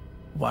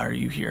 Why are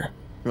you here?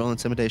 Roll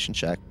intimidation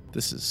check.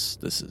 This is.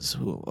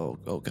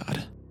 Oh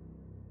God.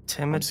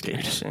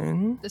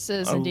 Intimidation. This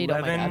is indeed, oh my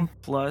 11 god.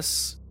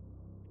 plus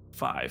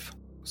 5,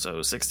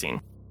 so 16.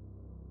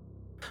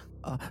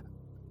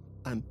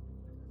 I'm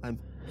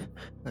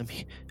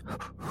here.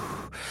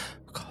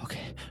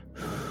 Okay.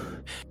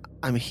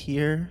 I'm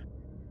here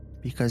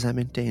because I'm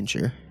in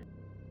danger.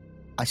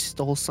 I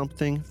stole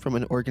something from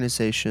an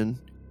organization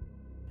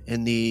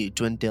in the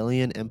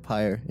Dwendalian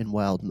Empire in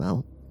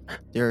Wildmount.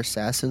 Their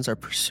assassins are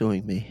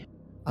pursuing me.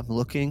 I'm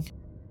looking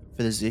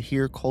for the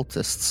Zahir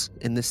cultists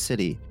in this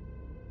city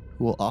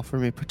who will offer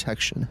me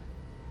protection.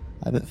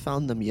 I haven't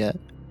found them yet,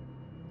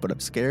 but I'm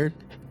scared.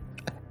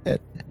 And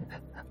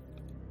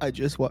I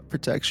just want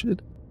protection.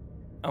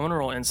 I'm gonna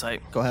roll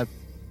insight. Go ahead.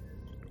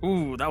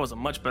 Ooh, that was a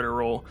much better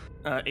roll.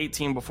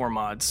 18 before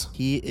mods.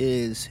 He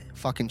is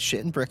fucking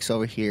shitting bricks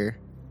over here,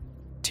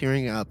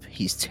 tearing up.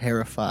 He's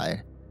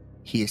terrified.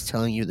 He is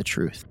telling you the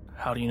truth.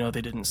 How do you know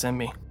they didn't send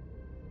me?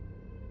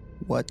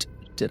 What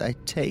did I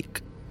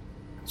take?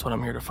 That's what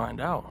I'm here to find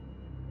out.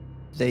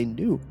 They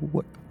knew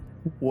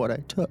what I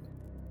took.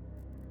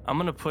 I'm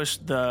gonna push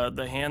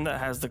the hand that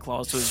has the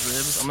claws to his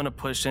ribs. I'm gonna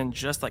push in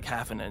just like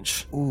half an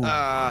inch. Ooh.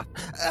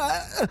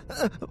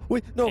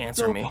 Wait, no,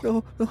 Answer no, me.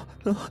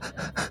 no.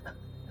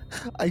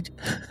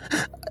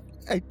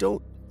 I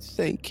don't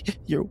think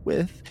you're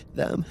with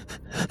them.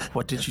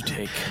 What did you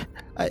take?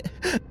 I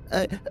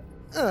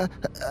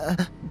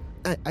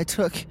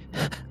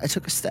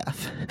took a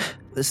staff.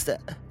 The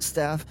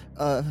staff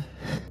of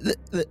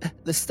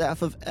the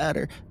staff of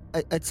Adder.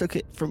 I took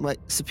it from my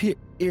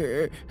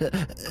superior.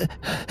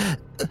 Let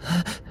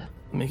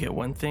me get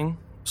one thing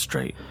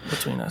straight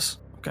between us,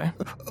 okay?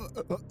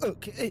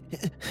 Okay.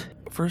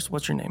 First,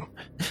 what's your name?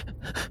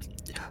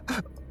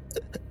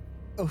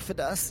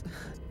 Ophidas.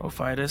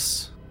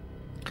 Ophidas.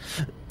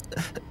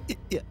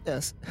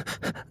 Yes.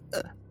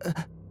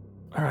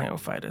 All right,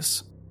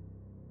 Ophidas.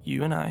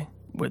 You and I,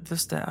 with the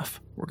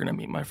staff, we're gonna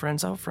meet my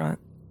friends out front,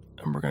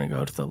 and we're gonna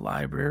go to the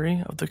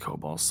library of the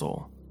Cobalt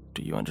Soul.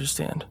 Do you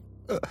understand?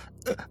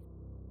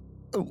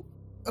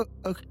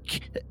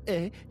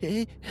 Okay.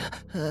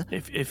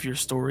 If your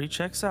story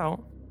checks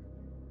out,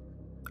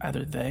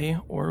 either they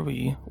or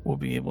we will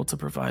be able to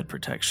provide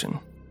protection.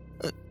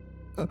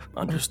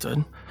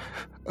 Understood?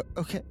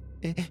 Okay.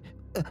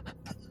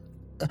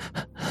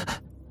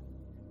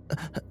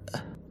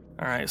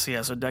 All right,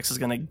 so Dex is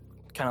gonna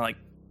kind of like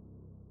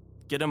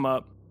get him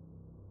up.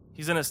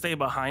 He's gonna stay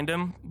behind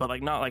him, but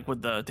like not like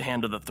with the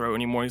hand to the throat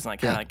anymore. He's gonna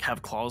kind of like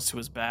have claws to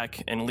his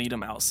back and lead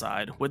him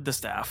outside with the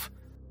staff.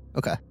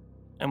 Okay.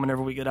 And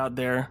whenever we get out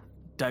there,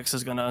 Dex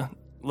is gonna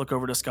look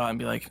over to Scott and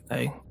be like,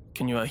 "Hey,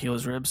 can you heal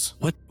his ribs?"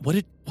 What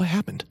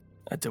happened?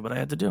 I did what I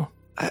had to do.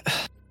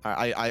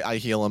 I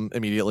heal him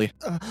immediately.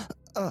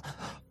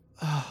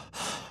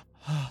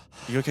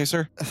 You okay,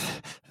 sir?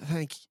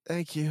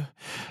 Thank you.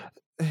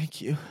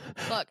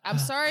 Look, I'm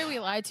sorry we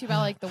lied to you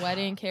about like the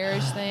wedding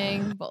carriage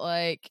thing, but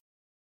like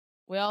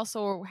we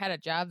also had a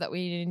job that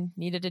we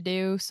needed to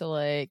do, so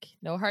like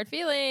no hard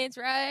feelings,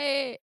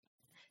 right?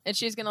 And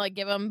she's gonna like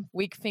give him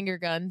weak finger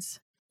guns.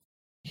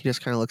 He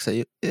just kind of looks at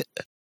you.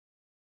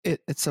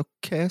 It's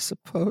okay, I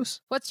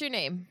suppose. What's your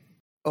name?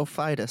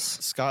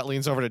 Ophidas. Scott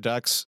leans over to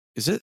Dex.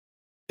 Is it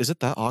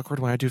that awkward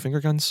when I do finger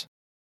guns?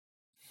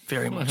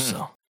 Very much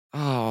so.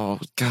 Oh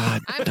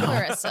God. I'm no.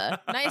 Clarissa.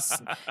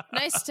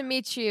 Nice to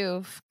meet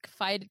you,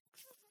 Fido.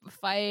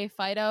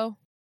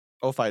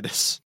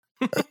 Ophidas.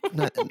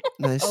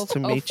 Nice to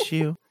meet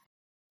you.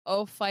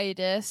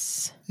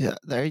 Ophidus. Yeah,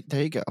 there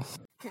you go.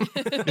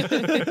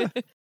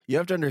 You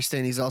have to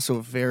understand he's also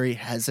very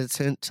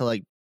hesitant to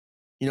like,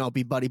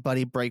 be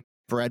buddy, break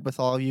bread with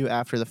all of you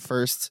after the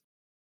first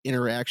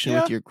interaction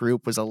with your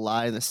group was a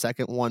lie and the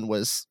second one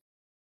was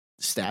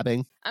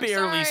stabbing.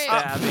 Barely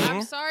stabbing.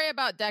 I'm sorry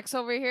about Dex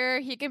over here.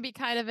 He can be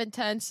kind of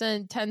intense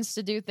and tends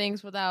to do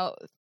things without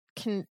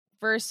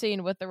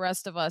conversing with the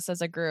rest of us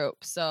as a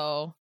group.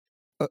 So,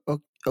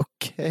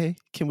 okay,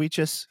 can we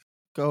just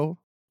go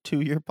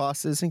to your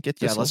bosses and get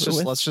this?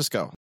 Let's just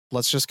go.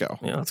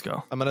 Yeah, let's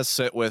go. I'm gonna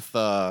sit with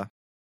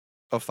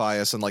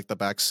Ophias in like the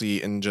back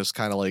seat and just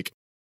kind of like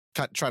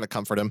try to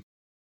comfort him.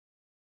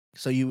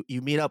 So you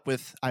meet up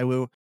with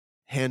Iwu,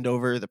 hand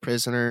over the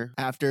prisoner.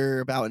 After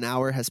about an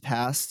hour has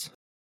passed,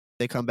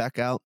 they come back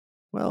out.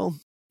 Well,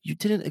 you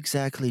didn't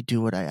exactly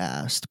do what I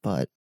asked,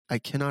 but I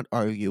cannot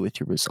argue with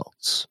your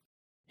results.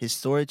 His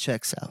story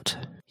checks out.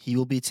 He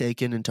will be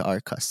taken into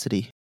our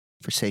custody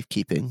for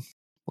safekeeping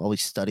while we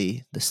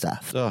study the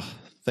staff. Oh,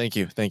 thank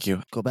you.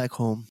 Go back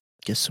home,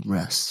 get some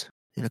rest.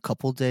 In a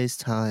couple days'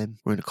 time,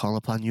 we're going to call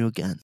upon you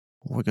again.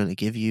 We're going to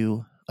give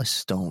you a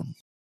stone.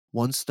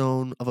 One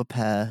stone of a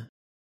pair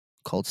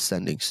called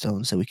sending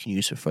stones that we can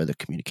use for further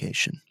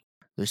communication.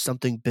 There's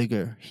something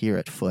bigger here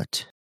at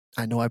foot.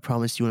 I know I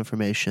promised you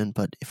information,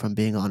 but if I'm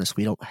being honest,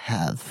 we don't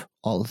have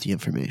all of the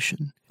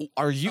information.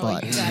 Are you? you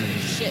gotta be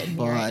shitting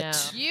me right now.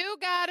 But- You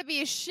gotta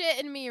be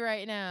shitting me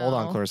right now. Hold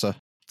on, Clarissa.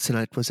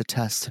 Tonight was a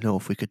test to know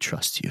if we could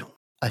trust you.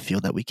 I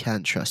feel that we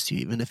can trust you,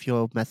 even if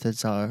your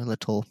methods are a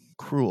little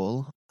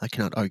cruel. I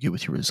cannot argue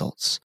with your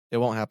results. It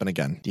won't happen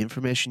again. The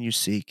information you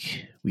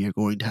seek, we are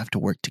going to have to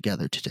work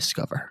together to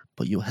discover.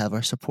 But you'll have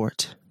our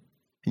support,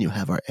 and you'll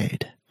have our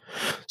aid.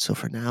 So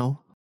for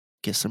now,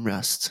 get some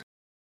rest.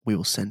 We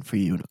will send for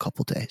you in a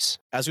couple days.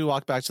 As we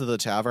walk back to the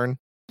tavern,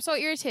 I'm so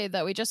irritated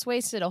that we just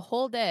wasted a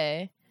whole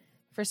day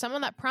for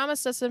someone that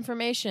promised us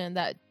information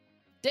that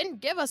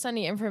didn't give us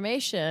any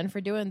information for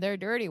doing their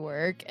dirty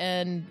work.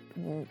 And,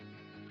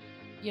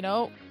 you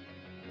know,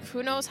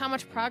 who knows how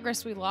much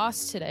progress we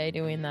lost today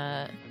doing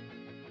that.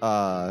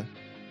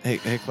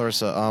 Hey,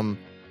 Clarissa,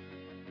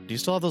 do you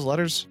still have those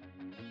letters?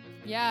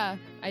 Yeah,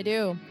 I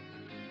do.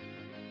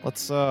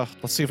 Let's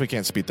see if we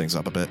can't speed things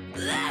up a bit.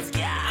 Let's go!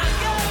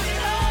 I'm going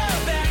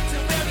home, back to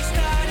where we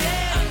started.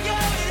 I'm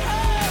going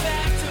home,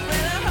 back to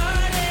where the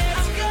heart is.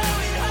 I'm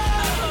going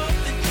home, hope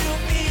that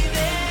you'll be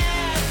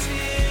there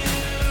too.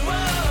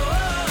 Whoa,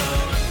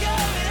 whoa. I'm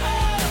going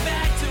home,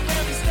 back to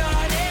where we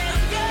started.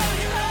 I'm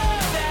going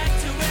home, back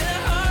to where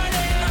the heart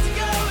is. I'm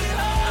going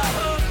home,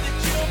 hope that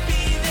you'll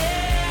be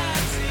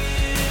there too.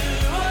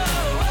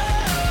 Whoa,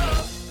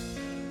 whoa.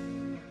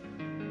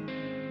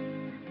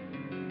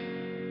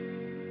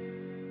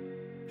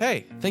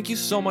 Hey, thank you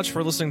so much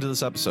for listening to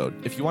this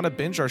episode. If you want to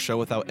binge our show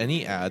without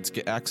any ads,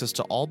 get access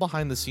to all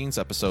behind-the-scenes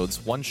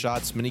episodes,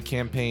 one-shots,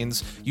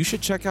 mini-campaigns, you should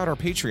check out our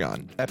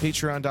Patreon at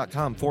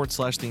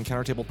patreon.com/The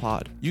Encounter Table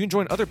Pod. You can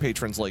join other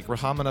patrons like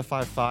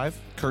Rahamana55,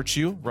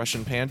 Kirchu,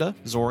 Russian Panda,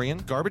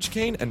 Zorian, Garbage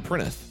Cane, and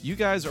Prinith. You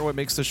guys are what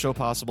makes this show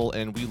possible,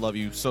 and we love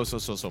you so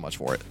much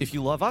for it. If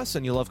you love us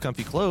and you love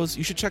comfy clothes,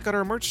 you should check out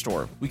our merch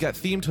store. We got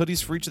themed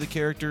hoodies for each of the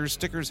characters,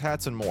 stickers,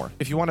 hats, and more.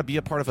 If you want to be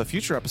a part of a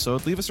future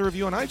episode, leave us a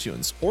review on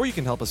iTunes, or you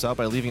can help us out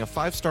by leaving a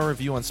 5-star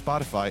review on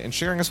Spotify and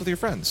sharing us with your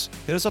friends.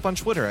 Hit us up on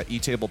Twitter at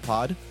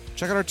eTablePod.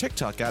 Check out our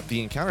TikTok at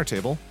The Encounter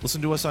Table.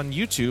 Listen to us on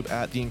YouTube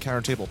at The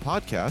Encounter Table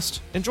Podcast.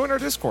 And join our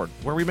Discord,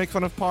 where we make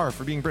fun of Par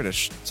for being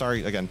British.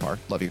 Sorry again, Par.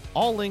 Love you.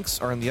 All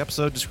links are in the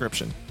episode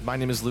description. My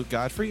name is Luke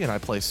Godfrey, and I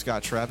play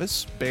Scott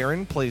Travis.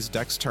 Baron plays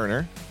Dex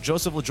Turner.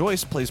 Joseph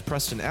LaJoyce plays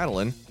Preston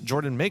Adelin.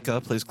 Jordan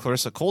Maka plays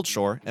Clarissa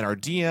Coldshore. And our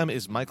DM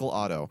is Michael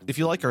Otto. If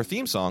you like our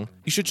theme song,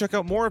 you should check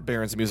out more of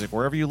Baron's music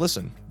wherever you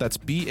listen. That's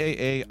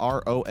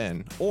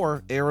BAARON.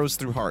 Or Arrows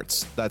Through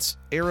Hearts. That's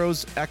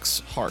Arrows X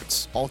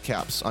Hearts, all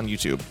caps, on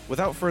YouTube.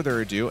 Without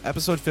further ado,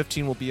 episode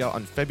 15 will be out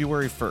on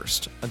February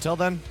 1st. Until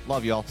then,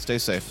 love y'all. Stay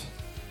safe.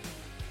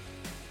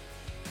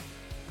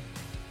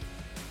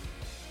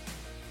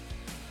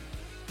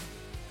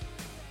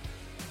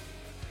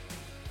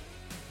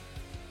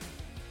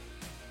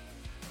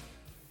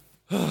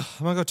 I'm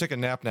gonna go take a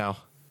nap now.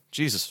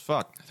 Jesus,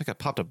 fuck. I think I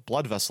popped a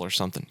blood vessel or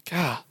something.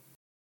 God.